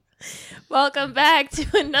Welcome back to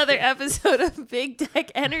another episode of Big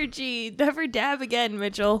Deck Energy. Never dab again,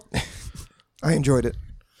 Mitchell. I enjoyed it.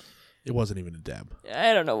 It wasn't even a dab.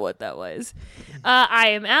 I don't know what that was.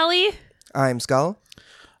 I am Allie. I'm Scala.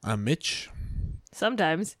 I'm Mitch.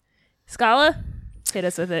 Sometimes. Scala, hit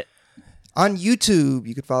us with it. On YouTube,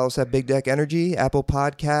 you can follow us at Big Deck Energy, Apple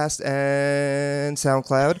Podcast, and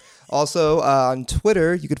SoundCloud. Also, on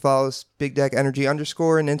Twitter, you can follow us Big Deck Energy _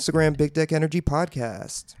 and Instagram Big Deck Energy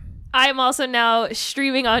Podcast. I am also now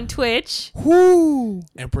streaming on Twitch. Woo!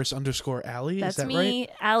 Empress _ Allie. That's is that me, right?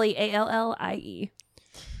 Allie, Allie.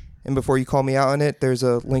 And before you call me out on it, there's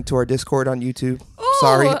a link to our Discord on YouTube. Ooh,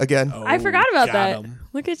 Sorry, again. Oh, I forgot about got that. 'em.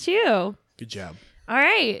 Look at you. Good job. All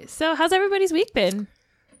right. So how's everybody's week been?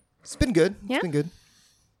 It's been good. Yeah? It's been good.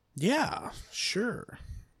 Yeah, sure.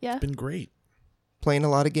 Yeah. It's been great. Playing a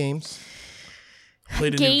lot of games.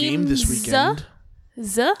 Played a new game this Games.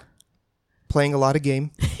 weekend. Playing a lot of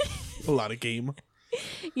game. A lot of game.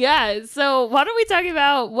 Yeah. So why don't we talk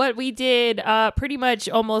about what we did pretty much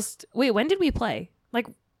almost... Wait, when did we play? Like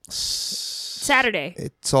Saturday.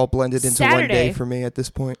 It's all blended into one Saturday. day for me at this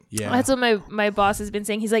point. Yeah. That's what my boss has been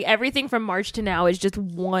saying. He's like, everything from March to now is just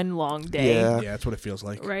one long day. Yeah. Yeah, that's what it feels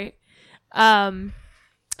like. Right.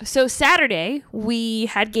 So Saturday we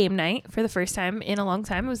had game night for the first time in a long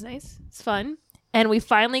time. It was nice. It's fun. And we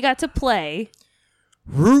finally got to play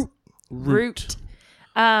Root. Root.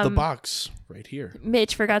 The box right here.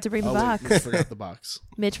 Mitch forgot to bring the box. Wait, I forgot the box.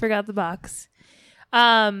 Mitch forgot the box.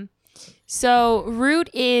 So Root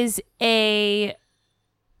is a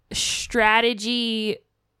strategy.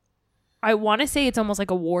 I want to say it's almost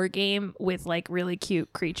like a war game with like really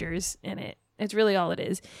cute creatures in it. It's really all it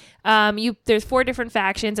is. There's 4 different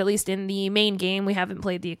factions, at least in the main game. We haven't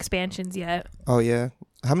played the expansions yet. Oh, yeah.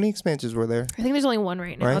 How many expansions were there? I think there's only one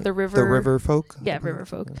right now. Right? The River. The River Folk? Yeah, River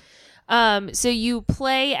Folk. So you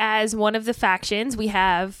play as one of the factions. We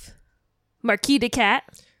have Marquis de Cat.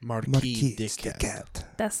 Marquis de the Cat. Cat.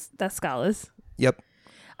 That's Scala's. Yep.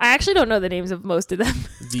 I actually don't know the names of most of them.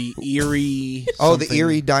 The Erie. Oh, the something.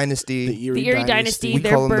 Erie Dynasty. The Erie, The Erie Dynasty. We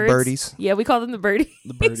They're call them the birds. birdies. Yeah, we call them the birdies.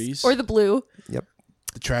 The birdies. Or the blue. Yep.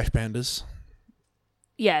 The trash pandas.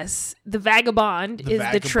 Yes. The Vagabond The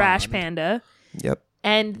is the trash Vagabond. panda. Yep.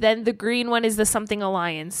 And then the green one is the something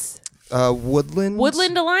alliance. Woodland.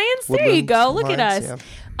 Woodland Alliance? There you Woodland go. Look at Alliance, us.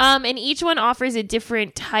 yeah. And each one offers a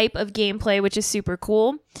different type of gameplay, which is super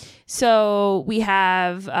cool. So we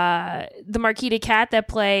have the Marquis de Cat that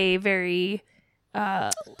play very...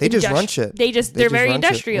 They just run shit. They're just very run shit,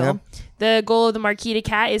 industrial. yeah. The goal of the Marquis de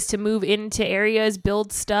Cat is to move into areas,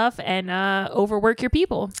 build stuff, and overwork your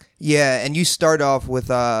people. Yeah, and you start off with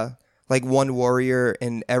like one warrior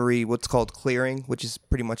in every what's called clearing, which is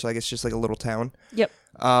pretty much like it's just like a little town. Yep.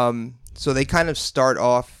 So they kind of start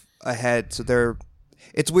off ahead. So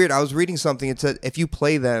it's weird. I was reading something. It said if you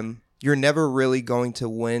play them, you're never really going to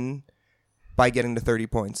win by getting to 30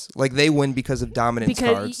 points. Like they win because of dominance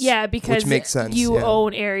cards. Yeah, because which makes sense. you yeah.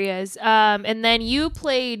 own areas. And then you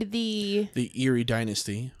played the Erie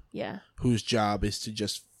Dynasty, yeah. whose job is to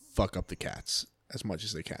just fuck up the cats as much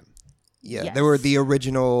as they can. Yeah, Yes. they were the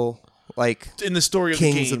original like In the story of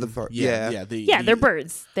Kings the game, of the forest. yeah, Yeah. They're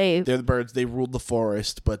birds. They're the birds. They ruled the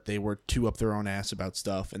forest, but they were too up their own ass about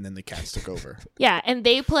stuff, and then the cats took over. Yeah, and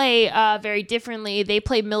they play very differently. They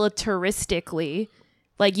play militaristically.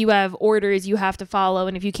 Like you have orders you have to follow,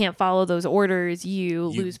 and if you can't follow those orders, you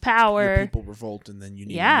lose Your power. people revolt, and then you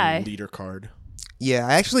need Yeah. a new leader card. Yeah,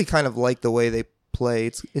 I actually kind of like the way they play.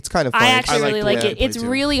 It's kind of fun. I actually I like really the like way it. they play It's too.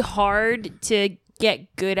 really hard to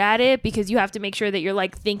get good at it because you have to make sure that you're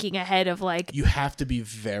like thinking ahead of like You have to be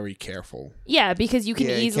very careful. because you can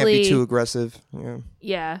yeah, easily you can't be too aggressive.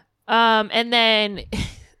 Yeah. And then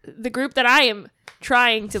the group that I am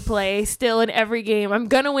trying to play still in every game, I'm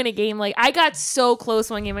gonna win a game. Like I got so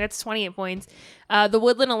close one game, I got to 28 points. The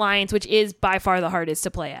Woodland Alliance, which is by far the hardest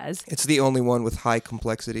to play as. It's the only one with high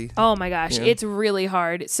complexity. Oh my gosh, Yeah. it's really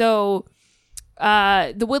hard. So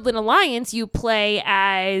the Woodland Alliance, you play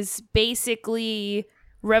as basically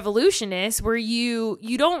revolutionists where you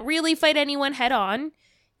don't really fight anyone head on.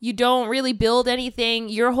 You don't really build anything.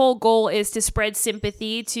 Your whole goal is to spread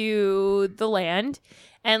sympathy to the land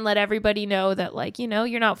and let everybody know that, like, you know,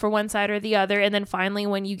 you're not for one side or the other. And then finally,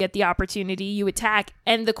 when you get the opportunity, you attack.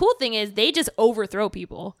 And the cool thing is they just overthrow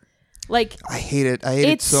people. Like, I hate it. I hate it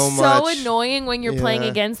it's so much. so annoying when you're playing Yeah.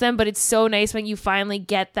 against them, but it's so nice when you finally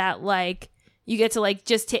get that, like, You get to like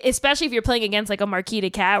just especially if you're playing against like a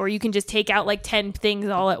Marquita cat where you can just take out like 10 things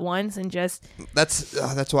all at once and just That's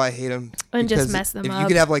why I hate them. And just mess them if up. you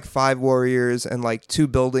could have like 5 warriors and like 2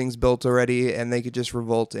 buildings built already, and they could just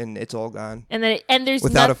revolt and it's all gone and there's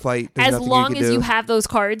without a fight. There's as nothing long you as can you do. have those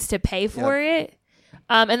cards to pay for it.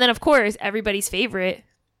 And then of course everybody's favorite,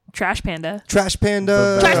 Trash Panda. Trash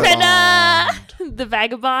Panda. Trash Panda, the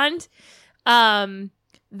Vagabond.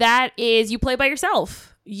 That is, you play by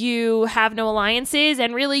yourself. You have no alliances,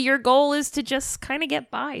 and really your goal is to just kind of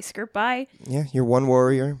get by, skirt by. Yeah, you're one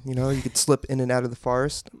warrior. You know, you could slip in and out of the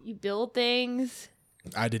forest. You build things.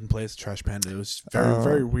 I didn't play as a Trash Panda. It was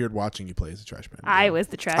very weird watching you play as a Trash Panda. I was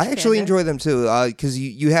the Trash I Panda. actually enjoy them too, because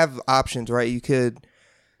you have options, right? You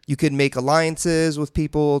could make alliances with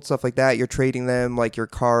people, stuff like that. You're trading them like your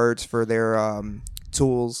cards for their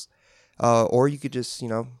tools, or you could just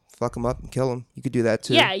fuck them up and kill them. You could do that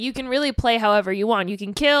too. Yeah, you can really play however you want. You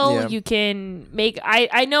can kill, Yeah. you can make...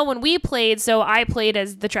 I know when we played, so I played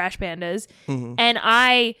as the Trash Pandas, and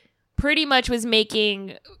I pretty much was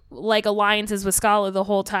making like alliances with Scala the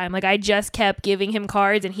whole time. Like I just kept giving him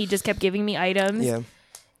cards and he just kept giving me items. Yeah.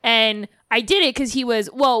 And I did it because he was,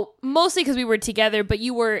 well, mostly because we were together, but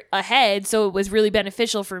you were ahead, so it was really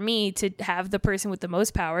beneficial for me to have the person with the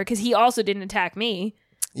most power because he also didn't attack me.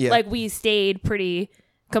 Yeah. Like we stayed pretty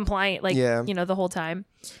compliant, like, Yeah. the whole time.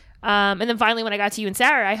 And then finally when I got to you and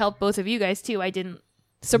Sarah, I helped both of you guys too. I didn't,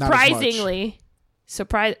 Not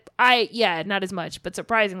not as much, but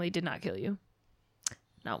surprisingly did not kill you.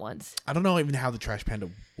 Not once. I don't know even how the Trash Panda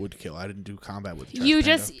would kill. I didn't do combat with the Trash You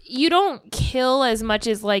Panda. you don't kill as much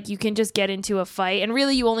as like you can just get into a fight, and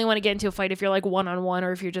really you only want to get into a fight if you're like one-on-one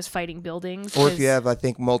or if you're just fighting buildings. Or if 'cause- you have, I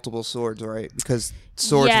think, multiple swords, right? Because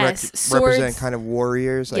swords, Yes, represent swords- kind of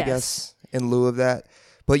warriors, I Yes. guess, in lieu of that.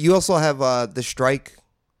 But you also have the strike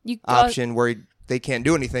you option where they can't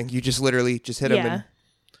do anything. You just literally just hit them Yeah. and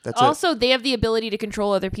that's it. Also, they have the ability to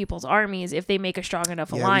control other people's armies if they make a strong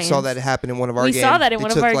enough Yeah, alliance. we saw that happen in one of our We games. saw that in They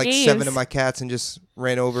one of took our like games. 7 of my cats and just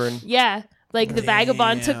ran over and Yeah, like the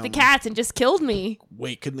vagabond took the Damn. cats and just killed me.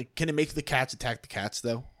 Wait, can it make the cats attack the cats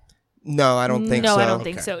though? no, I don't think no, so. I don't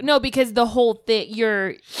think Okay. so. No, because the whole thing,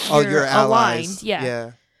 you're You're allies. aligned. Yeah.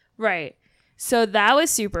 Yeah. Right. So that was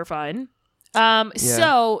super fun.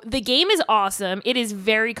 So the game is awesome. It is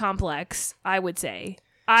very complex, I would say.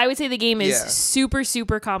 I would say the game is Yeah. super,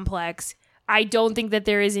 super complex. I don't think that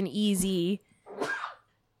there is an easy...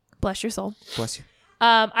 Bless your soul. Bless you.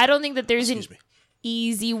 I don't think that there's an Excuse me.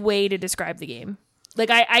 easy way to describe the game. Like,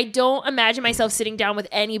 I don't imagine myself sitting down with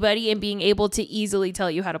anybody and being able to easily tell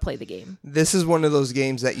you how to play the game. This is one of those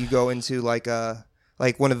games that you go into like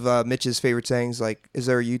one of Mitch's favorite sayings, like, is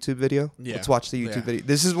there a YouTube video? Yeah. Let's watch the YouTube Yeah. video.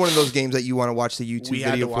 This is one of those games that you want to watch the YouTube We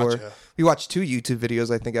had video to watch for. it. We watched 2 YouTube videos,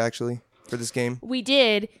 I think, actually, for this game. We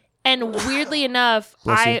did. And weirdly enough,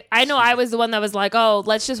 Bless you. I know I was the one that was like, oh,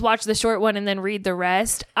 let's just watch the short one and then read the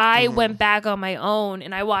rest. I Mm-hmm. went back on my own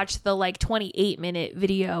and I watched the like 28-minute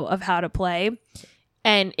video of how to play.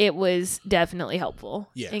 And it was definitely helpful.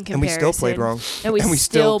 Yeah. In comparison. And we still played wrong. And we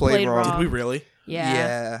still played wrong. Did we really?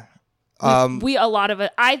 Yeah. Yeah. We a lot of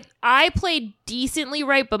it. I played decently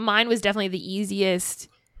right, but mine was definitely the easiest.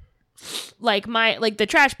 Like the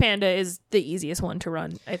Trash Panda is the easiest one to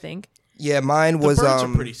run, I think. Yeah, mine The was birds are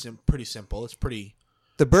pretty simple. It's pretty.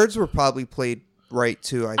 the birds were probably played right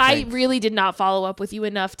too, I I think. really did not follow up with you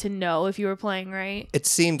enough to know if you were playing right. It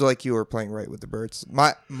seemed like you were playing right with the birds.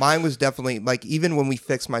 Mine was definitely like, even when we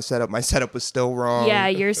fixed my setup was still wrong. Yeah,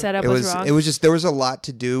 your setup was wrong. It was just, there was a lot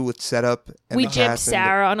to do with setup. And We the gypped pass and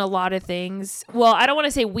Sarah on a lot of things. Well, I don't want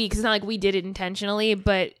to say we, because it's not like we did it intentionally,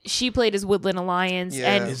 but she played as Woodland Alliance.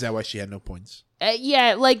 Yeah. And Is that why she had no points?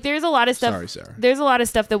 yeah, like there's a lot of stuff. Sorry, Sarah. There's a lot of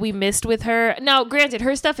stuff that we missed with her. Now, granted,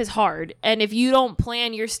 her stuff is hard, and if you don't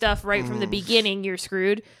plan your stuff right from the beginning, you're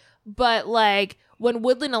screwed. But like when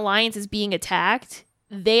Woodland Alliance is being attacked,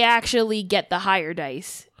 they actually get the higher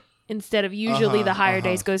dice instead of usually the higher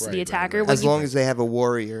dice goes to the Right, attacker. right. When as you- long as they have a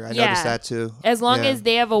warrior. I Yeah. noticed that too. as long Yeah. as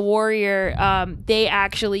they have a warrior, they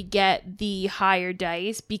actually get the higher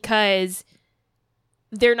dice because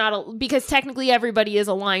they're not because technically everybody is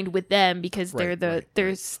aligned with them because they're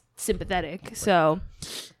they're sympathetic. So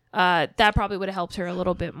that probably would have helped her a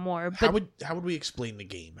little bit more. But How would we explain the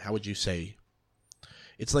game? How would you say?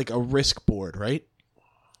 It's like a risk board, right?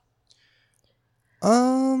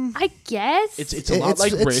 I guess It's a lot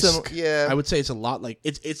like Risk. yeah. I would say it's a lot like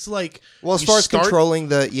it's like Well, as you far as start- controlling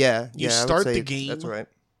the you I would start say the it's- That's game- right.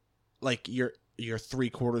 like you're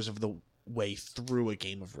 3/4 of the way through a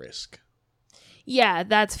game of Risk. yeah,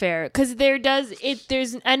 that's fair because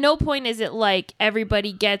there's at no point is it like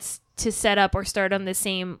everybody gets to set up or start on the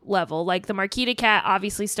same level. Like the Marquita cat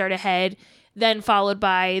obviously start ahead. then followed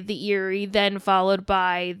by the Eerie, then followed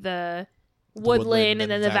by the Woodland,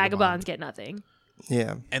 and then the Vagabonds get nothing.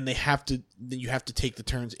 Yeah. And you have to take the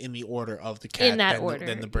turns in the order of the cat, In that then order,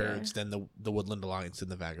 then the birds, then the Woodland Alliance,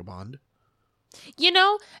 and the Vagabond. You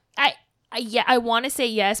know, I want to say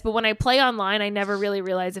yes, but when I play online, I never really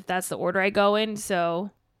realize if that's the order I go in.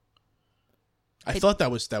 So I thought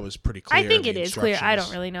that was pretty clear. I think it is clear. I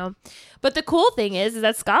don't really know. But the cool thing is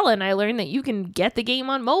that Scala and I learned that you can get the game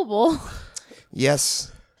on mobile.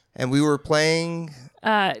 Yes. And we were playing.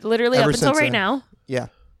 Literally up Ever until since right then. now. Yeah.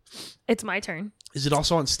 It's my turn. Is it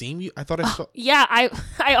also on Steam? I thought I saw. Yeah,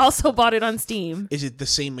 I also bought it on Steam. Is it the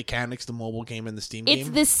same mechanics, the mobile game and the Steam It's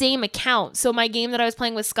game? the same account. So my game that I was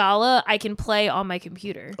playing with Scala, I can play on my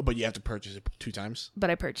computer. But you have to purchase it 2 times. But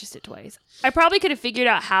I purchased it twice. I probably could have figured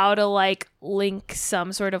out how to like link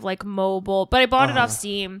some sort of like mobile, but I bought it off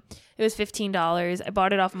Steam. It was $15. I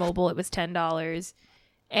bought it off mobile. It was $10.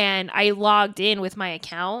 And I logged in with my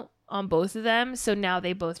account on both of them, so now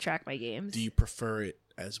they both track my games. Do you prefer it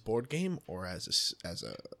as a board game or as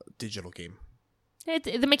a digital game?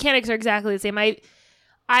 The mechanics are exactly the same.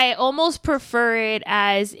 I almost prefer it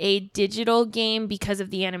as a digital game because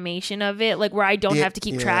of the animation of it, like where I don't have to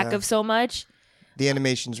keep track of so much. The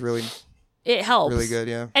animation's really, It helps. really good,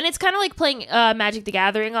 yeah. And it's kind of like playing Magic the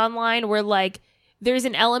Gathering online, where like there's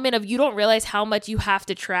an element of you don't realize how much you have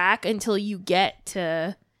to track until you get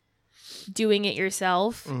to doing it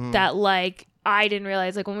yourself. That like I didn't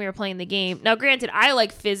realize like when we were playing the game. Now, granted, I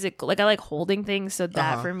like physical, like I like holding things, so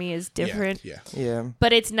that for me is different. Yeah.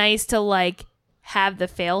 But it's nice to like have the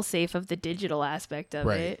fail safe of the digital aspect of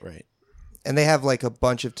it. Right. And they have like a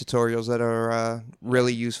bunch of tutorials that are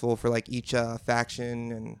really useful for like each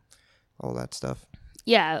faction and all that stuff.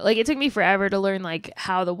 Yeah, like it took me forever to learn like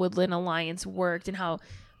how the Woodland Alliance worked and how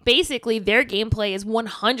basically their gameplay is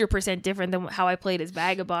 100% different than how I played as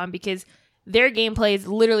Vagabond, because their gameplay is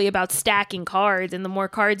literally about stacking cards, and the more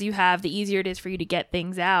cards you have, the easier it is for you to get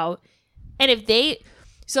things out. And if they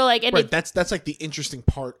that's like the interesting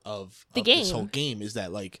part of the this game. whole game is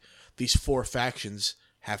that like these 4 factions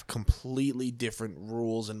have completely different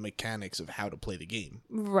rules and mechanics of how to play the game.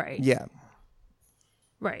 Right. Yeah.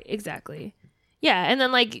 Right, exactly. Yeah, and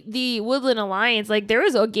then like the Woodland Alliance, like there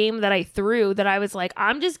was a game that I threw that I was like,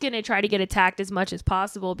 I'm just going to try to get attacked as much as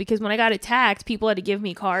possible, because when I got attacked, people had to give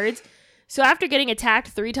me cards. So after getting attacked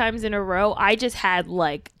 3 times in a row, I just had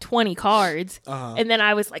like 20 cards. And then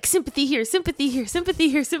I was like, sympathy here, sympathy here, sympathy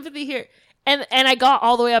here, sympathy here. And I got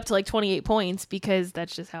all the way up to like 28 points, because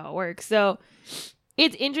that's just how it works. So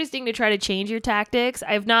it's interesting to try to change your tactics.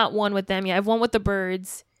 I've not won with them yet. I've won with the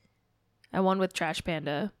birds. I won with Trash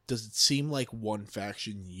Panda. Does it seem like one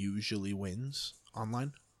faction usually wins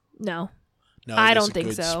online? No. No, I there's don't a think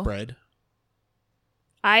good so. Spread.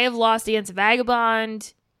 I have lost against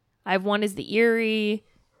Vagabond. I've won as the Eerie.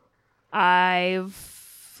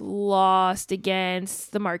 I've lost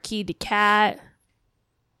against the Marquis de Cat.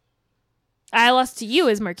 I lost to you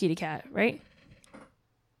as Marquis de Cat, right?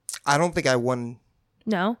 I don't think I won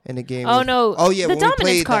No. in a game. Oh, no. Oh, yeah. The when we dominance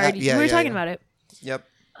played card. yeah, we were yeah, talking yeah. about it. Yep.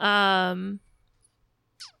 I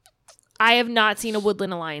have not seen a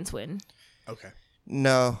Woodland Alliance win. Okay.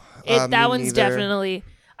 No. That me one's neither. definitely...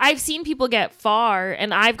 I've seen people get far,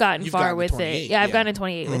 and I've gotten You've far gotten with 28, it. Yeah, I've yeah. gotten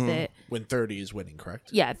 28 with it. When 30 is winning, correct?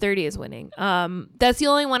 Yeah, 30 is winning. That's the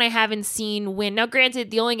only one I haven't seen win. Now, granted,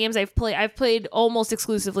 the only games I've played almost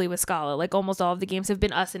exclusively with Scala. Like almost all of the games have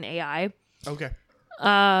been us and AI. Okay.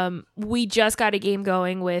 We just got a game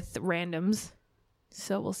going with randoms,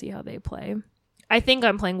 so we'll see how they play. I think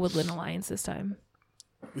I'm playing Woodland Alliance this time.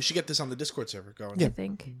 We should get this on the Discord server going. I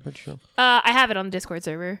think. But sure. I have it on the Discord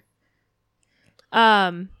server.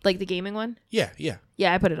 Like the gaming one. Yeah.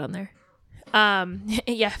 Yeah, I put it on there.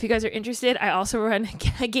 Yeah, if you guys are interested, I also run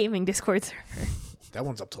a gaming Discord server. That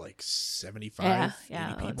one's up to like 75, Yeah, 80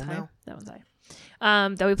 that one's people high. now. That one's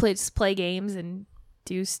high. That we play games and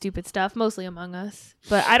do stupid stuff, mostly Among Us.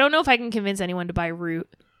 But I don't know if I can convince anyone to buy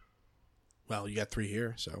Root. Well, you got 3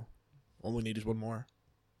 here, so all we need is 1 more.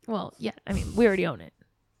 Well, yeah, I mean, we already own it.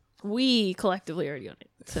 We collectively already own it.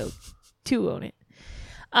 So 2 own it.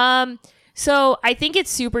 So I think it's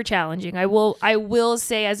super challenging. I will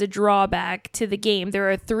say as a drawback to the game, there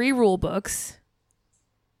are 3 rule books.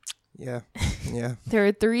 Yeah. Yeah. There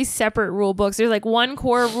are 3 separate rule books. There's like one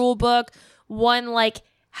core rule book, one like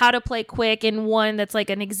how to play quick, and one that's like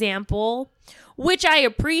an example, which I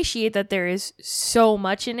appreciate that there is so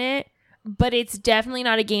much in it, but it's definitely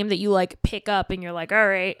not a game that you like pick up and you're like, all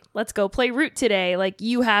right, let's go play Root today. Like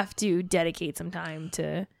you have to dedicate some time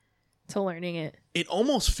to learning it. It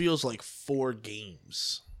almost feels like 4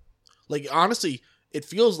 games. Like, honestly, it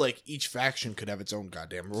feels like each faction could have its own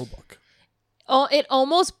goddamn rulebook. Oh, it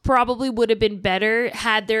almost probably would have been better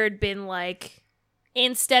had there had been like,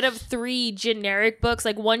 instead of 3 generic books,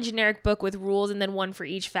 like 1 generic book with rules and then 1 for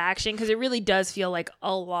each faction, because it really does feel like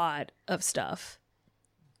a lot of stuff.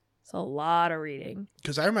 It's a lot of reading.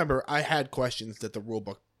 Because I remember I had questions that the rule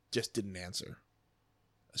book just didn't answer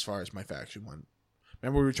as far as my faction went.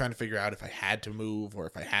 Remember we were trying to figure out if I had to move or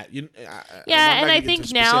if I had... and I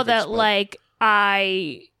think now that, like,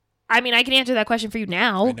 I mean, I can answer that question for you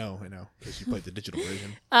now. I know, because you played the digital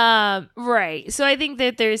version. Right. So I think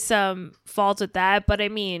that there's some fault with that, but I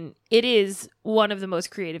mean, it is one of the most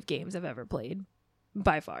creative games I've ever played,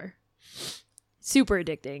 by far. Super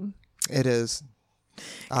addicting. It is.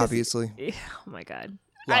 Obviously. Oh my God.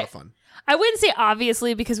 A lot of fun. I wouldn't say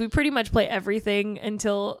obviously because we pretty much play everything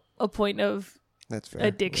until a point of That's fair.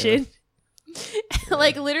 addiction.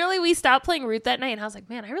 Like literally we stopped playing Root that night and I was like,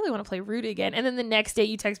 man, I really want to play Root again. And then the next day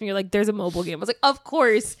you text me, you're like, there's a mobile game. I was like, of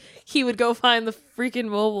course he would go find the freaking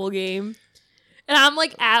mobile game. And I'm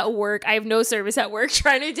like at work. I have no service at work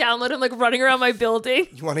trying to download. I'm like running around my building.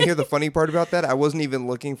 You want to hear the funny part about that? I wasn't even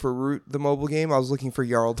looking for Root, the mobile game. I was looking for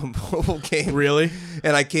Jarl, the mobile game. Really?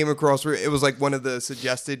 And I came across Root. It was like one of the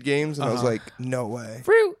suggested games. And I was like, no way.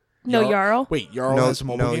 Root. No, Jarl. Wait, Jarl No, has a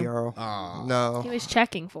mobile no, game? Jarl. Aw. No. He was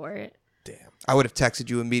checking for it. Damn. I would have texted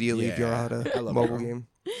you immediately if Jarl had I a love mobile Jarl.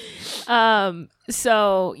 game.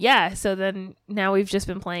 So yeah, so then now we've just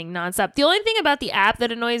been playing nonstop. The only thing about the app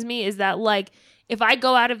that annoys me is that like if I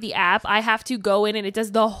go out of the app, I have to go in and it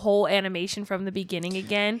does the whole animation from the beginning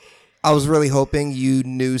again. I was really hoping you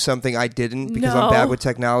knew something I didn't because No. I'm bad with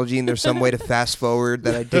technology and there's some way to fast forward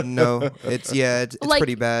that I didn't know. It's Like-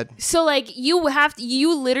 pretty bad. So like you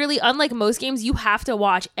literally, unlike most games, you have to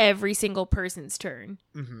watch every single person's turn.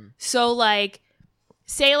 Mm-hmm. So like,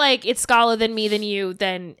 say like it's Scala, then me, then you,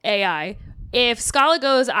 then AI. If Scala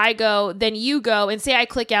goes, I go, then you go, and say I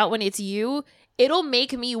click out when it's you, it'll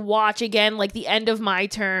make me watch again like the end of my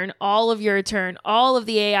turn, all of your turn, all of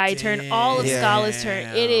the AI turn, all of Damn. Scala's turn.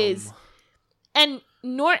 It is, and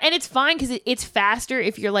it's fine because it's faster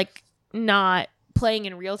if you're like not playing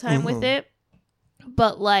in real time with it,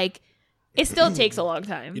 but like it still takes a long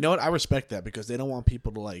time. You know what? I respect that because they don't want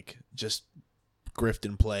people to like just grift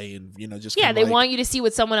and play and just Yeah, kinda, they like, want you to see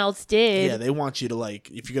what someone else did. Yeah, they want you to like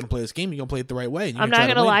if you're gonna play this game, you're gonna play it the right way. And you're I'm not try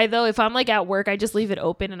to gonna win. lie though, if I'm like at work, I just leave it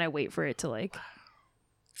open and I wait for it to like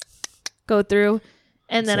go through,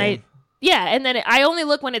 and then Same. I only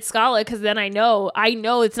look when it's Scala because then I know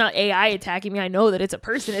it's not AI attacking me. I know that it's a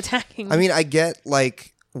person attacking me. I mean, I get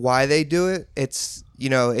like why they do it. It's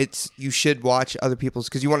you should watch other people's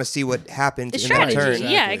because you want to see what happens it's in that strategy.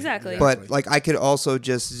 turn. Yeah, exactly. But like I could also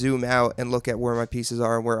just zoom out and look at where my pieces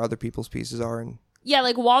are and where other people's pieces are and Yeah,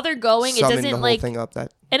 like while they're going, it summon doesn't the whole like, thing up.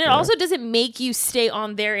 That and it also doesn't make you stay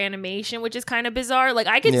on their animation, which is kind of bizarre. Like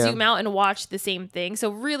I could Yeah. zoom out and watch the same thing. So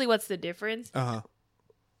really, what's the difference? Uh-huh.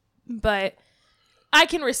 But I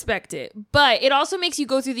can respect it. But it also makes you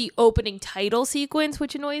go through the opening title sequence,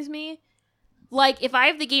 which annoys me. Like, if I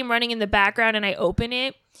have the game running in the background and I open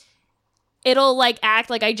it, it'll, like, act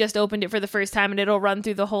like I just opened it for the first time, and it'll run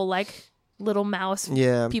through the whole, like, little mouse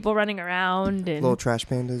people running around. And little trash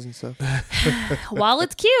pandas and stuff. while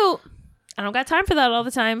it's cute, I don't got time for that all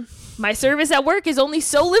the time. My service at work is only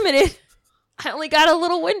so limited. I only got a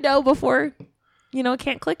little window before, it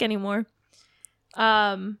can't click anymore.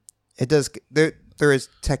 It does. There is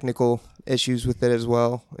technical issues with it as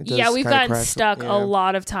well. It does Yeah, we've kinda gotten crash. stuck Yeah. a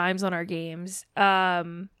lot of times on our games.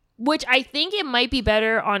 Which I think it might be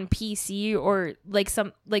better on PC or like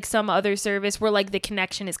some other service where like the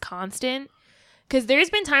connection is constant. Because there's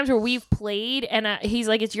been times where we've played and he's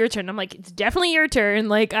like, it's your turn. I'm like, it's definitely your turn.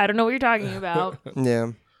 Like, I don't know what you're talking about.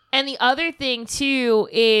 Yeah. And the other thing too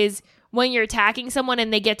is when you're attacking someone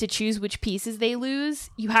and they get to choose which pieces they lose,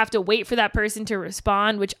 you have to wait for that person to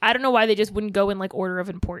respond, which I don't know why they just wouldn't go in like order of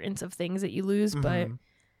importance of things that you lose, but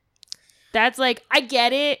that's like, I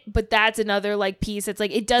get it, but that's another like piece. It's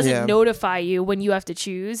like, it doesn't notify you when you have to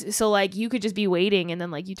choose. So like you could just be waiting and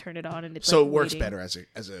then like you turn it on and it's So like, it works waiting. better as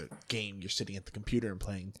a game you're sitting at the computer and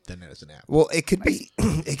playing than as an app. Well, it could be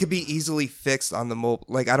easily fixed on the mobile.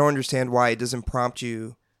 Like I don't understand why it doesn't prompt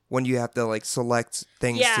you when you have to like select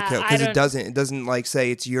things to Yeah, kill I because don't- it doesn't like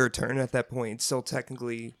say it's your turn at that point. It's still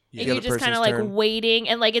technically And the you're other just kind person's of like turn. waiting,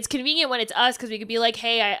 and like it's convenient when it's us because we could be like,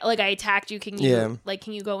 "Hey, I attacked you. Can you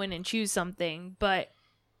can you go in and choose something?" But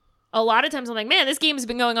a lot of times I'm like, "Man, this game has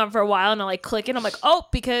been going on for a while," and I like click it. I'm like, "Oh,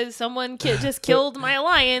 because someone just killed my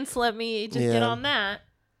alliance. Let me just get on that."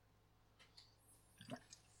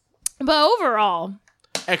 But overall,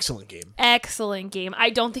 Excellent game. excellent game. I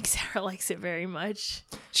don't think Sarah likes it very much.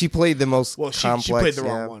 She played the most Well, she complex. played the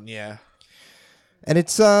yeah. wrong one. Yeah. And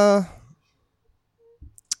it's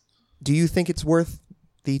Do you think it's worth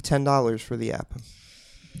the $10 for the app?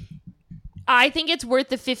 I think it's worth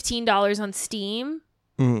the $15 on Steam.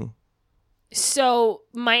 Mm. So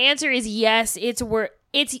my answer is yes. Yes, it's worth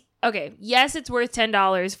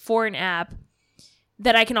 $10 for an app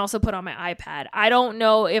that I can also put on my iPad. I don't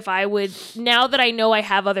know if I would, now that I know I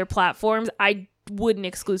have other platforms, I wouldn't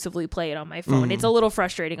exclusively play it on my phone. It's a little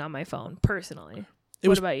frustrating on my phone, personally.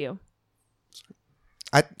 What about you?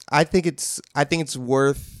 I think it's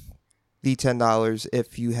worth the $10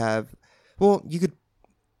 if you have. Well, you could.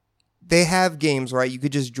 They have games, right? You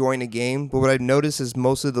could just join a game, but what I've noticed is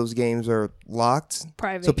most of those games are locked.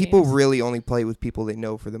 Private. So people games. really only play with people they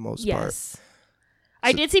know for the most part. Yes.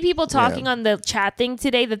 I did see people talking on the chat thing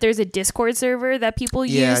today that there's a Discord server that people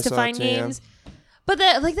use to find games. But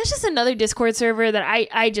that's just another Discord server that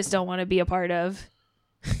I just don't want to be a part of.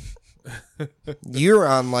 You're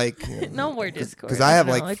on no more Discord. Because I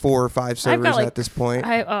have 4 or 5 servers at this point.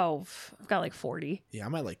 I've got 40. Yeah,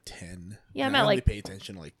 I'm at 10. Yeah, I only pay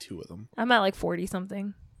attention to 2 of them. I'm at 40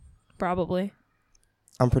 something, probably.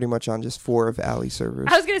 I'm pretty much on just 4 of Allie's servers.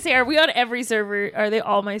 I was gonna say, are we on every server? Are they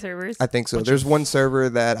all my servers? I think so. There's one server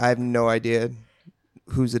that I have no idea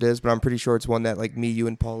whose it is, but I'm pretty sure it's one that me, you,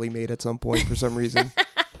 and Paulie made at some point for some reason.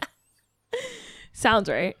 Sounds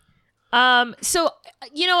right. So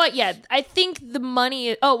you know what? Yeah, I think the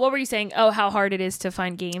money. Oh, what were you saying? Oh, how hard it is to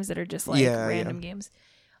find games that are just random games.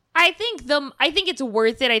 I think it's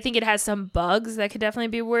worth it. I think it has some bugs that could definitely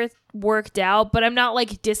be worked out, but I'm not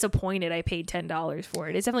disappointed I paid $10 for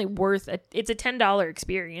it. It's definitely worth it. It's a $10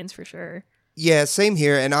 experience for sure. Yeah, same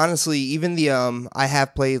here. And honestly, even the I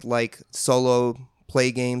have played solo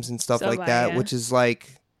play games and stuff like that, which is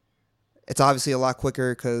it's obviously a lot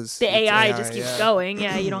quicker because the AI just keeps going.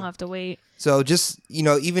 Yeah, you don't have to wait. So just,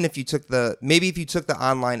 even if you took the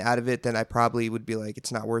online out of it, then I probably would be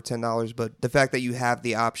it's not worth $10. But the fact that you have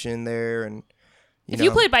the option there and, if you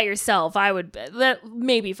played by yourself, I would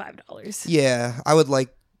maybe $5. Yeah, I would like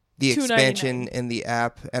the expansion in the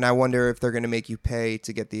app. And I wonder if they're going to make you pay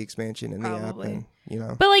to get the expansion in the app. And,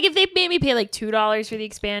 But if they made me pay $2 for the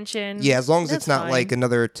expansion. Yeah, as long as it's not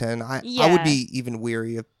another 10, I would be even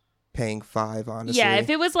weary of paying $5, honestly. Yeah, if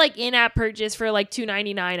it was in-app purchase for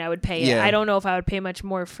 $2.99, I would pay it. I don't know if I would pay much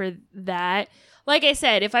more for that. Like I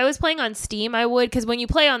said, if I was playing on Steam, I would, because when you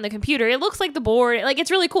play on the computer, it looks like the board. It's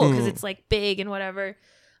really cool because it's big and whatever.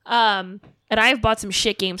 And I've bought some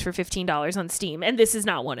shit games for $15 on Steam, and this is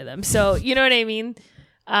not one of them. So you know what I mean.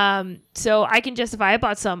 So I can justify. I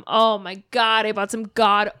bought some. Oh my god, I bought some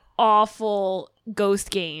god awful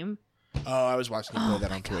Ghost game. Oh, I was watching you play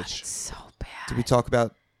that on God, Twitch. It's so bad. Did we talk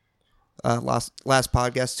about last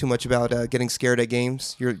podcast too much about getting scared at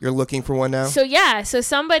games? You're looking for one now? So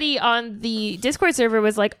somebody on the Discord server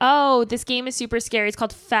was like, oh, this game is super scary. It's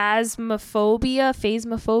called Phasmophobia.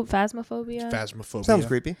 Sounds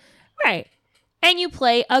creepy. Right. And you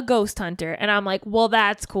play a ghost hunter. And I'm like, well,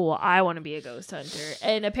 that's cool. I want to be a ghost hunter.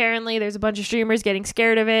 And apparently there's a bunch of streamers getting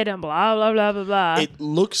scared of it and blah, blah, blah, blah, blah. It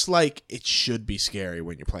looks like it should be scary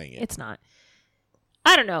when you're playing it. It's not.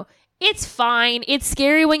 I don't know. It's fine. It's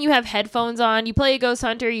scary when you have headphones on. You play a ghost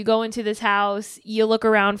hunter, you go into this house, you look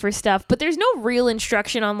around for stuff, but there's no real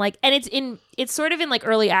instruction on and it's sort of in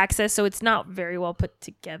early access, so it's not very well put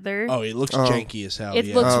together. Oh, it looks janky as hell. It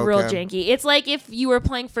looks real janky. It's like if you were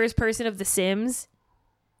playing first person of The Sims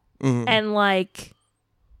and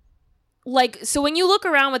so when you look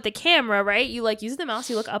around with the camera, right, you use the mouse,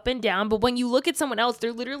 you look up and down, but when you look at someone else,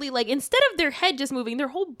 they're literally instead of their head just moving, their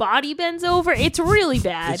whole body bends over. It's really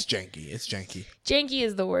bad. It's janky. Janky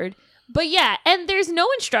is the word. But yeah, and there's no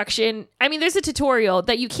instruction. I mean, there's a tutorial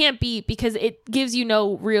that you can't beat because it gives you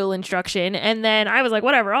no real instruction. And then I was like,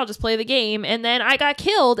 whatever, I'll just play the game. And then I got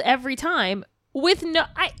killed every time with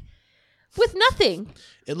nothing.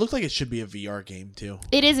 It looked like it should be a VR game too.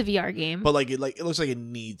 It is a VR game. But it looks like it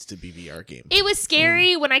needs to be a VR game. It was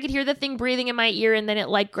scary when I could hear the thing breathing in my ear and then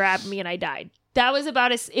it grabbed me and I died. That was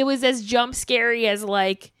it was as jump scary as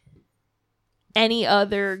any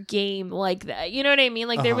other game like that. You know what I mean?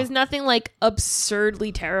 There was nothing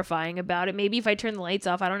absurdly terrifying about it. Maybe if I turned the lights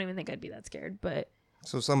off, I don't even think I'd be that scared, but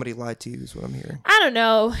So somebody lied to you is what I'm hearing. I don't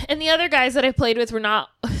know. And the other guys that I played with were not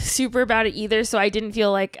super about it either, so I didn't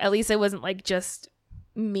feel at least it wasn't just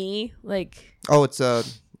me. Oh, it's a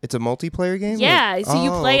multiplayer game? Yeah, so you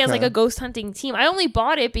play as a ghost hunting team. I only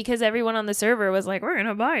bought it because everyone on the server was like, we're going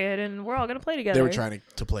to buy it and we're all going to play together. They were trying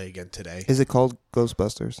to play again today. Is it called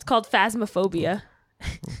Ghostbusters? It's called Phasmophobia.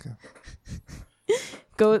 Okay.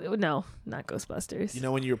 No, not Ghostbusters. You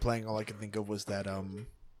know, when you were playing, all I could think of was that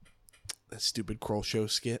stupid Kroll Show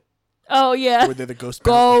skit. Oh, yeah. Where they're the ghost.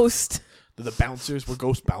 Ghost. They're the bouncers. We're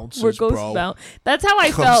ghost bouncers, We're ghost bro. That's how I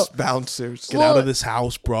Ghost felt. bouncers. Get out of this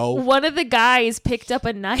house, bro. One of the guys picked up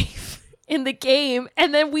a knife in the game,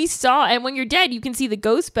 and then we saw, and when you're dead, you can see the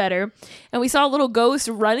ghost better. And we saw a little ghost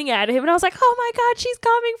running at him, and I was like, oh my God, she's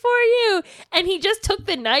coming for you. And he just took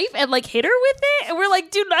the knife and like hit her with it. And we're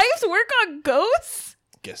like, do knives work on ghosts?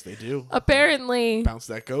 Guess they do. Apparently. Bounce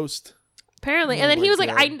that ghost. And Oh then he my was like,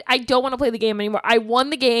 God. I don't want to play the game anymore. I won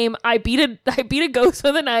the game. I beat a ghost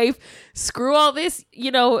with a knife. Screw all this,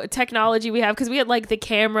 technology we have, because we had like the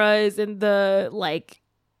cameras and the like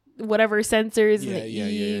whatever sensors and the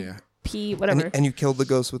Yeah. whatever. And you killed the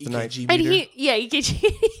ghost with the knife. EKG And meter.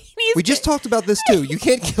 We just talked about this too. You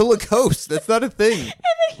can't kill a ghost. That's not a thing. And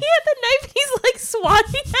then he had the knife and he's like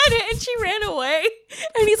swatting at it, and she ran away.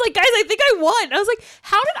 And he's like, guys, I think I won. I was like,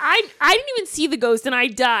 how did I didn't even see the ghost and I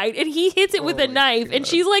died. And he hits it with a knife and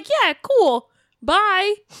she's like, yeah, cool.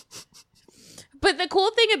 Bye. But the cool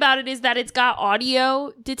thing about it is that it's got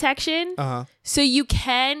audio detection. Uh-huh. So you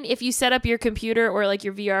can, if you set up your computer or like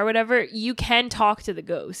your VR or whatever, you can talk to the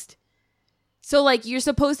ghost. So like you're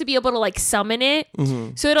supposed to be able to like summon it.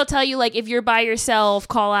 Mm-hmm. So it'll tell you like if you're by yourself,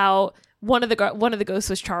 call out one of the ghosts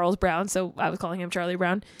was Charles Brown, so I was calling him Charlie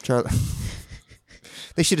Brown. Charlie.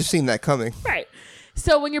 They should have seen that coming. Right.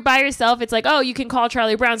 So when you're by yourself, it's like, oh, you can call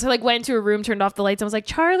Charlie Brown. So I like went into a room, turned off the lights, and was like,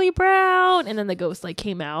 Charlie Brown, and then the ghost like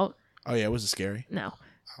came out. Oh yeah, was it scary? No.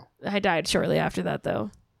 I died shortly after that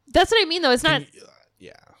though. That's what I mean though. It's not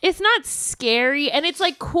Yeah. it's not scary, and it's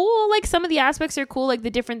like cool. Like some of the aspects are cool, like the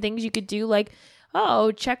different things you could do, like,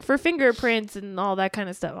 oh, check for fingerprints and all that kind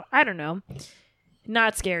of stuff. I don't know.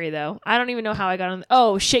 Not scary though. I don't even know how I got on.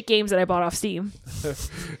 Oh, shit games that I bought off Steam.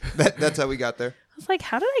 That's how we got there. I was like,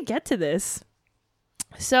 how did I get to this?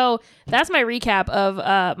 So that's my recap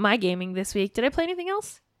of my gaming this week. Did I play anything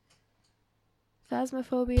else?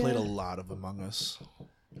 Phasmophobia. Played a lot of Among Us.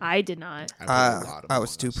 I did not. I played a lot of I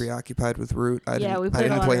was Among too Us. preoccupied with Root. I Yeah, we didn't, played I a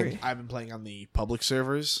didn't lot play of it. Root. I've been playing on the public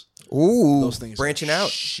servers. Ooh, Those things branching are out.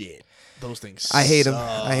 Shit. Those things. I hate him.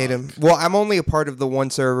 suck. I hate him. Well, I'm only a part of the one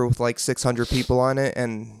server with like 600 people on it,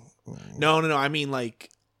 and No. I mean like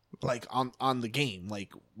on the game,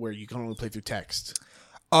 like where you can only play through text,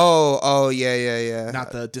 oh, yeah.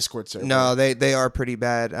 not the Discord server. No, they are pretty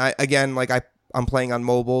bad. I'm playing on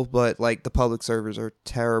mobile, but like the public servers are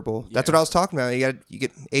terrible. That's what I was talking about. You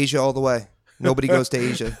get Asia all the way. Nobody goes to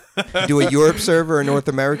Asia. You do a Europe server or North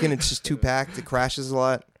American, it's just too packed. It crashes a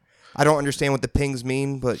lot. I don't understand what the pings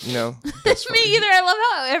mean, but Me either. I love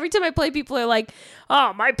how every time I play, people are like,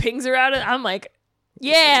 "Oh, my pings are out." I'm like,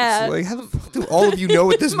 "Yeah." Like, how the fuck do all of you know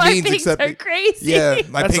what this my means? pings Except are crazy. yeah,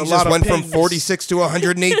 my That's a pings lot just of went from pings. 46 to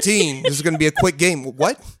 118. This is going to be a quick game.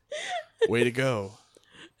 What? Way to go.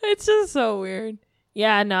 It's just so weird.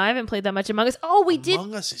 Yeah, no, I haven't played that much Among Us. Oh, we did.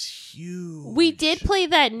 Among Us is huge. We did play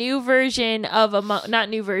that new version of not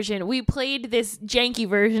new version. We played this janky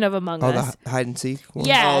version of Among Oh, Us. the hide and seek one?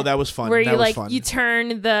 Yeah. Oh, that was fun. Where That you was like fun. you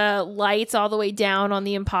turn the lights all the way down on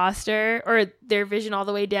the imposter or their vision all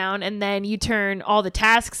the way down, and then you turn all the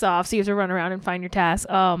tasks off, so you have to run around and find your tasks.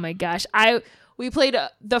 Oh my gosh, we played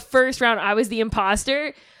the first round. I was the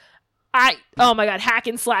imposter. Oh my god, hack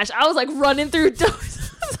and slash. I was like running through doors.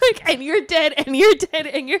 I was like, and you're dead, and you're dead,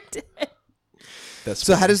 and you're dead. That's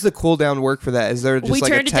So funny. how does the cooldown work for that? Is there just We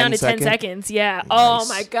like turned a it down to 10 10 seconds. Yeah. Oh Nice.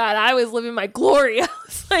 my god, I was living my glory. I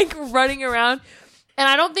was like running around, and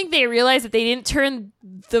I don't think they realized that they didn't turn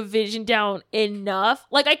the vision down enough.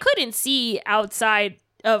 Like I couldn't see outside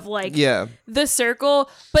of like Yeah, the circle,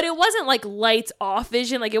 but it wasn't like lights off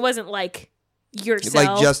vision. Like it wasn't like yourself.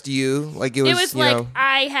 like just you. Like it was, like know,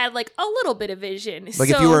 I had like a little bit of vision. like So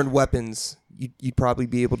if you were in weapons, you'd probably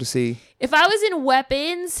be able to see. if I was in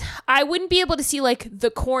weapons, I wouldn't be able to see like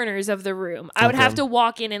the corners of the room. I would Okay. have to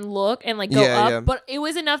walk in and look and like go Yeah, up. yeah. But it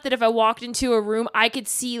was enough that if I walked into a room, I could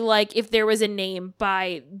see like if there was a name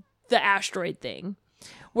by the asteroid thing.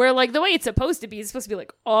 Where like the way it's supposed to be, it's supposed to be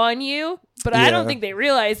like on you, but I don't Yeah. think they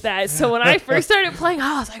realized that. So when I first started playing,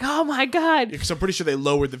 I was like, "Oh my god, Because I'm pretty sure they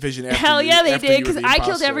lowered the vision. After hell you- yeah, they after did!" you were Because the I killed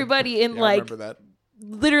imposter. everybody in Yeah, I like remember that.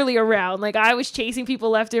 literally around. Like I was chasing people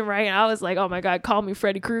left and right. And I was like, "Oh my god, call me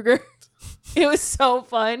Freddy Krueger." It was so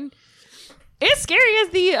fun. It's scary as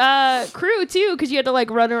the crew too, because you had to like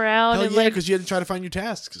run around Hell and yeah, like because you had to try to find your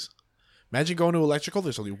tasks. Imagine going to electrical.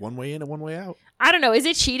 There's only one way in and one way out. I don't know. Is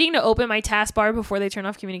it cheating to open my taskbar before they turn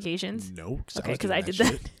off communications? No, Okay, because doing I did that.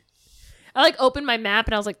 shit. I like opened my map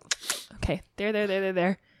and I was like, okay,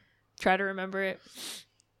 there. Try to remember it.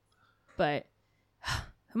 But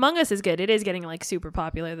Among Us is good. It is getting like super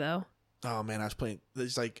popular though. Oh man, I was playing.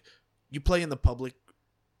 There's like, you play in the public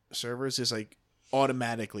servers. It's like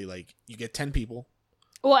automatically like you get 10 people.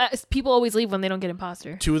 Well, people always leave when they don't get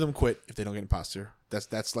imposter. 2 of them quit if they don't get imposter.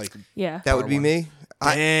 That's like Yeah. That would be one. me.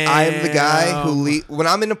 I am the guy who Damn. when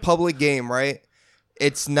I'm in a public game, right?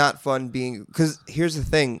 It's not fun being because here's the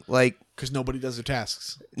thing, like because nobody does their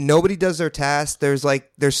tasks. nobody does their tasks.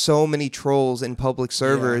 There's so many trolls in public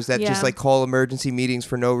servers that just Yeah. like call emergency meetings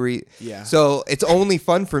for no reason. Yeah. So it's only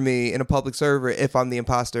fun for me in a public server if I'm the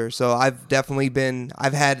imposter. So I've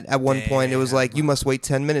had at one point it was like you must wait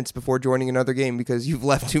 10 minutes before joining another game because you've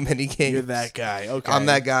left too many games. You're that guy. Okay. I'm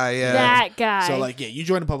that guy. Yeah. That guy. So like, yeah, you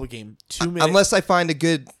join a public game. 2 minutes. Unless I find a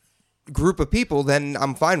good group of people, then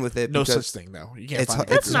I'm fine with it. no because such thing though. You can't it's- find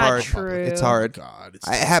That's a good not group in public. true. It's hard. God, It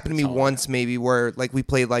happened to me it's hard. once maybe where like we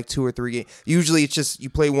played like 2 or 3 games. Usually it's just you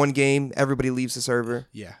play one game, everybody leaves the server.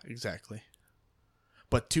 Yeah, exactly.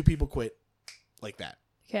 But 2 people quit like that.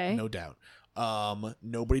 okay. No doubt.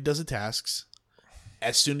 Nobody does the tasks.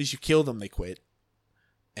 As soon as you kill them, they quit.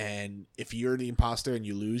 And if you're the imposter and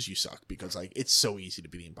you lose, you suck because like it's so easy to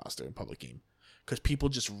be the imposter in public game because people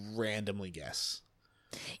just randomly guess.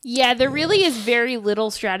 Yeah, there really is very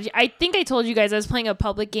little strategy. I think I told you guys I was playing a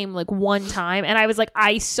public game like one time, and I was like,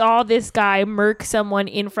 I saw this guy murk someone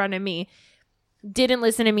in front of me. Didn't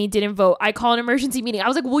listen to me, didn't vote. I call an emergency meeting. I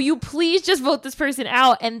was like, will you please just vote this person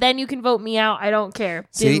out, and then you can vote me out. I don't care.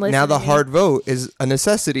 See, Didn't listen now the to me. hard vote is a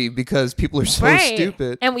necessity because people are so Right.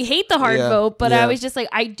 stupid. And we hate the hard Yeah, vote, but yeah. I was just like,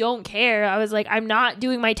 I don't care. I was like, I'm not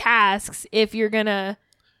doing my tasks if you're gonna.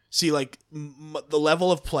 See, like the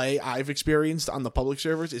level of play I've experienced on the public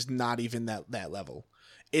servers is not even that level.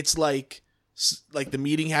 It's like the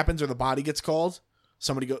meeting happens or the body gets called.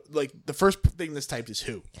 Somebody go like the first thing that's typed is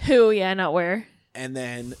who, Who? Yeah, not where. and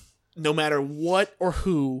then no matter what or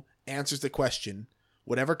who answers the question,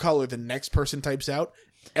 whatever color the next person types out,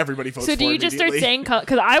 everybody votes. So do for you just start immediately. saying color?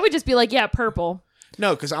 Because I would just be like, yeah, purple.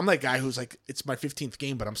 No, because I'm that guy who's like, it's my 15th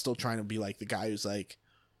game, but I'm still trying to be like the guy who's like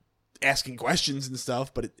asking questions and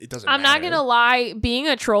stuff, but it doesn't I'm matter. not gonna lie, being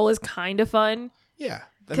a troll is kind of fun. Yeah.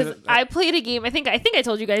 Because I played a game. I think I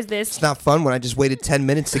told you guys this. It's not fun when I just waited 10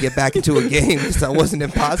 minutes to get back into a game because I wasn't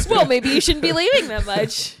imposter. Well, maybe you shouldn't be leaving that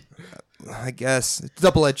much. I guess it's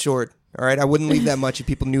double-edged sword. All right, I wouldn't leave that much if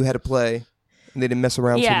people knew how to play and they didn't mess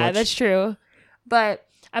around so Yeah, much. that's true. But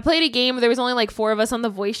I played a game where there was only like 4 of us on the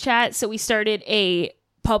voice chat, so we started a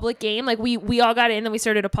public game. Like we all got in, then we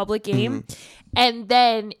started a public game. And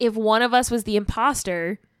then if one of us was the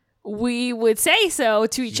imposter, we would say so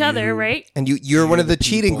to each other, right? And you're one of the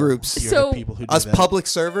cheating people- groups. You're So- the people who do Us that. public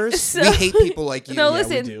servers, So- we hate people like you. No, Yeah,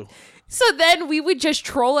 listen. we do. So then we would just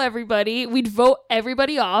troll everybody. We'd vote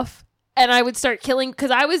everybody off. And I would start killing,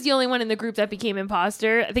 because I was the only one in the group that became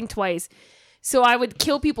imposter, I think twice. So I would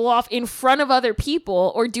kill people off in front of other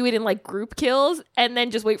people or do it in like group kills and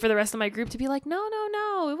then just wait for the rest of my group to be like, no,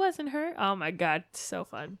 it wasn't her. Oh my God. So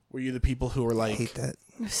fun. Were you the people who were I like, hate that.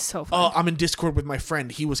 It was so fun. oh, I'm in Discord with my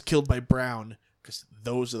friend. He was killed by Brown. Because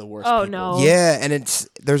those are the worst Oh, people. no. Yeah, and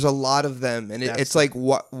there's a lot of them, and That's it's like,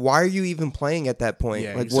 why are you even playing at that point?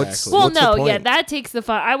 Yeah, like, exactly. Well, what's the no, point? yeah, that takes the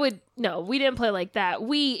fun. We didn't play like that.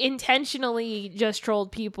 We intentionally just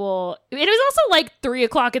trolled people. It was also like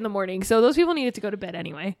 3:00 in the morning, so those people needed to go to bed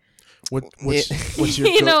anyway. What's your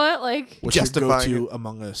You know what? Like, what's your Justifying go-to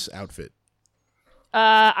Among Us outfit?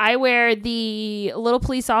 I wear the little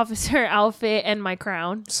police officer outfit and my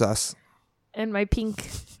crown Sus. and my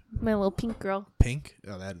little pink girl. Pink?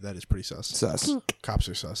 Oh, that is pretty sus. Sus. Pink. Cops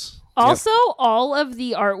are sus. Also, all of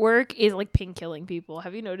the artwork is like pink killing people.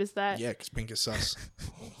 Have you noticed that? Yeah, because pink is sus.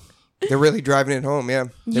 They're really driving it home, yeah.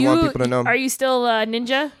 They want people to know. Are you still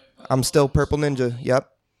ninja? I'm still Purple Ninja, yep.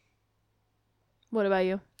 What about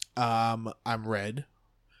you? I'm red.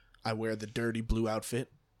 I wear the dirty blue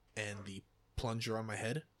outfit and the plunger on my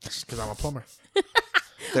head because I'm a plumber.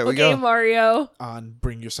 There we Okay, go. Mario. On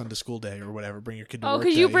Bring Your Son to School Day or whatever. Bring your kid to Oh, work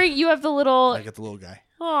because day. you have the little. I get the little guy.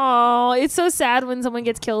 Oh, it's so sad when someone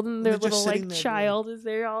gets killed and their They're just little sitting like there, child is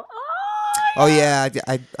there all. Oh, yeah,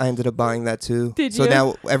 I ended up buying that too. Did so you?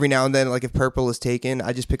 now, every now and then, like if purple is taken,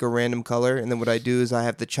 I just pick a random color, and then what I do is I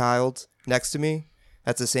have the child next to me.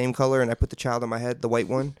 That's the same color, and I put the child on my head, the white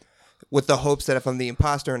one, with the hopes that if I'm the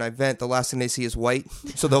imposter and I vent, the last thing they see is white,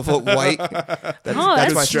 so they'll vote white. That's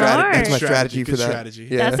that's my smart. That's my Good strategy for good that. strategy.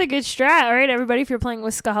 Yeah. That's a good strat. All right, everybody, if you're playing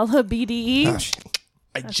with Scala BDE. Oh, shit.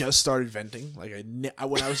 I just started venting. Like when I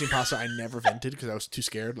was the imposter, I never vented because I was too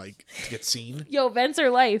scared like to get seen. Yo, vents are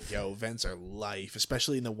life. Yo, vents are life,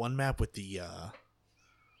 especially in the one map with the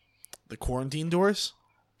quarantine doors.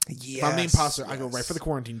 If I'm the imposter, I go right for the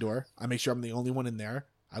quarantine door. I make sure I'm the only one in there.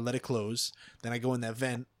 I let it close. Then I go in that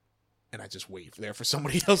vent, and I just wait there for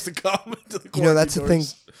somebody else to come to the quarantine You know, that's the thing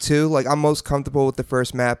doors. too. Like I'm most comfortable with the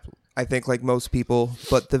first map I think, like most people,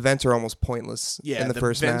 but the vents are almost pointless Yeah, in the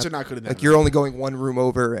first vents map. are not good in that. Like you're only going one room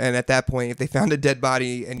over, and at that point, if they found a dead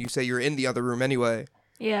body and you say you're in the other room anyway,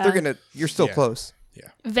 Yeah. you're still Yeah. close.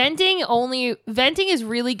 Venting is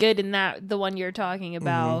really good in the one you're talking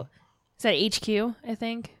about. Is that HQ, I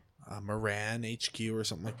think? Moran HQ or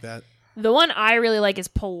something like that. The one I really like is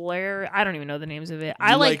Polar. I don't even know the names of it.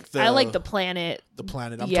 I like the planet. The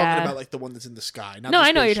planet. I'm Yeah. talking about like the one that's in the sky. Not No, the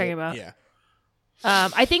I know what you're spaceship. talking about. Yeah.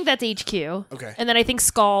 I think that's HQ. Okay. And then I think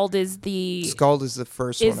Scald is the Scald is the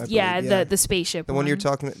first one. I believe. the spaceship. The one you're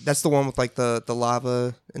talking. That's the one with like the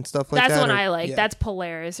lava and stuff like that. That's the one or- I like. yeah. That's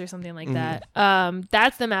Polaris or something like that.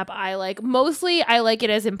 That's the map I like. Mostly I like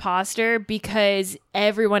it as imposter because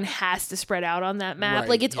everyone has to spread out on that map. Right,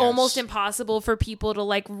 Like it's yes. almost impossible for people to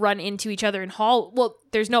like run into each other in well,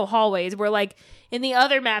 there's no hallways where like in the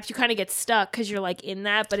other maps you kind of get stuck because you're like in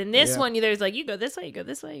that. But in this Yeah. one there's like you go this way, you go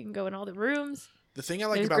this way, you can go in all the rooms. The thing I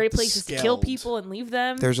like There's about great the places to Skeld, kill people and leave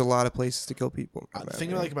them. There's a lot of places to kill people. The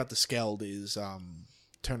thing I like about the Skeld is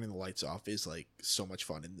turning the lights off is like so much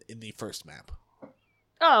fun in the first map.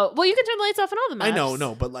 Oh, well, you can turn the lights off in all the maps. I know,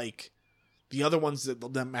 no, but like the other ones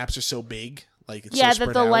the maps are so big, like it's Yeah, so that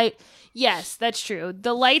spread the out. light. Yes, that's true.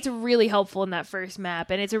 The light's really helpful in that first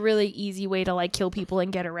map, and it's a really easy way to like kill people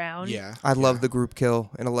and get around. Yeah, I love the group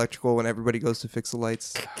kill in electrical when everybody goes to fix the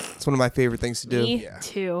lights. It's one of my favorite things to do. Me Yeah.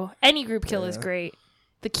 too. Any group kill is Yeah. great.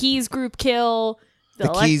 The keys group kill. The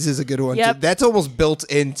elec- keys is a good one. Yep. Too. That's almost built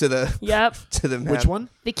into the Yep, to the map. Which one?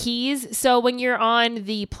 the keys. So when you're on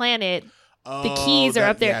the planet, the Oh, keys are that-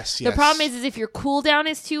 up there. Yes, The yes. problem is if your cooldown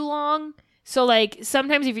is too long. So like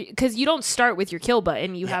sometimes because you don't start with your kill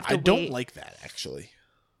button, you Yeah, have to I wait. don't like that actually.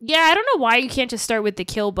 Yeah, I don't know why you can't just start with the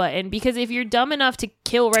kill button because if you're dumb enough to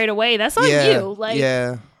kill right away, that's on yeah, you. Like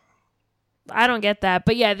yeah. I don't get that.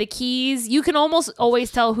 But yeah, the keys, you can almost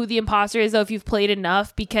always tell who the imposter is though if you've played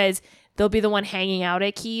enough because they'll be the one hanging out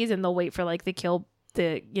at keys and they'll wait for like the kill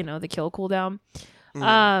cooldown.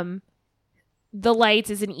 The lights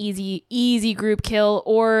is an easy group kill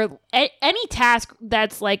or any task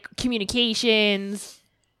that's like communications,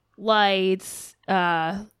 lights,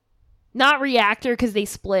 not reactor because they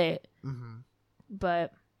split.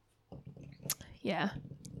 But yeah.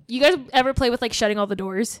 You guys ever play with like shutting all the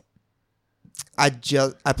doors? I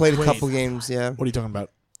played a Wait. couple games. Yeah, What are you talking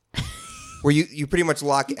about? where you pretty much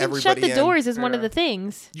lock You can everybody shut the in. doors is one of Yeah. the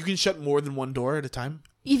things. You can shut more than one door at a time.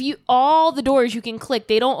 If all the doors you can click,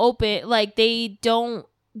 they don't open like they don't.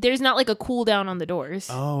 There's not like a cooldown on the doors.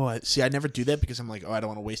 Oh, see, I never do that because I'm like, I don't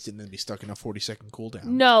want to waste it and then be stuck in a 40-second cooldown.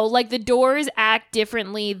 No, like the doors act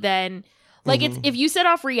differently than like it's if you set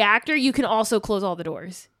off reactor, you can also close all the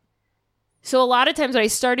doors. So a lot of times what I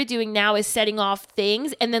started doing now is setting off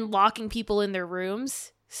things and then locking people in their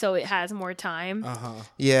rooms so it has more time.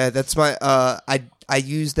 Yeah, that's my. I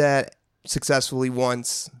used that successfully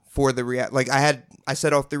once for the react. Like I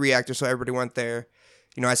set off the reactor so everybody went there.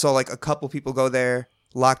 You know, I saw like a couple people go there,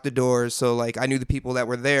 lock the doors. So like I knew the people that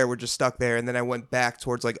were there were just stuck there, and then I went back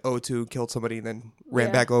towards like O2, killed somebody, and then ran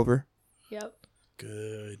Yeah. back over. Yep.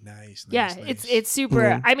 Good, nice. Yeah, nice. it's super.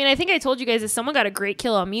 Mhm. I mean, I think I told you guys that someone got a great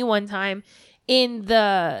kill on me one time in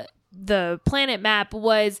the planet map.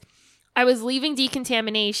 I was leaving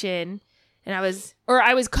decontamination and I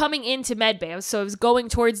was coming into medbay. So I was going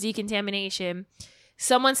towards decontamination.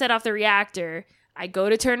 Someone set off the reactor. I go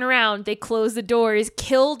to turn around. They closed the doors,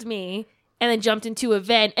 killed me, and then jumped into a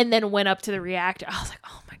vent and then went up to the reactor. I was like,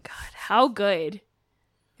 oh my God, how good.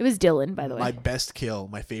 It was Dylan, by the way. My best kill,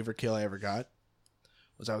 my favorite kill I ever got,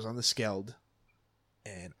 was I was on the Skeld,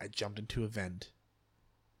 and I jumped into a vent,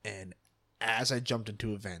 and as I jumped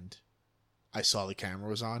into a vent, I saw the camera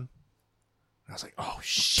was on. I was like, oh,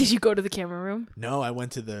 shit. Did you go to the camera room? No, I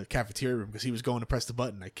went to the cafeteria room because he was going to press the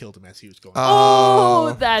button. I killed him as he was going.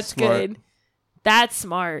 Oh, that's smart. good. That's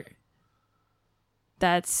smart.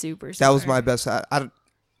 That's super smart. That was my best. I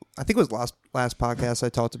think it was last podcast I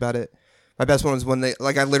talked about it. My best one was when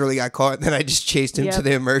I literally got caught, and then I just chased him Yep. to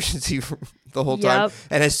the emergency room the whole time. Yep.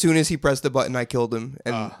 And as soon as he pressed the button, I killed him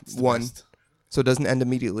and It's the won. best. So it doesn't end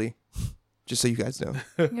immediately. Just so you guys know.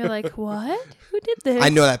 You're like, what? Who did this? I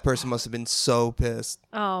know that person must have been so pissed.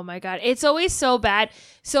 Oh my God. It's always so bad.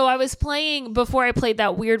 So I was playing, before I played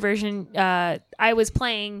that weird version, I was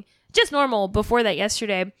playing just normal before that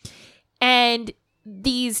yesterday. And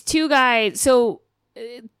these two guys, so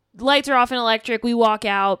lights are off in electric. We walk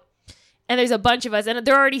out and there's a bunch of us and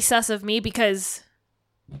they're already sus of me because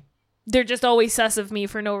they're just always sus of me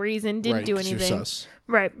for no reason. Didn't Right, do 'cause you're anything. sus.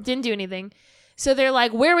 Right. Didn't do anything. So they're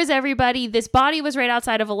like, where was everybody? This body was right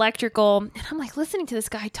outside of electrical. And I'm like listening to this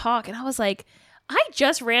guy talk. And I was like, I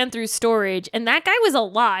just ran through storage and that guy was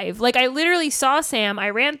alive. Like, I literally saw Sam. I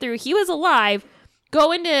ran through. He was alive.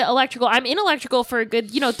 Go into electrical. I'm in electrical for a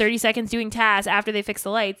good, 30 seconds doing tasks after they fix the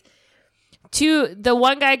lights. The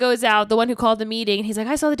one guy goes out, the one who called the meeting, and he's like,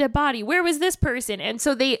 I saw the dead body. Where was this person? And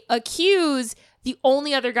so they accuse the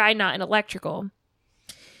only other guy not in electrical.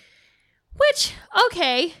 Which,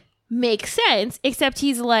 okay, makes sense, except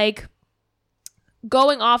he's like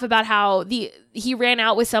going off about how he ran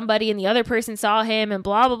out with somebody and the other person saw him and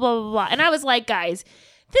blah, blah, blah, blah, blah. And I was like, guys,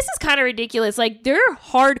 this is kind of ridiculous. Like, they're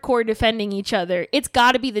hardcore defending each other. It's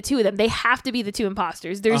got to be the two of them. They have to be the two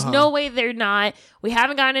imposters. There's no way they're not. We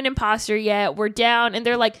haven't gotten an imposter yet. We're down. And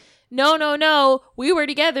they're like, no. We were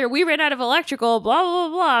together. We ran out of electrical, blah, blah,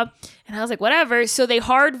 blah, blah. And I was like, whatever. So they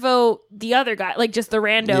hard vote the other guy, like just the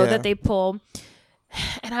rando that they pull.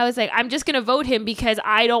 And I was like, I'm just going to vote him because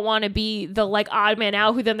I don't want to be the like odd man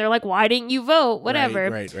out who then they're like, why didn't you vote? Whatever.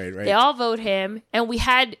 Right. They all vote him. And we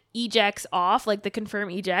had ejects off, like the confirm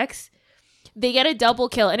ejects. They get a double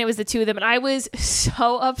kill and it was the two of them. And I was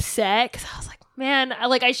so upset because I was like, man,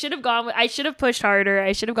 I should have pushed harder.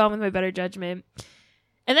 I should have gone with my better judgment.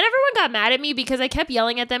 And then everyone got mad at me because I kept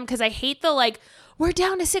yelling at them because I hate the like, we're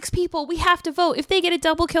down to 6 people. We have to vote. If they get a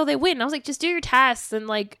double kill, they win. And I was like, just do your tasks and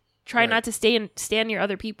like, try not to stand near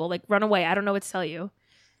other people. Like, run away. I don't know what to tell you.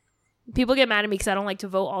 People get mad at me because I don't like to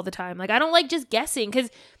vote all the time. Like, I don't like just guessing. Because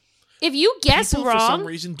if you guess People, wrong... for some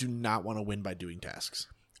reason, do not want to win by doing tasks.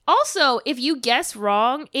 Also, if you guess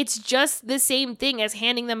wrong, it's just the same thing as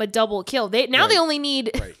handing them a double kill. They only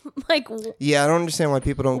need, like... Yeah, I don't understand why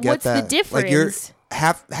people don't get that. What's the difference? Like, you're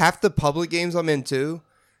half the public games I'm into,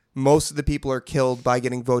 most of the people are killed by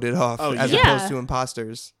getting voted off as opposed to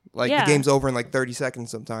imposters. Like, the game's over in like 30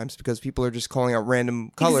 seconds sometimes because people are just calling out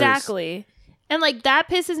random colors. Exactly. And like, that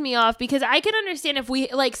pisses me off because I can understand if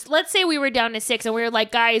we, like, let's say we were down to 6 and we were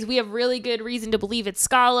like, guys, we have really good reason to believe it's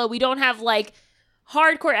Scala. We don't have like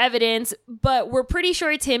hardcore evidence, but we're pretty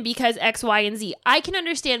sure it's him because X, Y, and Z. I can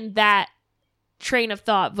understand that train of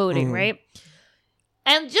thought voting, right?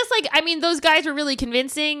 And just like, I mean, those guys were really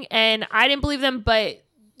convincing and I didn't believe them, but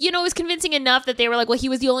it was convincing enough that they were like, well, he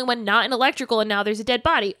was the only one not in electrical and now there's a dead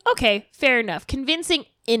body. Okay, fair enough. Convincing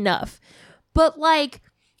enough. But like,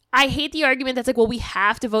 I hate the argument that's like, well, we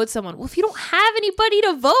have to vote someone. Well, if you don't have anybody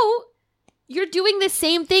to vote, you're doing the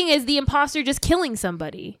same thing as the imposter just killing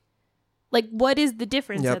somebody. Like, what is the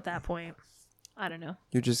difference at that point? I don't know.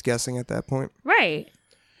 You're just guessing at that point. Right.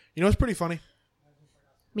 You know what's pretty funny?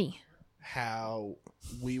 Me. How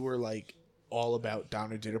we were like all about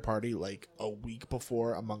Downer Dinner Party like a week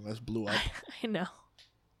before Among Us blew up. I know.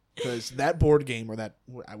 Because that board game, or that,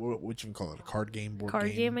 what you can call it, a card game,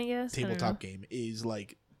 card game, I guess? Tabletop game, is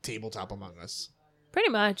like tabletop Among Us. Pretty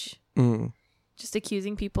much. Just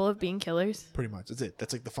accusing people of being killers. Pretty much. That's it.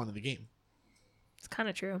 That's like the fun of the game. It's kind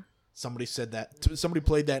of true. Somebody said that. Somebody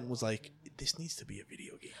played that and was like, this needs to be a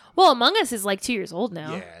video game. Well, Among Us is like 2 years old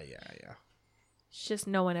now. Yeah. It's just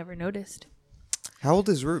no one ever noticed. How old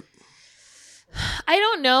is Root? I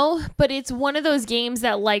don't know, but it's one of those games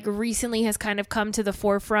that like recently has kind of come to the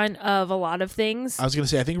forefront of a lot of things. I was going to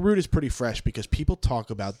say, I think Root is pretty fresh because people talk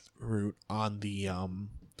about Root on the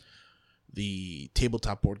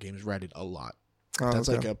tabletop board games Reddit a lot. That's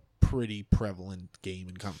like a pretty prevalent game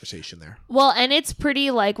in conversation there. Well, and it's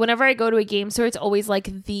pretty like whenever I go to a game store, it's always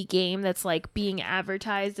like the game that's like being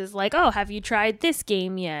advertised as like, oh, have you tried this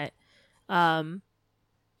game yet?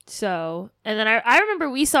 So, and then I remember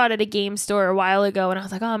we saw it at a game store a while ago and I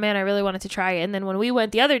was like, oh man, I really wanted to try it. And then when we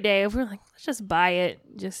went the other day, we were like, let's just buy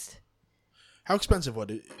it. Just. How expensive was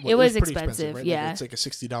it? It was pretty expensive, right? yeah. Like, it's like a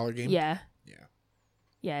 $60 game? Yeah.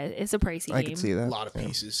 Yeah, it's a pricey game. I can see that. A lot of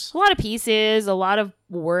pieces. A lot of pieces, a lot of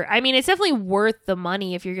work. I mean, it's definitely worth the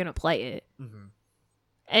money if you're going to play it. Mm-hmm.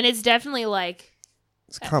 And it's definitely like...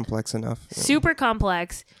 It's complex enough. Super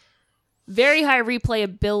complex. Very high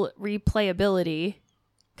replayability.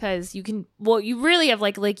 Because you can... Well, you really have,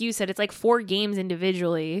 like you said, it's like 4 games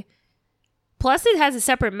individually. Plus, it has a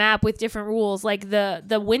separate map with different rules. Like,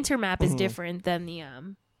 the winter map is different than the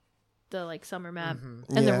like summer map,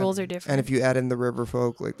 and the rules are different. And if you add in the river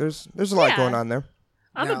folk, like there's a lot going on there.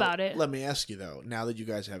 I'm about it. Let me ask you though, now that you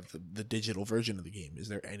guys have the digital version of the game, is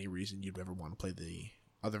there any reason you'd ever want to play the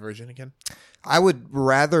other version again? I would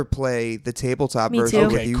rather play the tabletop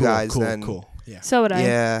version with you guys than cool. Yeah. So would I.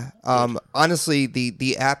 Yeah. Honestly,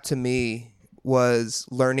 the app to me was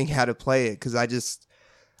learning how to play it because I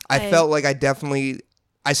felt like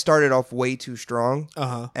I started off way too strong,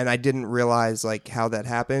 and I didn't realize like how that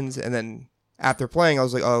happens. And then after playing, I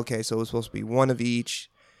was like, oh, okay, so it was supposed to be one of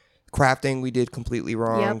each. Crafting, we did completely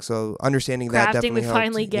wrong. Yep. So understanding that definitely helped.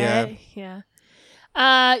 Finally get. Yeah.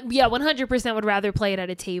 Yeah, 100% would rather play it at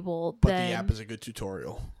a table But than the app is a good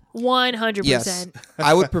tutorial. 100%. Yes,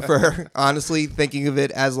 I would prefer, honestly, thinking of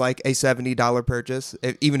it as like a $70 purchase,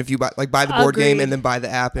 even if you buy the board game Agreed. and then buy the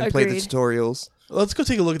app and play the Agreed. tutorials. Let's go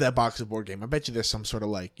take a look at that box of board game. I bet you there's some sort of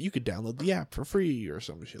like you could download the app for free or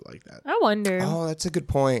some shit like that. I wonder. Oh, that's a good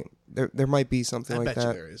point. There might be something I like bet you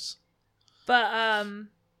that. there is. But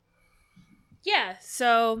yeah,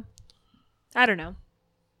 so I don't know.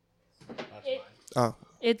 Oh,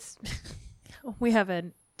 It's we have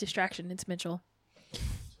a distraction. It's Mitchell.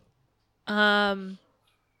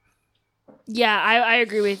 Yeah, I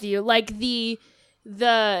agree with you. Like the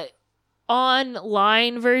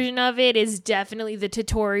online version of it is definitely the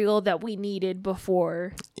tutorial that we needed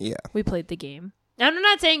before yeah. we played the game. And I'm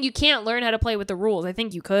not saying you can't learn how to play with the rules. I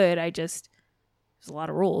think you could. There's a lot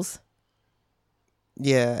of rules.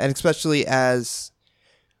 Yeah, and especially as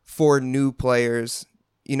for new players,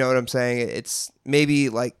 you know what I'm saying? It's maybe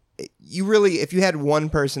like you really, if you had one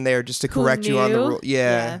person there just to Who correct you on the knew? rule,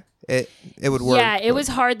 it would work. Yeah, it but- was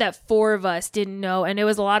hard that 4 of us didn't know, and it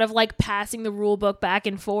was a lot of like passing the rule book back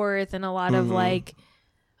and forth, and a lot of like,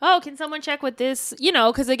 oh, can someone check with this? You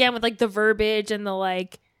know, because again, with like the verbiage and the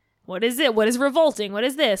like, what is it? What is revolting? What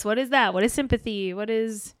is this? What is that? What is sympathy? What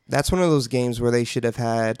is? That's one of those games where they should have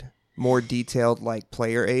had more detailed like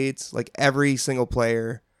player aids. Like every single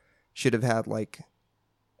player should have had like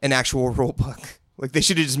an actual rule book. Like they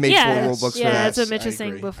should have just made full rule books for yeah, that. that's what Mitch I was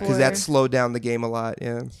saying agree. before. Because that slowed down the game a lot.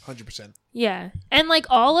 Yeah. 100%. Yeah. And like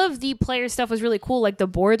all of the player stuff was really cool. Like the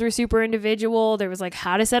boards were super individual. There was like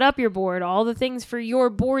how to set up your board, all the things for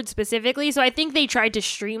your board specifically. So I think they tried to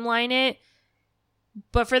streamline it.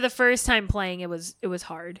 But for the first time playing, it was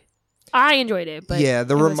hard. I enjoyed it, but yeah,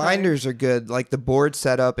 the it was hard. reminders are good. Like the board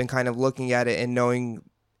setup and kind of looking at it and knowing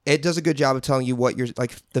it does a good job of telling you what your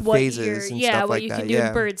like the What phases and yeah, stuff what like you that. can do Yeah.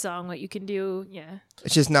 in Birdsong, what you can do, yeah.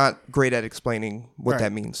 It's just not great at explaining what Right.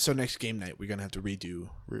 that means. So next game night, we're gonna have to redo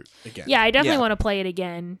Root again. Yeah, I definitely Yeah. want to play it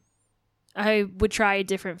again. I would try a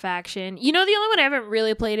different faction. You know, the only one I haven't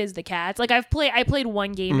really played is the Cats. Like I played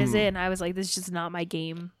one game as it, and I was like, this is just not my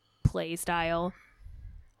game play style.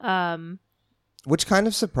 Which kind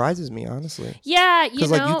of surprises me, honestly. Yeah, you know,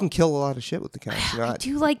 Because like you can kill a lot of shit with the cats. You know, I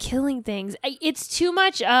do like killing things. It's too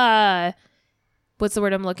much. What's the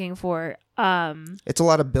word I'm looking for? it's a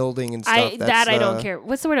lot of building and stuff. I don't care.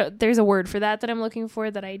 What's the word? There's a word for that I'm looking for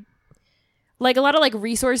that I like. A lot of like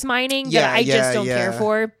resource mining that I just don't care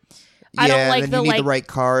for. I don't like and then the you need like. the right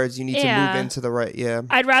cards. You need to Yeah. move into the right. Yeah.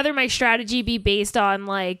 I'd rather my strategy be based on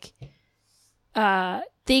like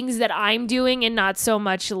things that I'm doing and not so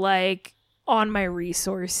much like on my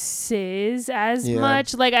resources as Yeah.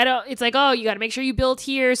 much. Like I don't it's like, oh, you got to make sure you build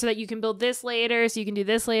here so that you can build this later, so you can do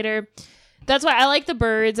this later. That's why I like the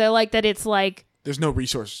birds. I like that it's like There's no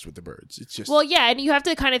resources with the birds. It's just well, yeah, and you have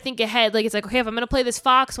to kind of think ahead. Like it's like, okay, if I'm gonna play this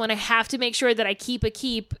fox one, I have to make sure that I keep a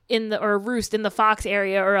keep in the or a roost in the fox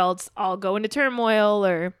area, or else I'll go into turmoil.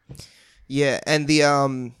 Or Yeah, and the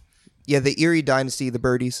Eerie Dynasty, the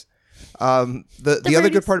birdies. The other birdies.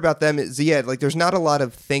 good part about them is like there's not a lot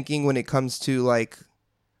of thinking when it comes to like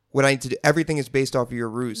what I need to do. Everything is based off of your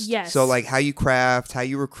roost. Yes. So like how you craft, how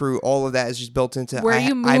you recruit, all of that is just built into Where you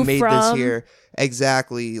I move made from. this here.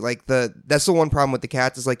 Exactly. Like that's the one problem with the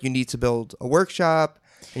cats is like you need to build a workshop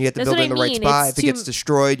and you have to That's build what it in I the right mean. spot. It's If it gets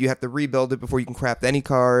destroyed, you have to rebuild it before you can craft any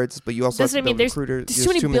cards. But you also that's have what I to mean. build There's recruiter. too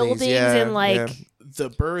many buildings and like. the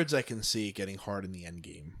birds I can see getting hard in the end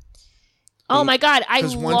game. Oh my god, I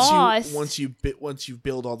Because lost. once you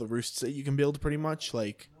build all the roosts that you can build, pretty much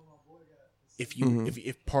like if you Mm-hmm.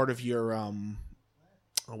 if part of your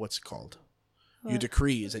what's it called? Your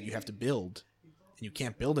decree is that you have to build and you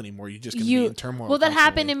can't build anymore. You're just gonna be in turmoil. Well, that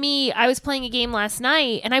happened to constantly. me. I was playing a game last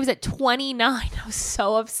night and I was at 29. I was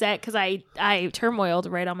so upset because I turmoiled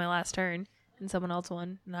right on my last turn and someone else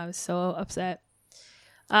won, and I was so upset.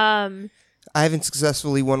 I haven't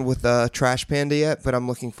successfully won with Trash Panda yet, but I'm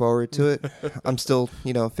looking forward to it. I'm still,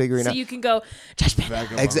 figuring So out. you can go, Trash Panda.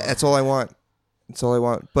 Vagabond. That's all I want. That's all I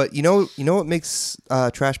want. But you know what makes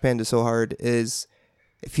Trash Panda so hard is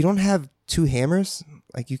if you don't have two hammers,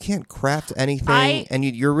 like you can't craft anything, and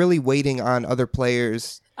you're really waiting on other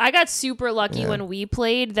players. I got super lucky when we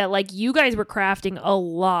played that like you guys were crafting a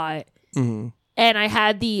lot. Mm-hmm. And I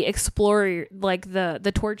had the explorer, like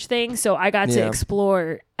the torch thing, so I got to Yeah.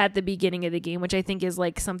 explore at the beginning of the game, which I think is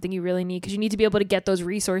like something you really need because you need to be able to get those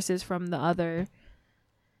resources from the other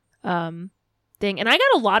thing. And I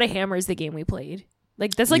got a lot of hammers the game we played.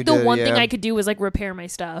 Like that's like You the did, one thing yeah. I could do was like repair my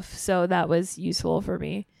stuff, so that was useful for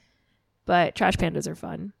me. But Trash Pandas are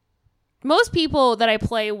fun. Most people that I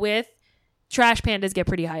play with, Trash Pandas get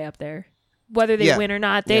pretty high up there, whether they Yeah. win or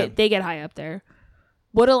not. They get high up there.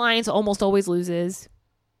 Wood Alliance almost always loses.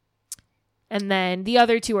 And then the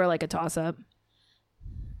other two are like a toss-up.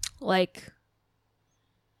 Like,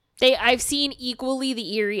 I've seen equally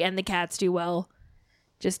the Eerie and the Cats do well,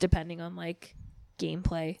 just depending on, like,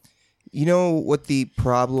 gameplay. You know what the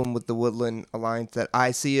problem with the Woodland Alliance that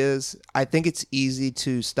I see is? I think it's easy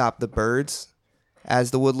to stop the birds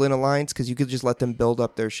as the Woodland Alliance because you could just let them build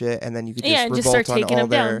up their shit and then you could just and revolt just start on taking all them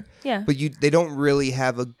their... down. Yeah. But they don't really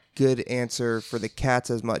have a good answer for the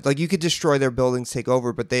Cats as much. Like, you could destroy their buildings, take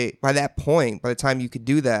over, but by that point, by the time you could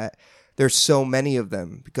do that, there's so many of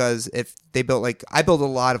them because if they built, like, I build a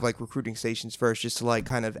lot of, like, recruiting stations first just to, like,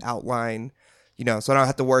 kind of outline, you know, so I don't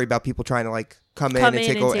have to worry about people trying to, like, come in and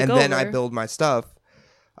take over, and then I build my stuff.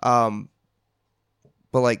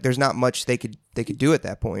 But, like, there's not much they could do at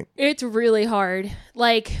that point. It's really hard.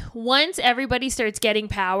 Like, once everybody starts getting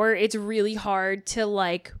power, it's really hard to,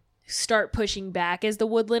 like, start pushing back as the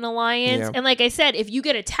Woodland Alliance. Yeah. And like I said, if you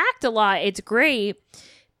get attacked a lot, it's great,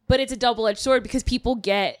 but it's a double-edged sword because people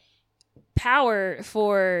get power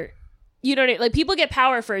for, you know what I mean? Like, people get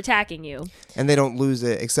power for attacking you. And they don't lose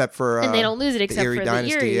it except for and they don't lose it except the Eerie for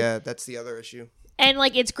Dynasty. the Eerie. Yeah, that's the other issue. And,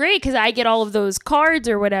 like, it's great because I get all of those cards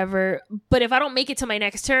or whatever, but if I don't make it to my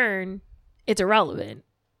next turn, it's irrelevant.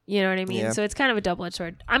 You know what I mean? Yeah. So it's kind of a double-edged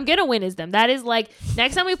sword. I'm going to win as them. That is, like,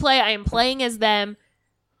 next time we play, I am playing as them.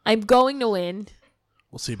 I'm going to win.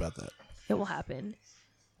 We'll see about that. It will happen.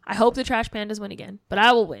 I hope the Trash Pandas win again, but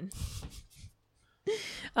I will win.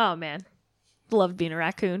 Oh, man. Loved being a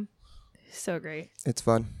raccoon. So great. It's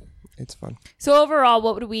fun. It's fun. So overall,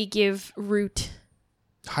 what would we give Root?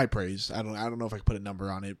 High praise. I don't know if I could put a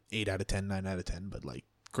number on it. 8 out of 10, 9 out of 10, but like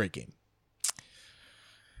great game.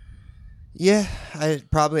 Yeah, I'm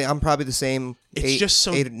probably the same. It's just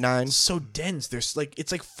so 8 or 9. so dense. There's like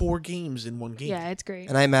it's like 4 games in one game. Yeah, it's great.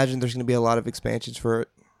 And I imagine there's going to be a lot of expansions for it.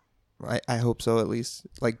 I hope so, at least.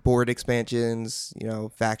 Like board expansions, you know,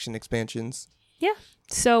 faction expansions. Yeah.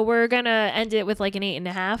 So we're going to end it with like an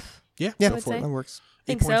 8.5. Yeah, Yeah, I would say. that works.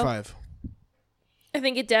 Think so. 8.5. I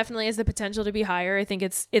think it definitely has the potential to be higher. I think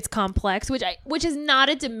it's complex, which is not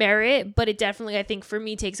a demerit, but it definitely, I think, for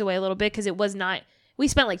me, takes away a little bit because it was not. We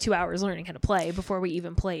spent like 2 hours learning how to play before we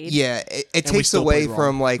even played. Yeah, it we takes still away played wrong.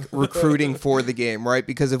 from like recruiting for the game, right?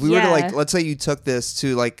 Because if we were to Yeah. like, let's say you took this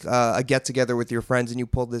to like a get together with your friends and you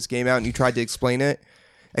pulled this game out and you tried to explain it,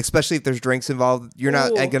 especially if there's drinks involved, you're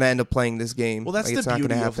not Ooh. going to end up playing this game. Well, that's Like, it's the not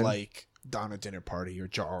beauty gonna of happen. like Donna Dinner Party or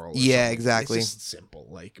Jarl. Or Yeah, something. exactly. It's just simple.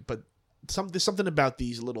 Like, but there's something about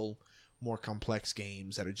these little more complex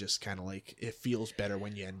games that are just kind of like it feels better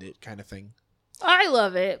when you end it, kind of thing. I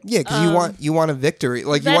love it. Yeah, because you want a victory,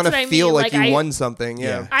 like you that's want what to I feel mean, like like, you I- won something.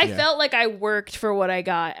 Yeah. I Yeah. felt like I worked for what I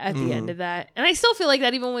got at the end of that. And I still feel like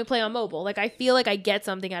that even when we play on mobile. Like, I feel like I get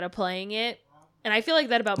something out of playing it. And I feel like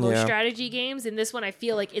that about most Yeah. strategy games. And this one I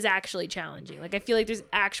feel like is actually challenging. Like, I feel like there's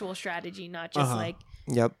actual strategy, not just like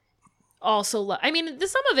Yep. also luck. I mean,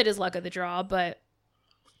 some of it is luck of the draw, but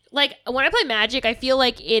like when I play Magic, I feel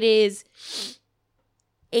like it is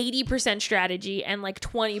 80% strategy and like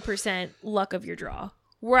 20% luck of your draw.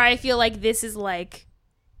 Where I feel like this is like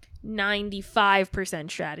 95%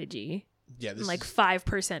 strategy Yeah, and this like is,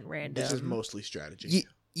 5% random. this is mostly strategy.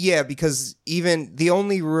 Yeah, because even the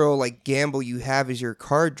only real like gamble you have is your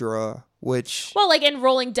card draw, which Well, like, and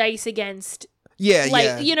rolling dice against, yeah, like,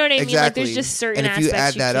 yeah, you know what I mean? Like, exactly. there's just certain and if you aspects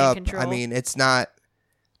add you that can't up, control. I mean, it's not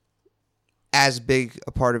as big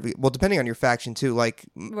a part of it. Well, depending on your faction too. Like,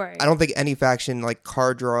 Right. I don't think any faction like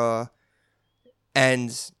card draw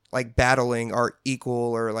and like battling are equal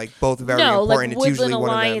or like both very no, important. like It's usually Woodland one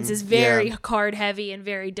Alliance of them. is very card heavy and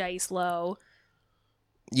very dice low.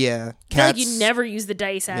 Yeah, I feel like Cats. you never use the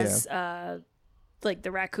dice as like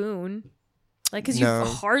the raccoon, like because No. you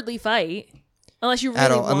hardly fight unless you really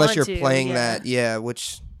at all, want unless you're to, playing yeah. that. Yeah,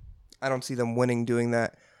 which I don't see them winning doing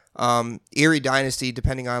that. Eerie Dynasty,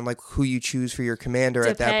 depending on like who you choose for your commander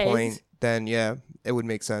at that Depends. point, then yeah, it would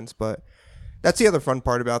make sense. But that's the other fun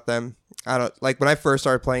part about them. I don't like when I first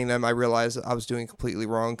started playing them. I realized I was doing completely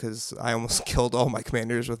wrong because I almost killed all my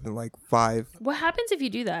commanders within like 5. What happens if you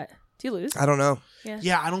do that? Do you lose? I don't know.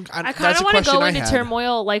 Yeah, I don't. I kind that's of a want to question go I into had.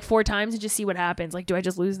 turmoil like 4 times and just see what happens. Like, do I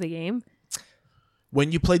just lose the game?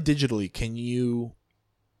 When you play digitally, can you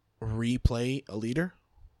replay a leader?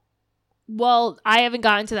 Well, I haven't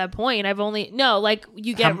gotten to that point. I've only like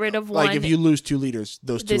you get rid of one. Like if you lose 2 leaders,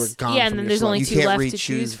 those 2 are gone. yeah, and from then your there's slate. only You 2 can't left to re-choose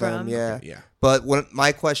choose them. from. Yeah. Yeah. But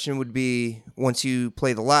my question would be, once you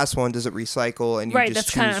play the last one, does it recycle and you Right, just that's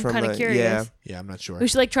choose kinda- I'm from kinda the curious. yeah? Yeah, I'm not sure. We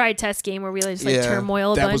should like try a test game where we just like Yeah.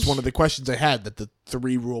 turmoil a That bunch. was one of the questions I had that the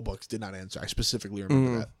 3 rule books did not answer. I specifically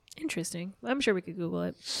remember that. Interesting. I'm sure we could Google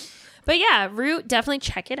it. But yeah, Root, definitely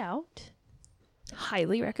check it out.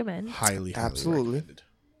 Highly recommend. Highly Absolutely. recommended.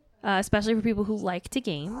 Especially for people who like to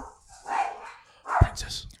game.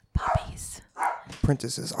 Princess. Puppies.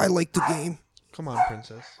 Princesses, I like the game. Come on,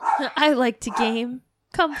 princess. I like to game.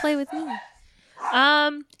 Come play with me.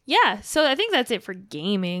 Yeah, so I think that's it for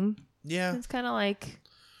gaming. Yeah. It's kind of like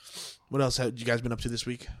What else have you guys been up to this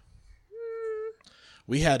week?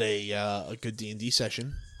 We had a good D&D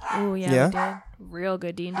session. oh yeah, Yeah? we did. Real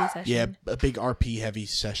good D&D session. Yeah, a big RP heavy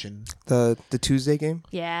session. The Tuesday game.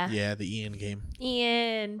 Yeah. Yeah, the Ian game.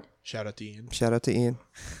 Ian. Shout out to Ian. Shout out to Ian.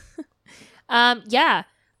 Yeah.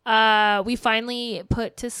 We finally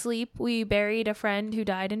put to sleep. We buried a friend who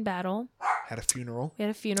died in battle. Had a funeral. We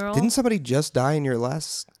had a funeral. Didn't somebody just die in your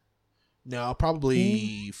last? No,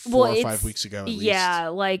 probably 4 Well, or it's- 5 weeks ago at least. Yeah,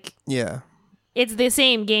 like Yeah. it's the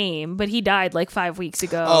same game, but he died like 5 weeks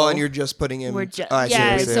ago. Oh, and you're just putting him. We're ju- I see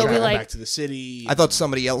yeah, what you're so saying. we Traveling like- back to the city. I thought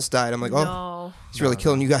somebody else died. I'm like, oh, no. he's really No,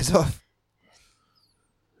 killing you guys off.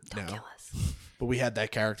 No. Kill us. But we had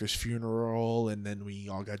that character's funeral, and then we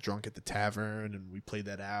all got drunk at the tavern, and we played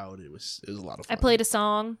that out. It was a lot of fun. I played a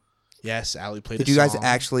song. Yes, Allie played. Did a you guys song.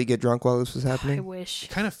 actually get drunk while this was I happening? wish.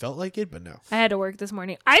 Kind of felt like it, but no. I had to work this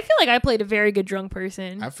morning. I feel like I played a very good drunk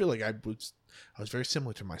person. I feel like I was very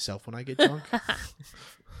similar to myself when I get drunk.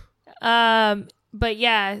 But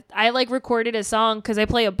yeah, I like recorded a song because I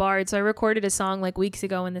play a bard, so I recorded a song like weeks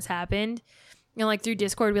ago when this happened. And like through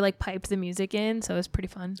Discord, we like piped the music in, so it was pretty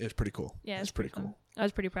fun. It was pretty cool. Yeah, it was pretty cool. fun. I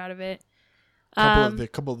was pretty proud of it.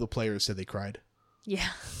 Couple of the players said they cried. Yeah.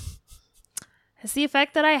 That's the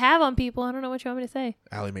effect that I have on people. I don't know what you want me to say.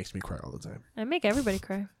 Allie makes me cry all the time. I make everybody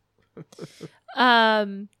cry.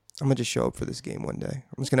 I'm gonna just show up for this game one day.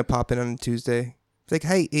 I'm just gonna pop in on a Tuesday. It's like,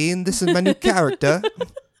 hey, Ian, this is my new character.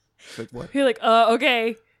 It's like, what? You're like,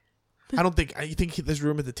 okay. I don't think. You think there's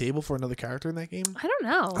room at the table for another character in that game? I don't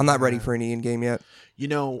know. I'm not ready for an Ian game yet. You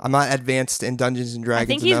know. I'm not advanced in Dungeons and Dragons. I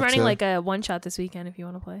think he's enough running to- like a one shot this weekend if you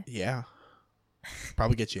want to play. Yeah.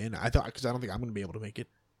 Probably get you in. I thought because I don't think I'm going to be able to make it.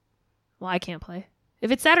 Well, I can't play.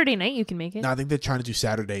 If it's Saturday night, you can make it. No, I think they're trying to do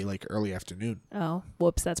Saturday like early afternoon. Oh,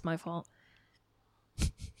 whoops, that's my fault.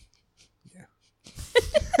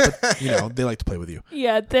 You know, they like to play with you.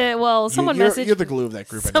 Yeah, someone you're, messaged. You're the glue of that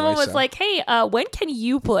group. Someone anyway, was so. like, "Hey, when can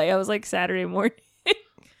you play?" I was like, "Saturday morning."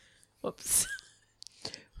 Whoops.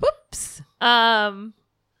 Whoops.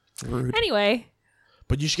 Rude. Anyway,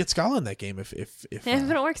 But you should get Scala in that game if if it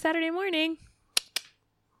don't work Saturday morning,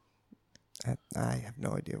 I have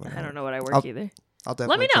no idea what. I don't know what I work I'll either. I'll Let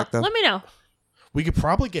definitely me know. check though. Let me know. we could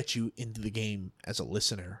probably get you into the game as a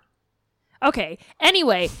listener. Okay.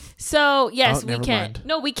 Anyway, so yes, Oh, we never can. mind.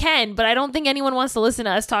 No, we can, but I don't think anyone wants to listen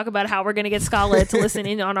to us talk about how we're gonna get Scala to listen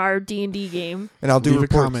in on our D&D game. And I'll do Leave a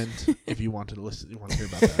reports. comment if you wanted to listen. You want to hear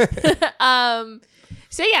about that.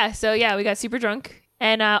 So yeah, we got super drunk,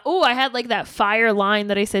 and I had like that fire line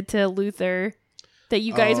that I said to Luther that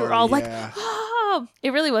you guys Oh, were all like, yeah. oh, it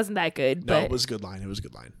really wasn't that good, No, but it was a good line. It was a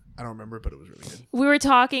good line. I don't remember, but it was really good. we were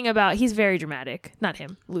talking about he's very dramatic, not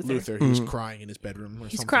him, Luther. He was crying in his bedroom or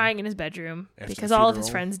He's something. crying in his bedroom After because the all of his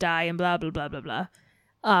funeral. friends die and blah blah blah blah blah.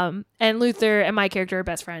 And Luther and my character are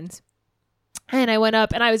best friends. And I went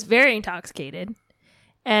up and I was very intoxicated.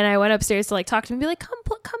 And I went upstairs to like talk to him and be like, come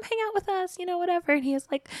hang out with us, whatever. And he was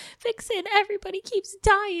like, Vixen, everybody keeps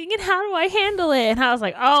dying, and how do I handle it? And I was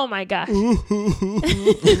like, oh my gosh,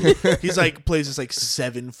 He's like plays this like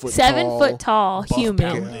 7 foot 7 foot tall buff human.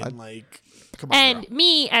 paladin, God. like come on, And bro.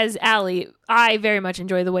 me as Allie, I very much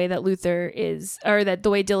enjoy the way that Luther is, or that the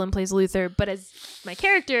way Dylan plays Luther. But as my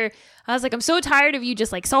character, I was like, I'm so tired of you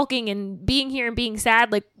just like sulking and being here and being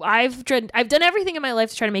sad. Like I've done everything in my life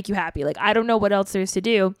to try to make you happy. Like I don't know what else there's to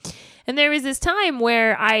do. And there was this time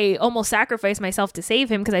where I almost sacrificed myself to save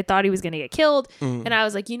him because I thought he was going to get killed. And I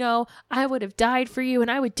was like, I would have died for you and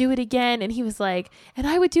I would do it again. And he was like, and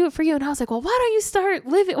I would do it for you. And I was like, well, why don't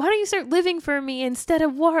you start living for me instead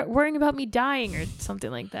of worrying about me dying or something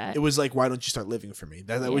like that. It was like, why don't you start living for me?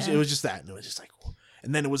 That was Yeah. it was just that, and it was just like,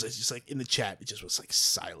 and then it was just like in the chat, it just was like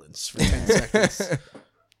silence for 10 seconds.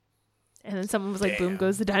 And then someone was like, boom Damn.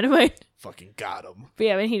 goes the dynamite. Fucking got him. But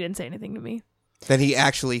yeah, but he didn't say anything to me. Then he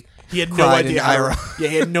actually He had no cried idea in how. ira. Yeah,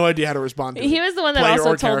 he had no idea how to respond to He it. was the one that Player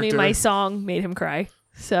also or told me character. my song made him cry.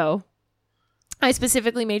 So I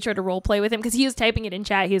specifically made sure to role play with him because he was typing it in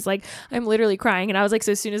chat. He was like, I'm literally crying. And I was like,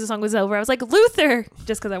 so as soon as the song was over, I was like, Luther,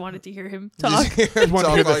 just because I wanted to hear him talk. Just want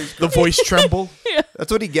to hear the voice tremble.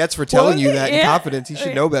 That's what he gets for telling you that in Yeah. confidence. He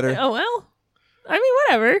should know better. Oh, well. I mean,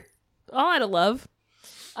 whatever. All out of love.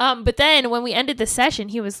 But then when we ended the session,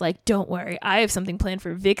 he was like, don't worry. I have something planned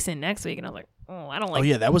for Vixen next week. And I was like, oh, I don't like Oh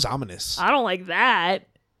yeah, that was ominous. I don't like that.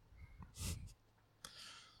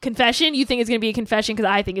 Confession? You think it's going to be a confession? Because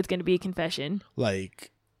I think it's going to be a confession.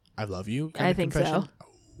 Like, I love you? I think so.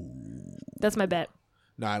 That's my bet.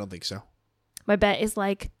 No, I don't think so. My bet is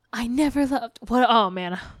like, I never loved... What? Oh,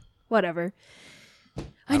 man. Whatever. I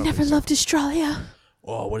don't never think so. loved Australia.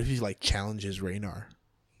 Oh, what if he like challenges Raynar?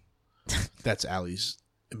 That's Allie's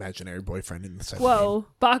imaginary boyfriend in the second game. Whoa.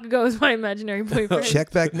 Bakugo is my imaginary boyfriend.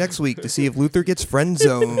 Check back next week to see if Luther gets friend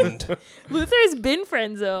zoned. Luther's been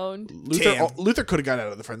friend zoned. Luther could have got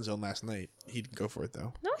out of the friend zone last night. He didn't go for it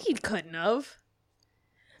though. No, he couldn't have.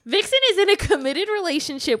 Vixen is in a committed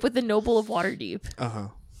relationship with the noble of Waterdeep. Uh-huh.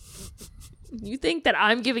 You think that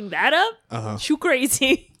I'm giving that up? Uh-huh. You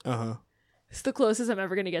crazy. Uh-huh. It's the closest I'm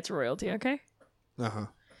ever going to get to royalty, okay? Uh-huh.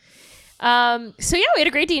 So yeah, we had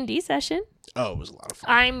a great D&D session. Oh, it was a lot of fun.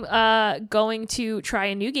 I'm going to try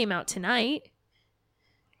a new game out tonight,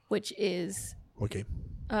 which is What game?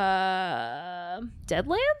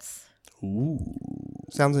 Deadlands? Ooh.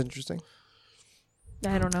 Sounds interesting.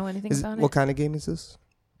 I don't know anything about What it. kind of game is this?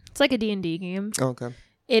 It's like a D&D game. Oh, okay.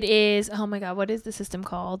 It is, oh my god, what is the system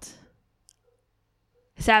called?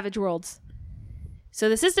 Savage Worlds. So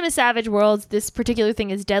the system is Savage Worlds. This particular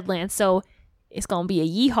thing is Deadlands. So it's going to be a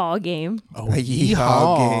yeehaw game. Oh, A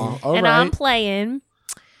yeehaw game. All and right. I'm playing.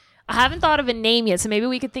 I haven't thought of a name yet, so maybe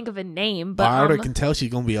we could think of a name. But I already can tell she's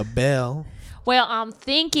going to be a belle. well, I'm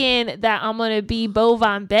thinking that I'm going to be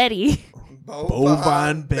Bovine Betty.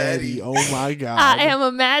 Bovine Betty. Oh my god. I am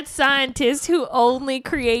a mad scientist who only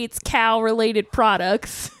creates cow-related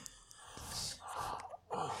products.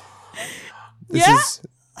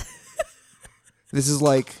 This is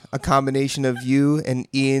like a combination of you and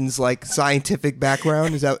Ian's like scientific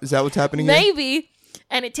background. Is that what's happening here? Maybe.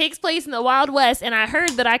 And it takes place in the Wild West, and I heard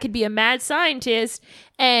that I could be a mad scientist,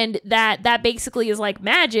 and that basically is like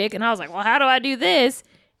magic. And I was like, well, how do I do this?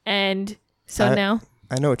 And so now,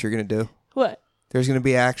 I know what you're gonna do. what? There's gonna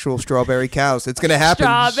be actual strawberry cows. It's gonna happen.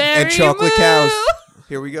 Strawberry and chocolate moo. cows.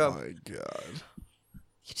 Here we Oh go. my god.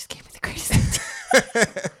 You just gave me the greatest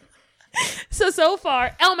idea. So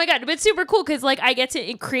far, oh my god, but it's super cool because like I get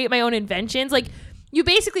to create my own inventions. Like you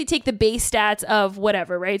basically take the base stats of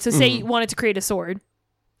whatever, right? So say you wanted to create a sword,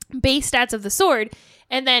 base stats of the sword,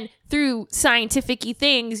 and then through scientific-y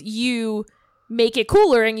things, you make it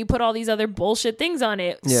cooler and you put all these other bullshit things on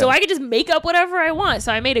it. Yeah. So I could just make up whatever I want.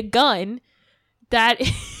 So I made a gun that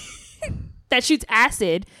that shoots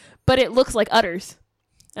acid, but it looks like udders.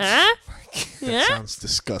 Huh? That sounds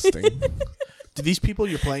disgusting. Do these people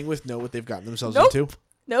you're playing with know what they've gotten themselves Nope. into?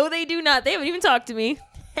 No, they do not. They haven't even talked to me.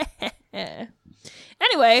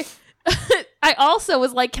 Anyway, I also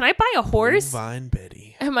was like, "Can I buy a horse?" Bovine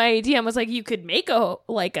Betty. And my DM was like, "You could make a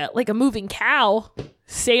moving cow."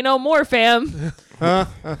 Say no more, fam.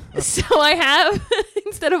 So I have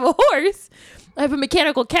instead of a horse, I have a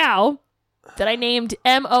mechanical cow that I named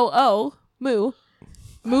MOO, Moo,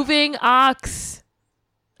 moving ox.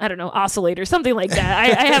 I don't know, oscillator, something like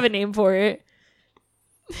that. I have a name for it.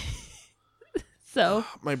 So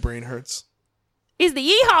My brain hurts. is the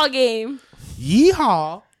yeehaw game.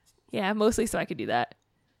 Yeehaw. Yeah, mostly so I could do that.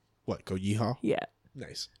 What? Go yeehaw? Yeah,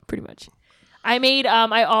 Nice. pretty much.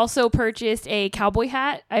 I also purchased a cowboy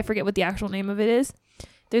hat. I forget what the actual name of it is.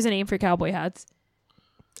 There's a name for cowboy hats.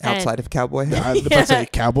 Outside of cowboy hat. I was about to say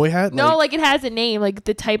cowboy hat? No, like it has a name. Like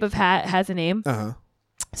the type of hat has a name. Uh-huh.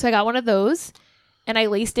 So I got one of those, and I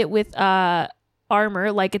laced it with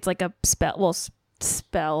armor, like it's like a spell. Well,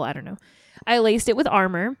 spell. I don't know. I laced it with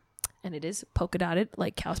armor, and it is polka dotted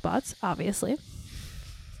like cow spots, obviously.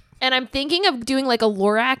 And I'm thinking of doing like a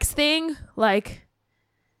Lorax thing, like,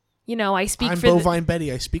 you know, I speak I'm for Bovine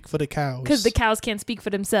Betty. I speak for the cows. because the cows can't speak for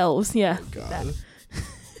themselves. Yeah. God.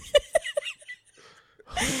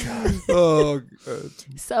 Oh, God.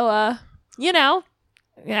 So, you know,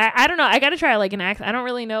 I don't know. I got to try like an accent. I don't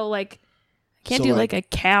really know. Like, I can't So, do like, like a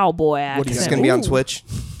cowboy what accent. do you It's got? gonna be on Ooh. Twitch.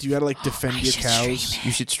 Do you gotta like defend your should stream cows?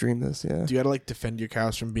 You should stream this. Yeah, Do you gotta like defend your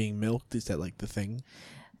cows from being milked? Is that like the thing?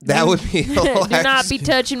 that would be Do not hilarious. be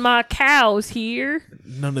touching my cows here.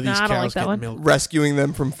 None of No, these I don't like cows that get one. milked. rescuing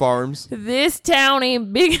them from farms. This town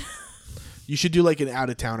ain't big. You should do like an out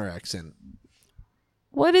of towner accent.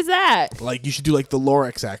 What is that? Like you should do like the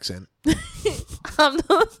Lorax accent.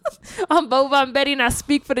 I'm Bovine Betty and I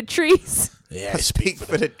speak for the trees. Yeah, Speak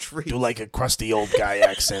for the tree. Do like a crusty old guy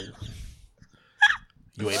accent.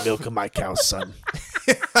 You ain't milking my cows, son.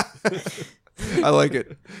 I like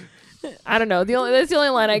it. I don't know. That's the only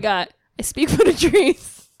line I got. I speak for the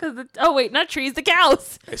trees. Oh wait, not trees, the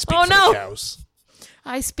cows. I speak Oh for no. the cows.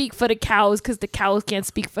 I speak for the cows because the cows can't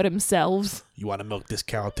speak for themselves. You want to milk this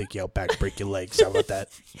cow? I'll take you out back, break your legs. How about that?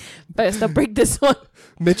 Best I'll break this one.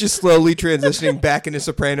 Mitch is slowly transitioning back into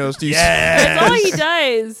Sopranos. Do you That's all he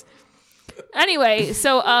does. Anyway,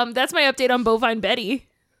 so that's my update on Bovine Betty.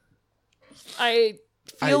 I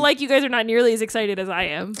feel like you guys are not nearly as excited as I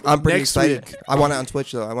am. I'm pretty Next excited. week. I want it on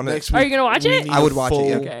Twitch though. I want Next to. Are you gonna watch it? I would watch it,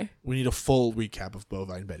 yeah. Okay. We need a full recap of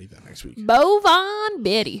Bovine Betty then next week. Bovine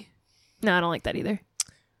Betty. No, I don't like that either.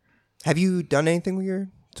 Have you done anything with your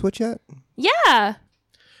Twitch yet? Yeah.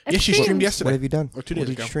 Yeah, she streamed yesterday. What have you done? Or 2 What days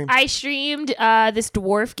did you ago. stream? I streamed this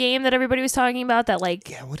dwarf game that everybody was talking about that like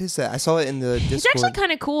Yeah, what is that? I saw it in the Discord. it's actually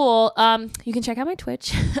kind of cool. You can check out my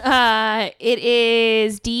Twitch. It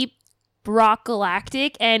is Deep Rock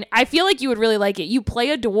Galactic, and I feel like you would really like it. You play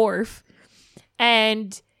a dwarf,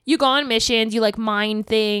 and you go on missions. You like mine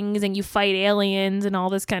things, and you fight aliens and all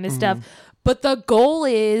this kind of stuff. But the goal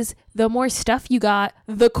is the more stuff you got,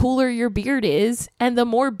 the cooler your beard is, and the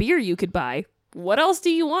more beer you could buy. What else do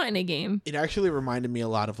you want in a game? It actually reminded me a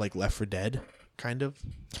lot of like Left 4 Dead, kind of.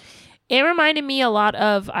 It reminded me a lot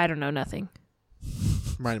of I don't know, nothing.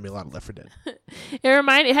 Reminded me a lot of Left 4 Dead.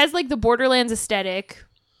 It has like the Borderlands aesthetic,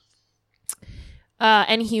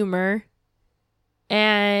 and humor,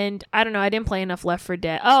 and I don't know. I didn't play enough Left 4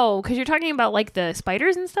 Dead. Oh, because you're talking about like the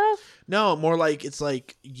spiders and stuff. No, more like it's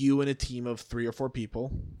like you and a team of 3 or 4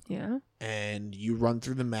 people, Yeah. and you run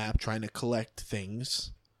through the map trying to collect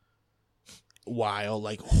things, while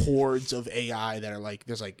like hordes of AI that are like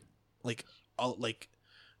there's like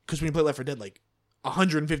because when you play Left 4 Dead, like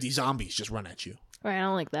 150 zombies just run at you, Right. I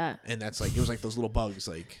don't like that. and that's like it was like those little bugs.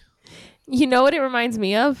 Like You know what it reminds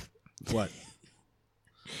me of? what?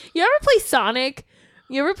 You ever play Sonic?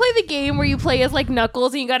 You ever play the game where you play as like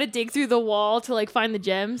Knuckles and you got to dig through the wall to like find the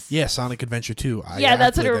gems? Yeah, Sonic Adventure 2. Yeah,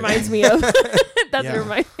 that's what it reminds me of. That's what Yeah. it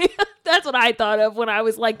reminds me of. That's what I thought of when I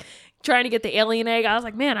was like trying to get the alien egg. I was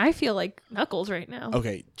like, man, I feel like Knuckles right now.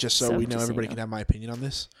 Okay, just so So, we know, just so everybody you know. can have my opinion on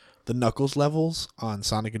this. The Knuckles levels on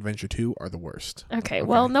Sonic Adventure 2 are the worst. Okay,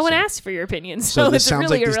 well, no one so- asked for your opinion, So so this it's sounds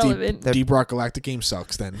really like this irrelevant. Deep Rock Galactic game